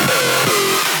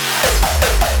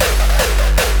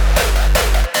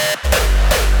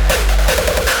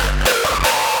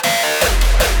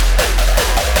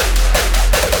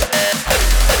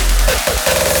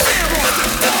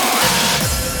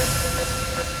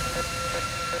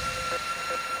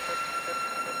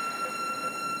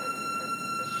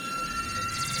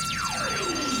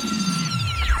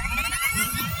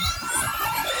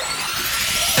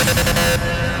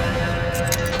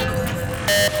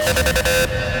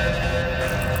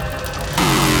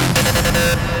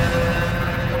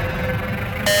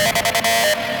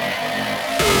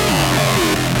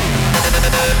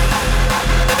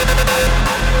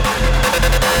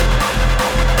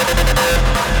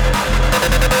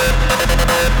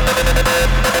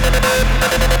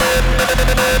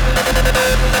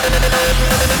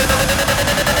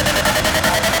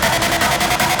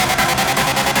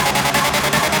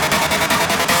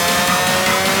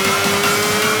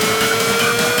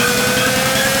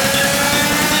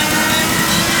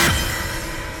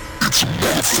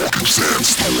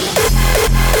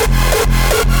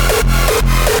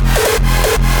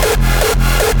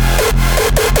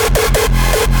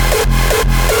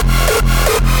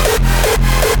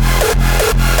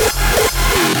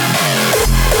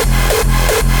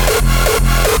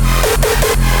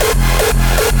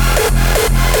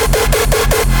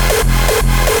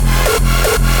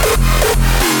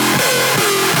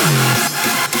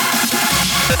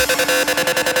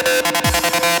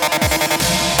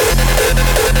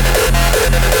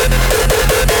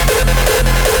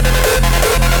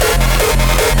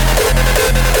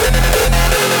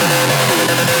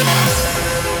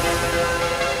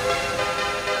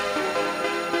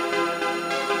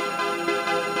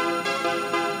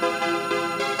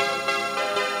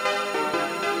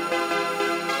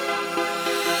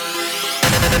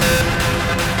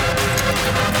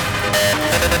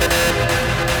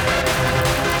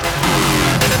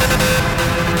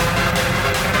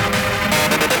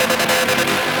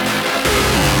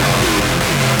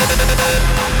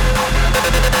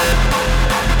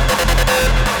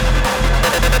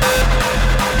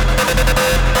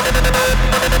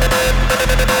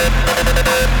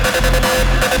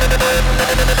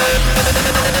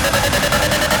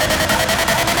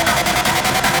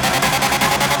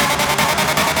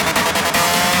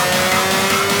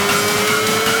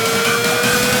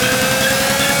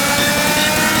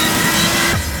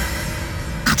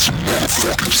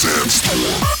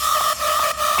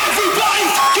 Everybody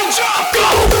fucking jump, go!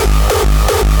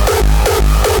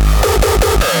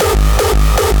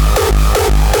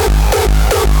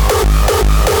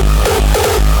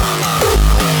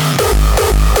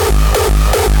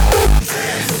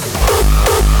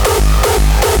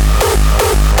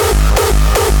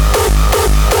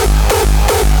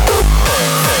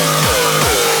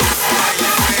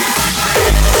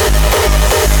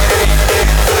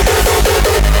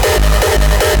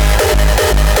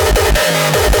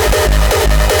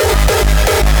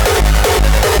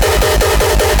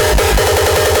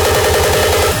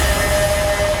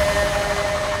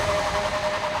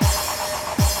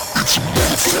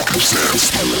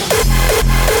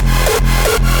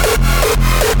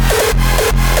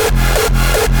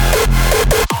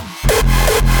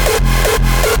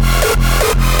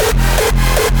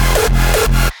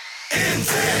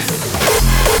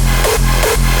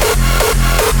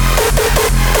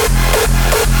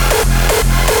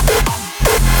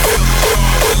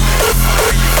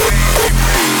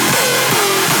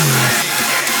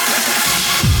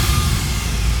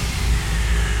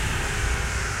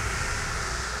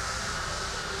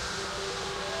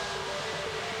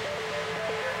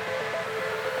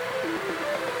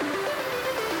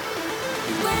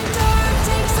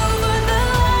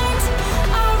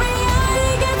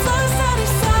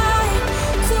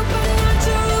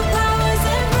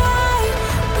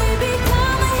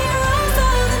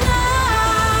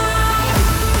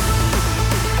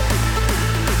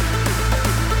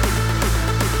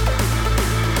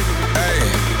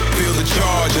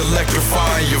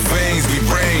 electrifying your veins. We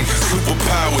reign,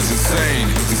 superpowers insane,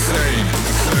 insane,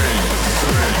 insane,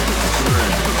 insane,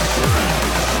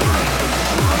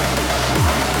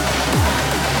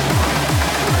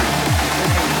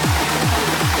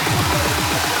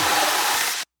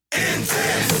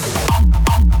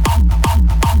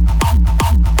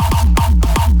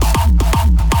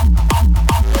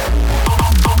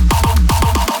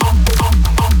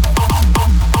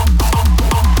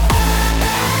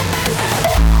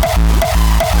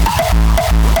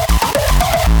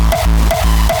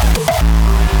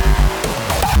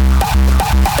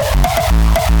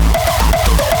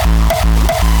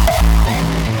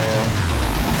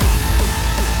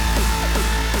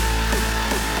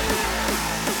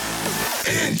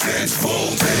 intense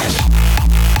voltage.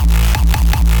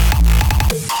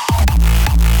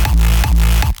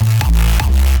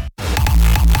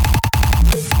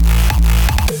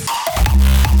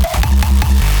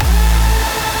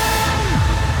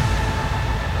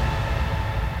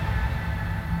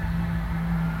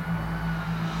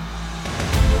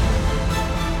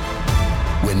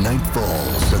 When night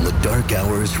falls and the dark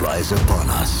hours rise upon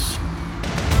us,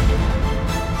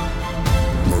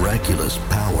 miraculous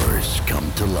powers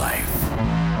come to life.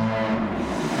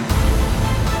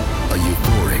 A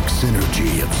euphoric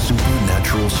synergy of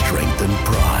supernatural strength and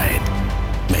pride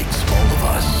makes all of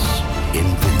us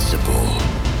invincible.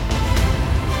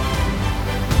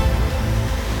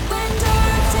 When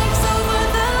dark takes over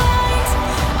the light,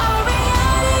 our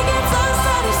reality gets on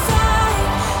set aside.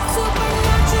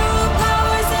 Supernatural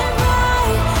powers and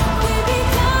pride, we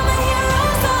become the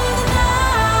heroes of the night.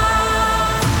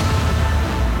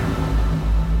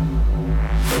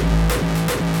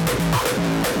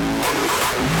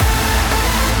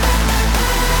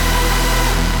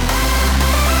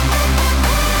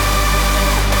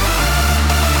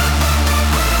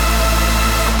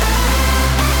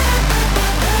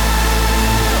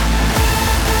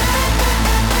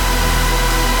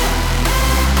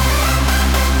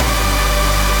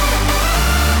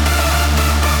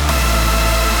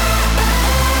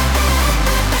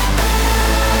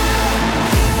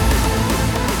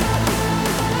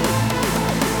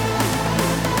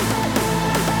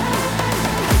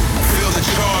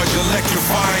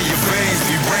 Electrifying your veins,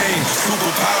 we reign,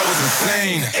 superpowers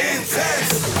insane,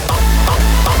 intense.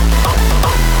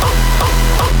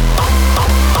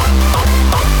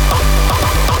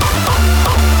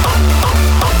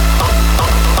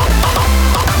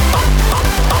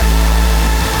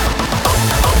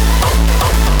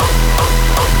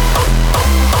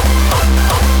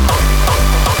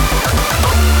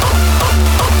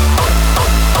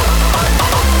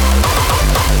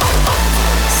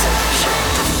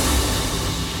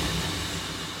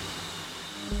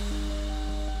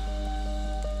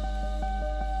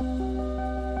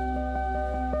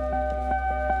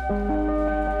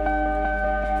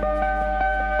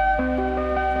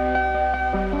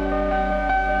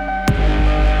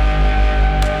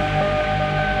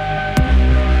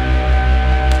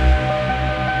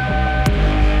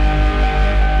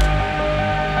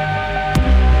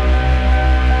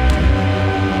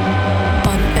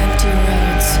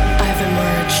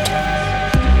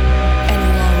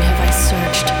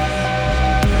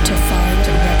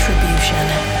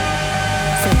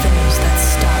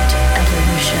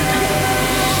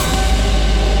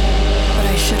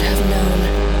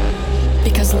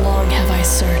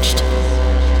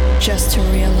 Just to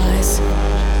realize,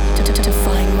 to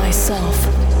find myself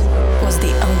was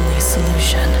the only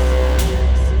solution.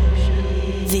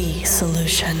 The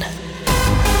solution.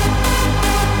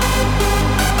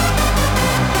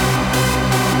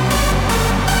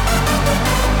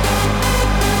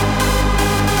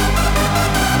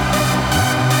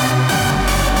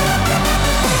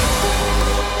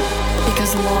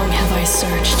 Because long have I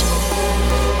searched,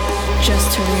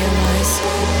 just to realize,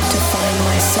 to find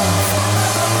myself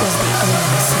was the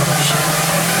only solution.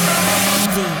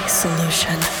 The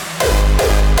solution.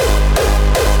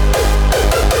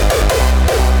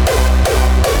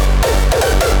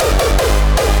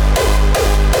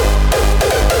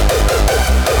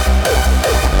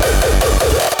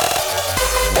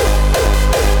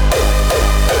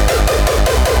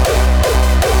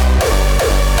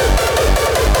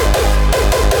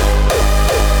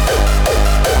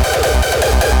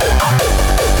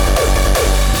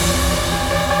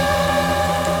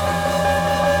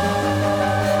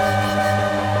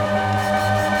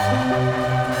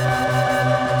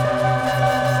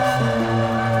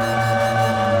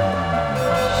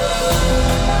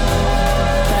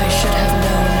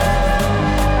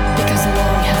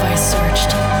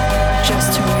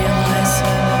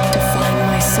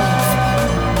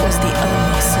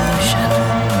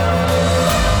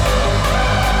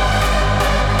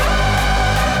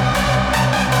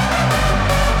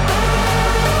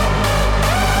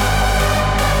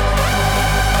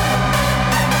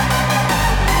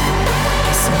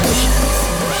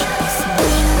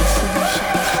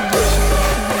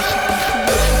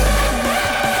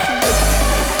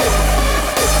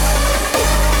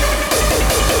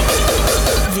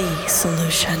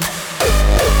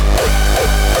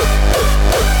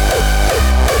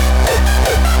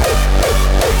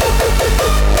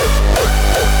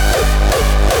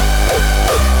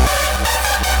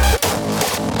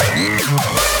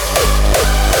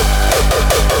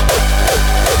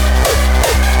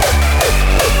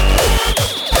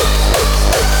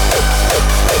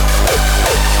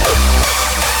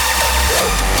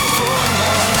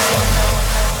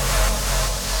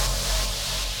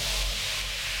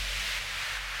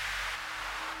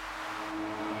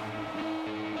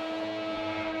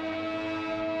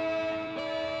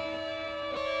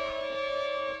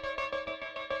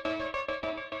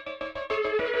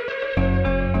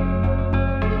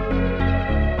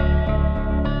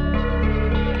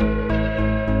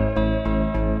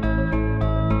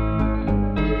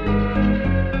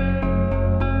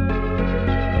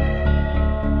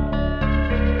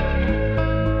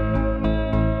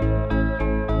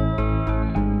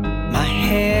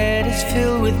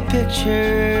 with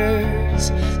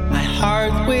pictures, my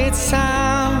heart with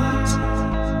sounds.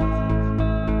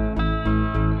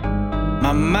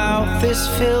 My mouth is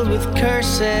filled with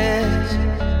curses,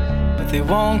 but they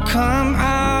won't come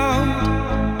out.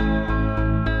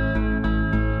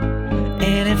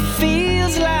 And it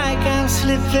feels like I'm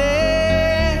slipping,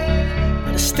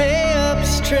 but I stay up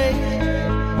straight.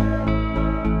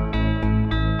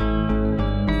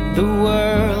 The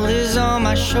world is on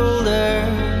my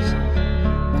shoulders,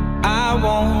 but I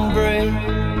won't break.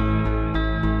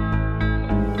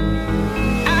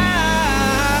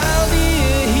 I'll be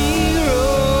a hero.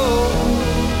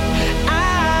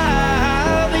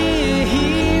 I'll be a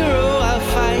hero. I'll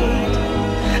fight.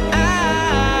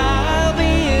 I'll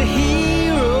be a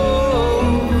hero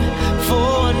for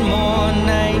one more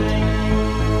night.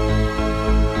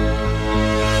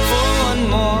 For one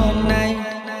more night.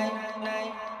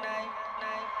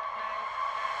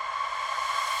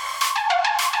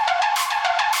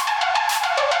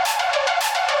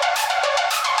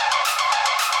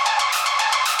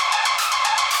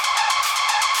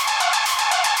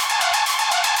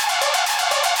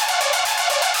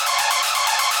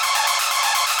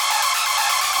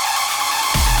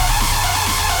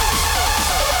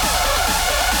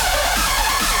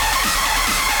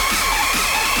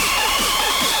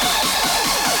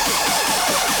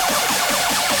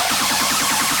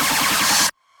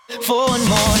 For one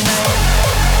more night.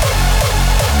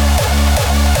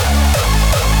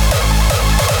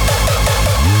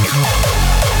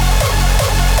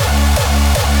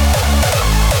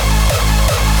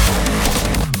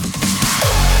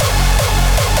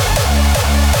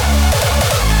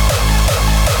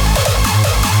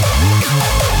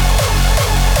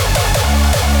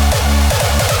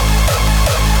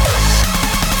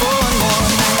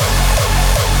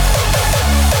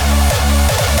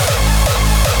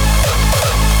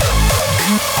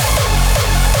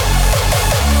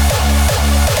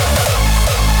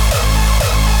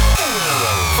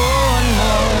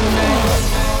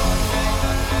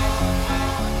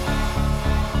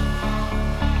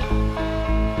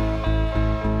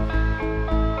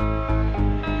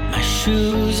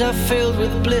 Shoes are filled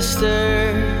with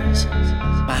blisters,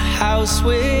 my house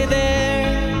with air,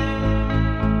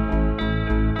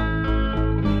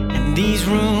 and these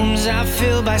rooms are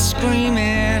filled by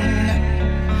screaming,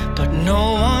 but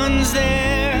no one's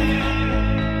there.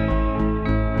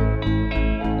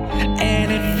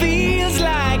 And it feels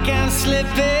like I'm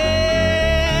slipping,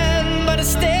 but I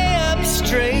stay up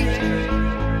straight.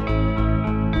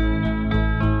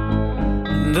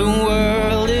 The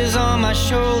world is on my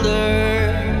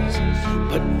shoulders,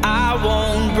 but I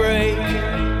won't break.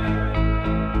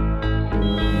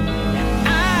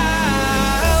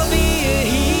 I'll be a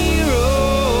hero.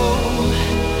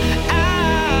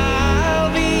 I'll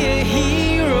be a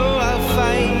hero. I'll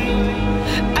fight.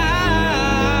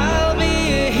 I'll be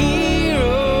a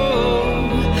hero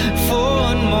for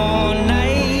one more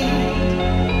night.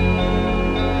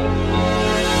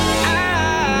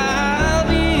 I'll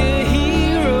be a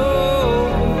hero.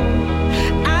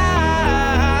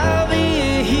 I'll be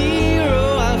a hero.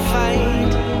 I'll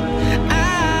fight.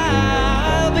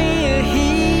 I'll be a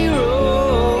hero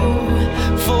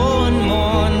for one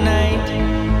more night.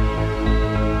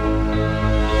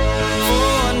 For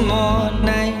one more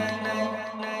night.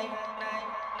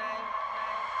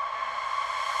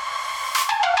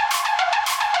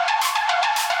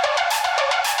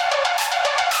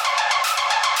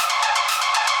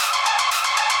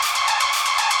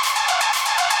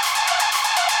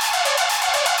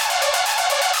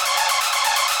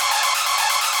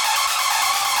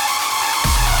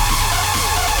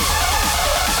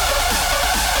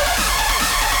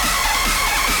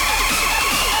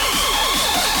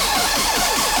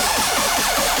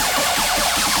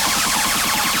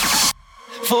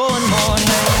 For one more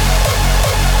night.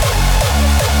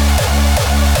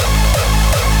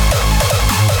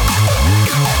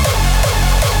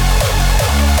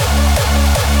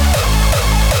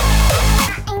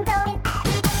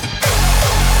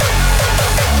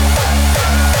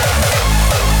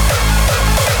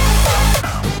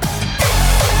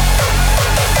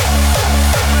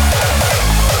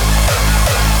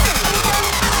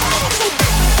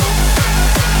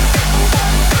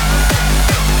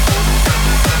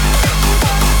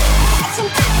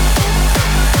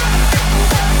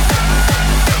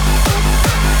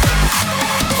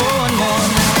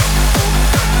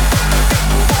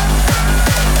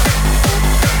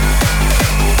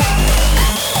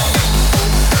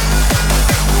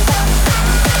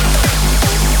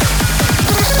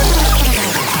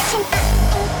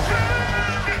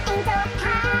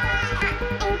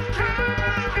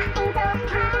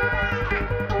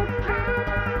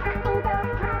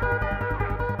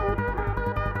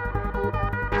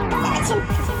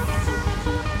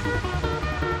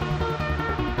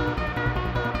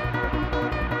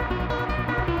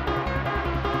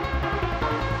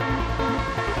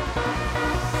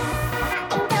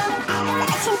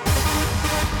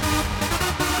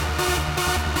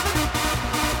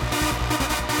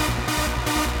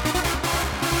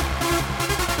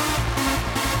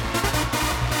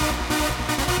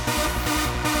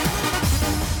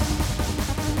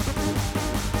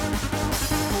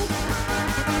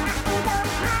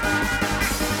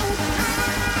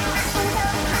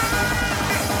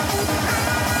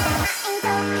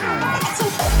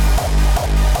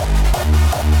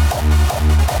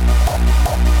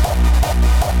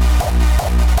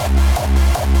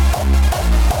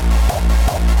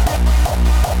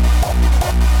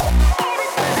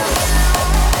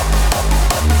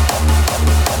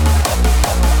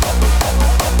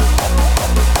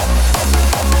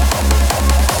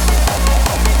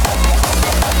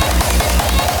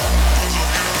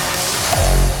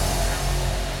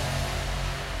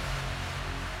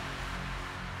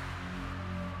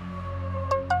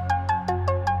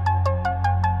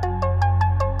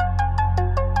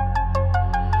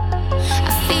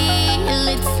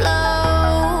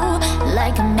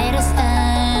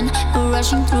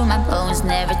 Rushing through my bones,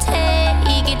 never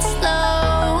take it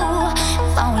slow.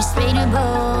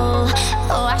 Unrestrainable,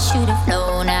 oh I should have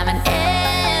known I'm an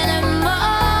animal.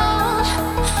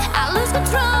 I lose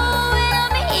control when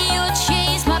I'm in your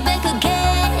chains, my back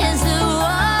against the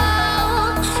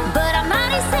wall. But I'm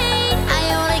not insane, I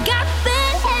only got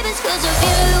bad habits 'cause of you.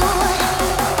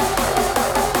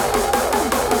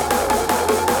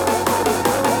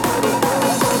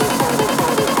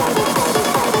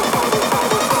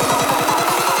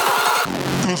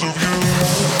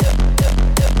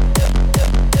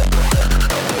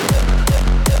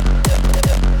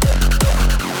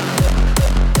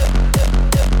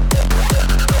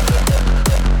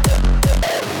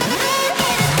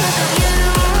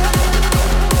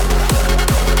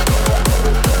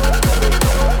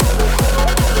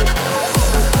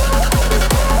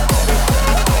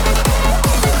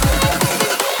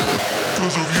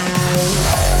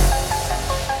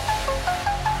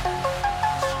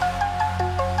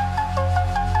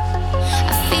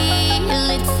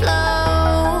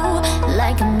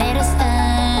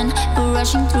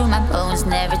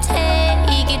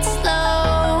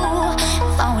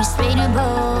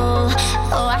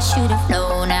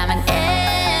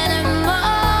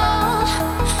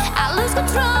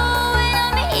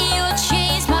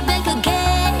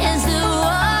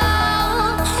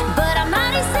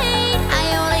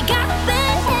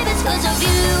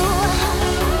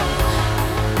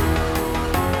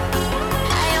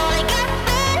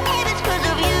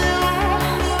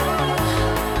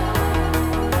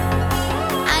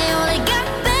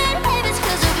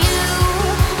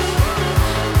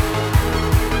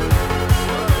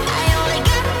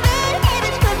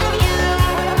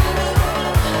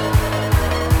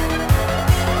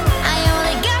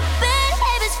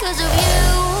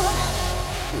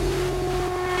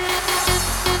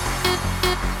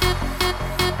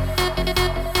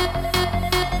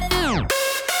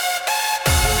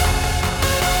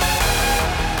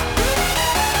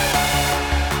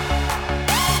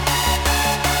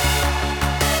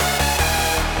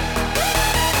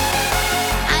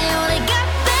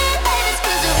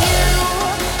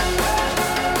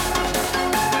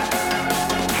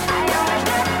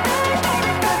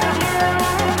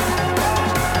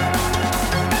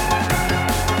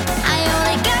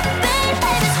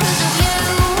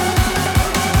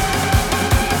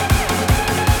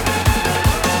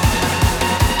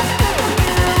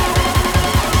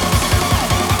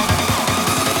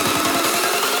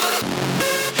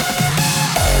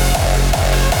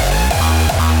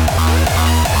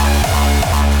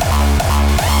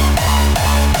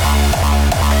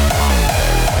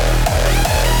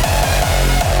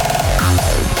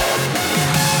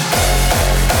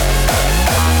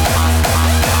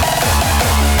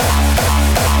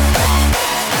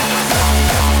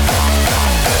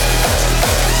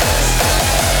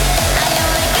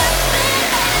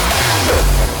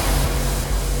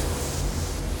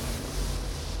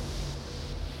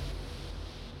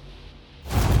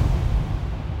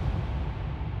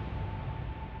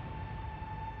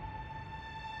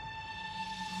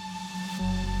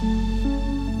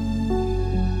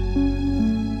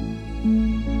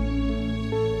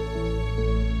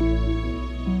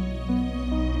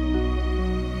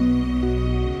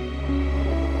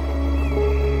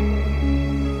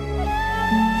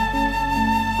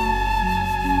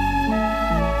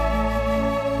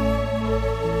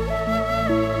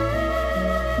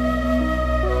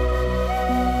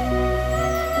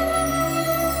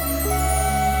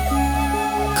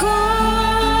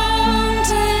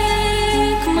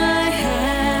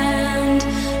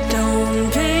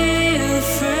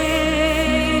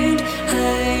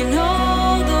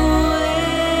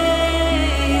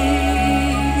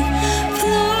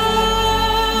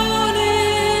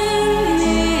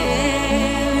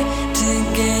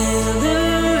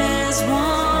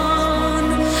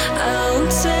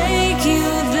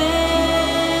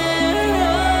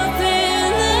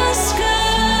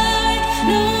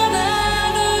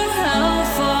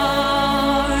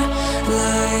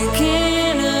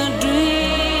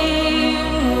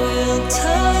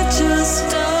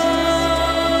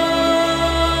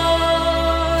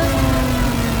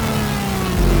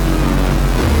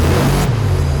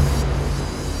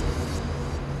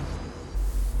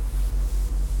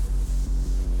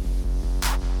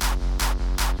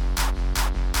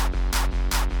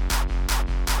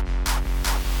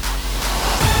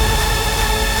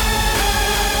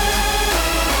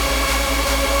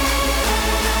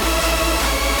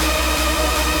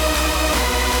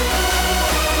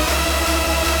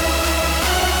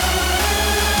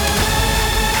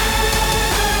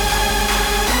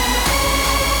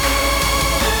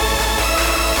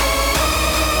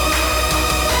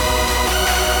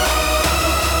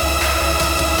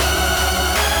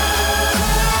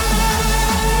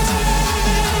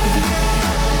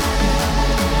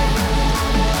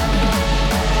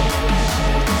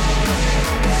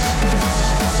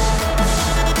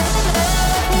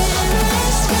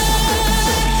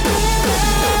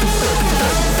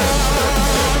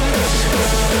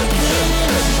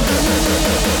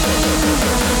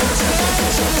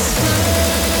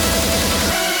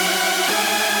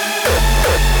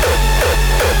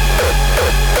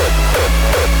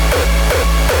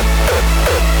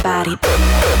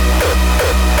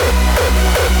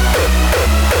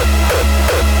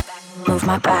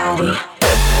 my body.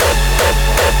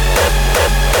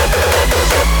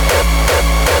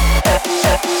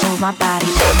 Move my body.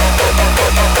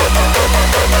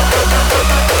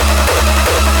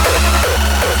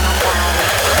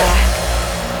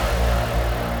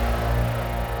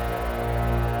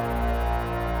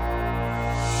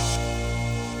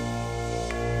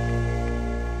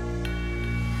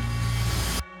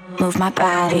 Move my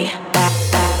body.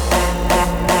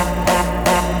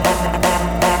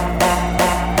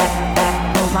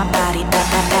 Move my body.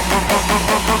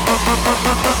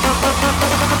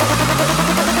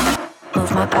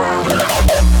 Move my body.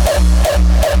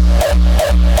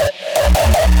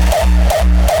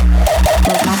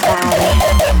 Move my body.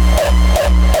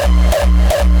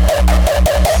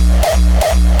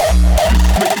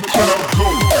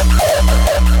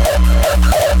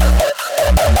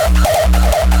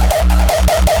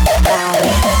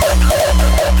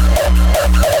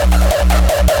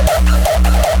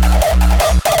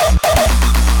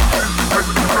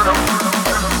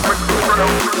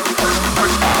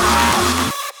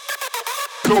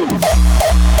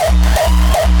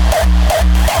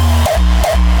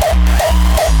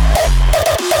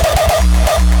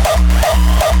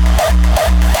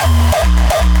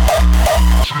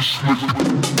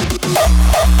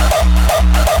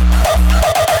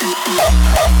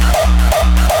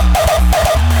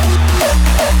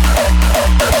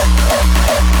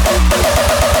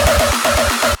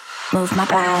 Move my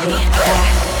body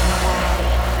back.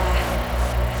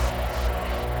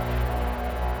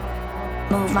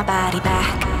 Move my body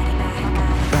back.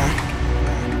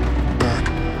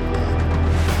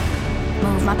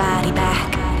 Move my body back.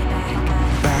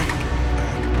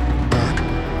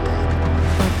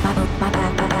 Move my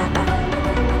back.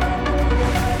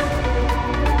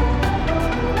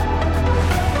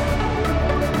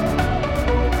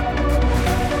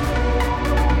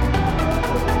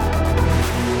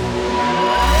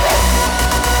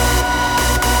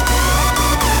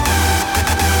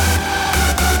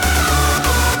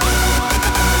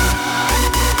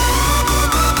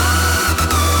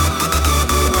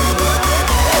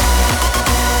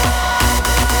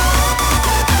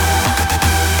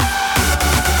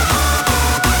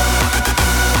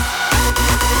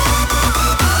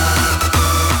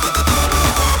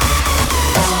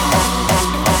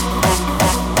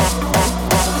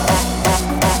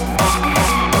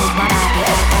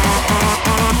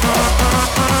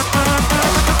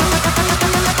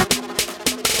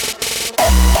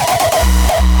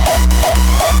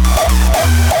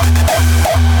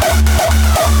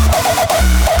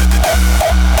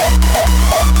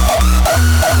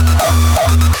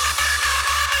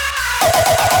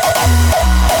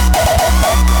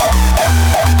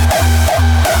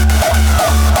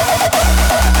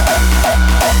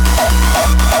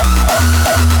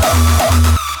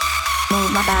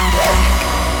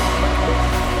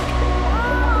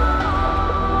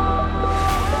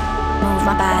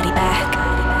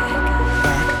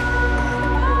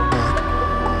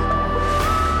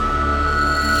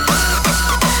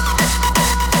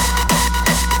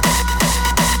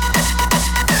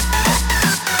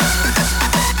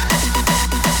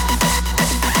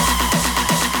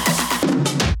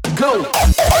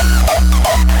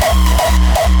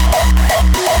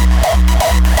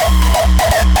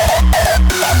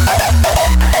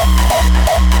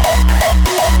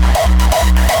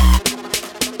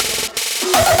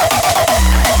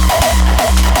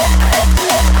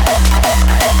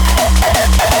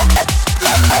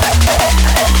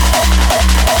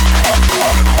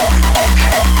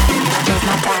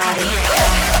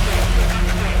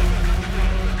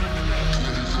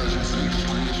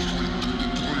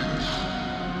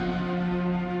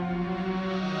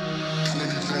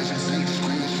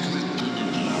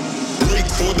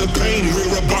 For the pain,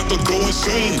 we're about to go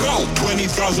insane.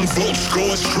 20,000 volts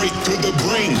going straight to the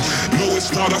brain. No,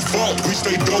 it's not our fault, we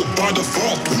stay dope by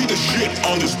default. We the shit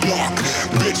on this block,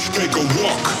 bitch, take a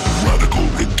walk. Radical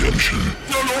redemption.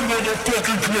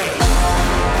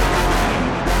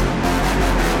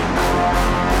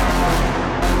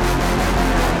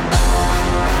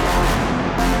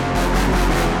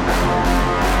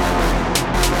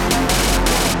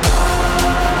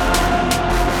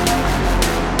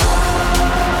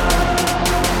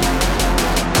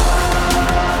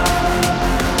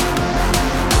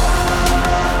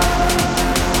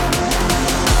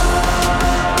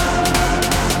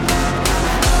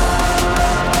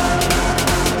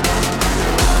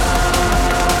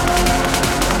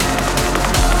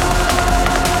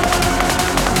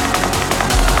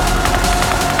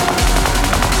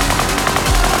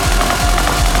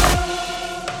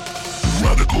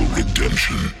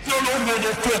 Redemption.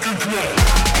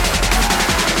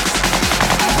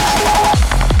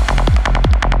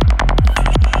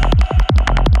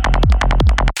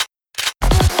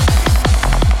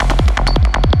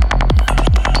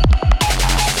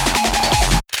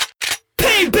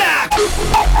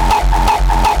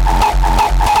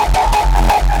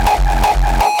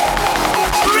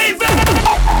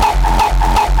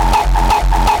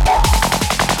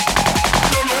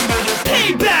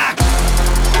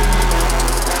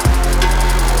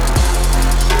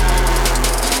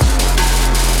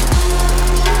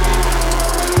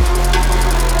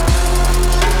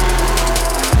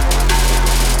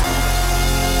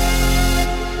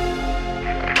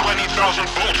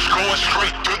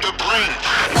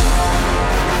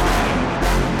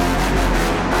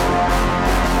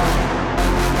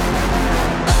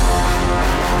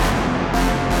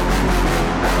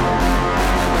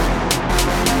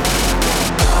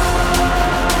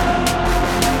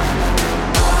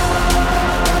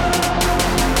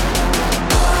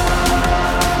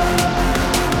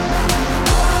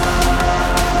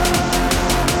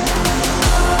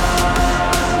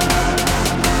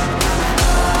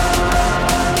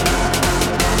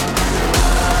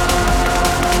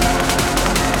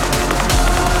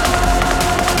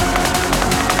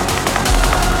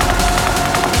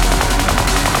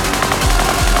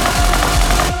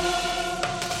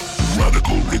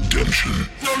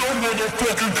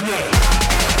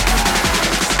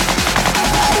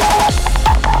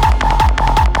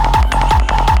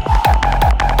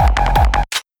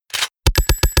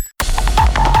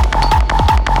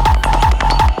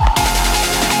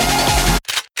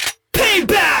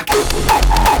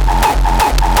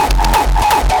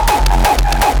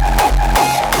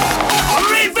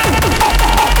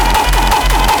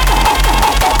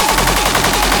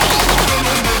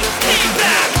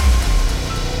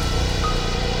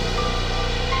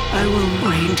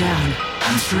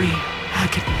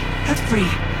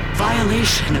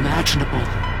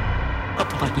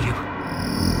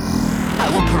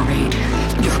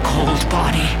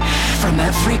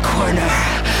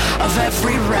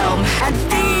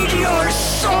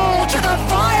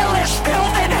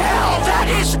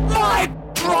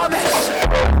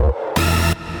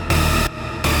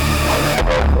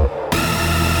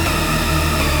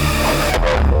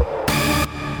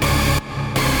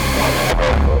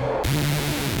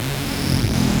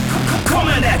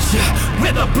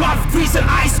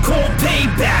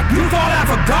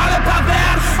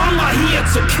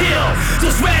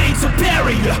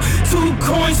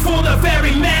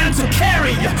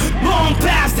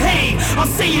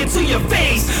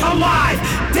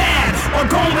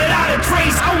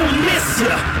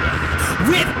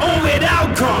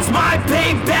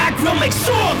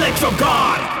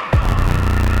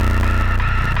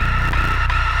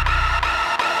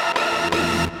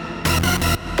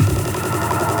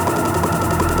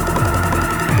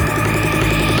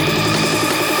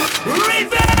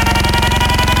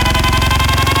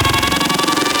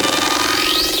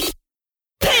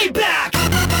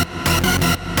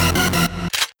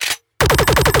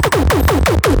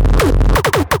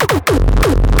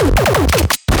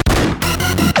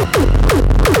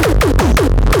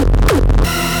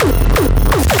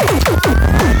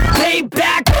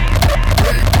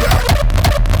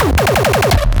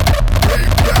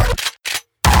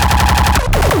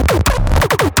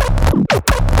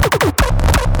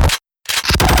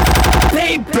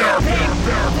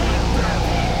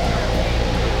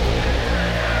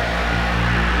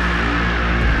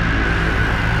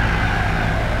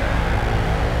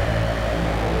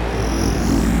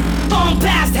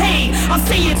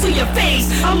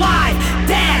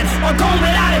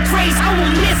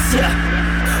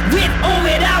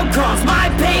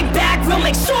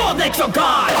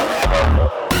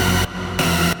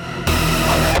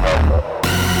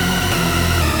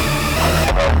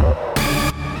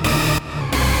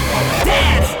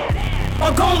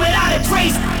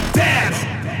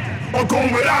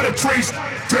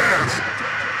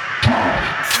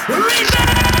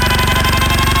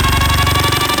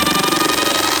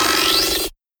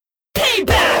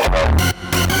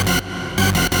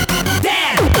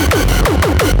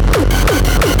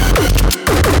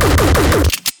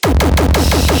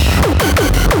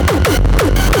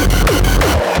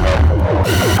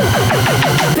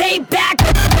 Payback!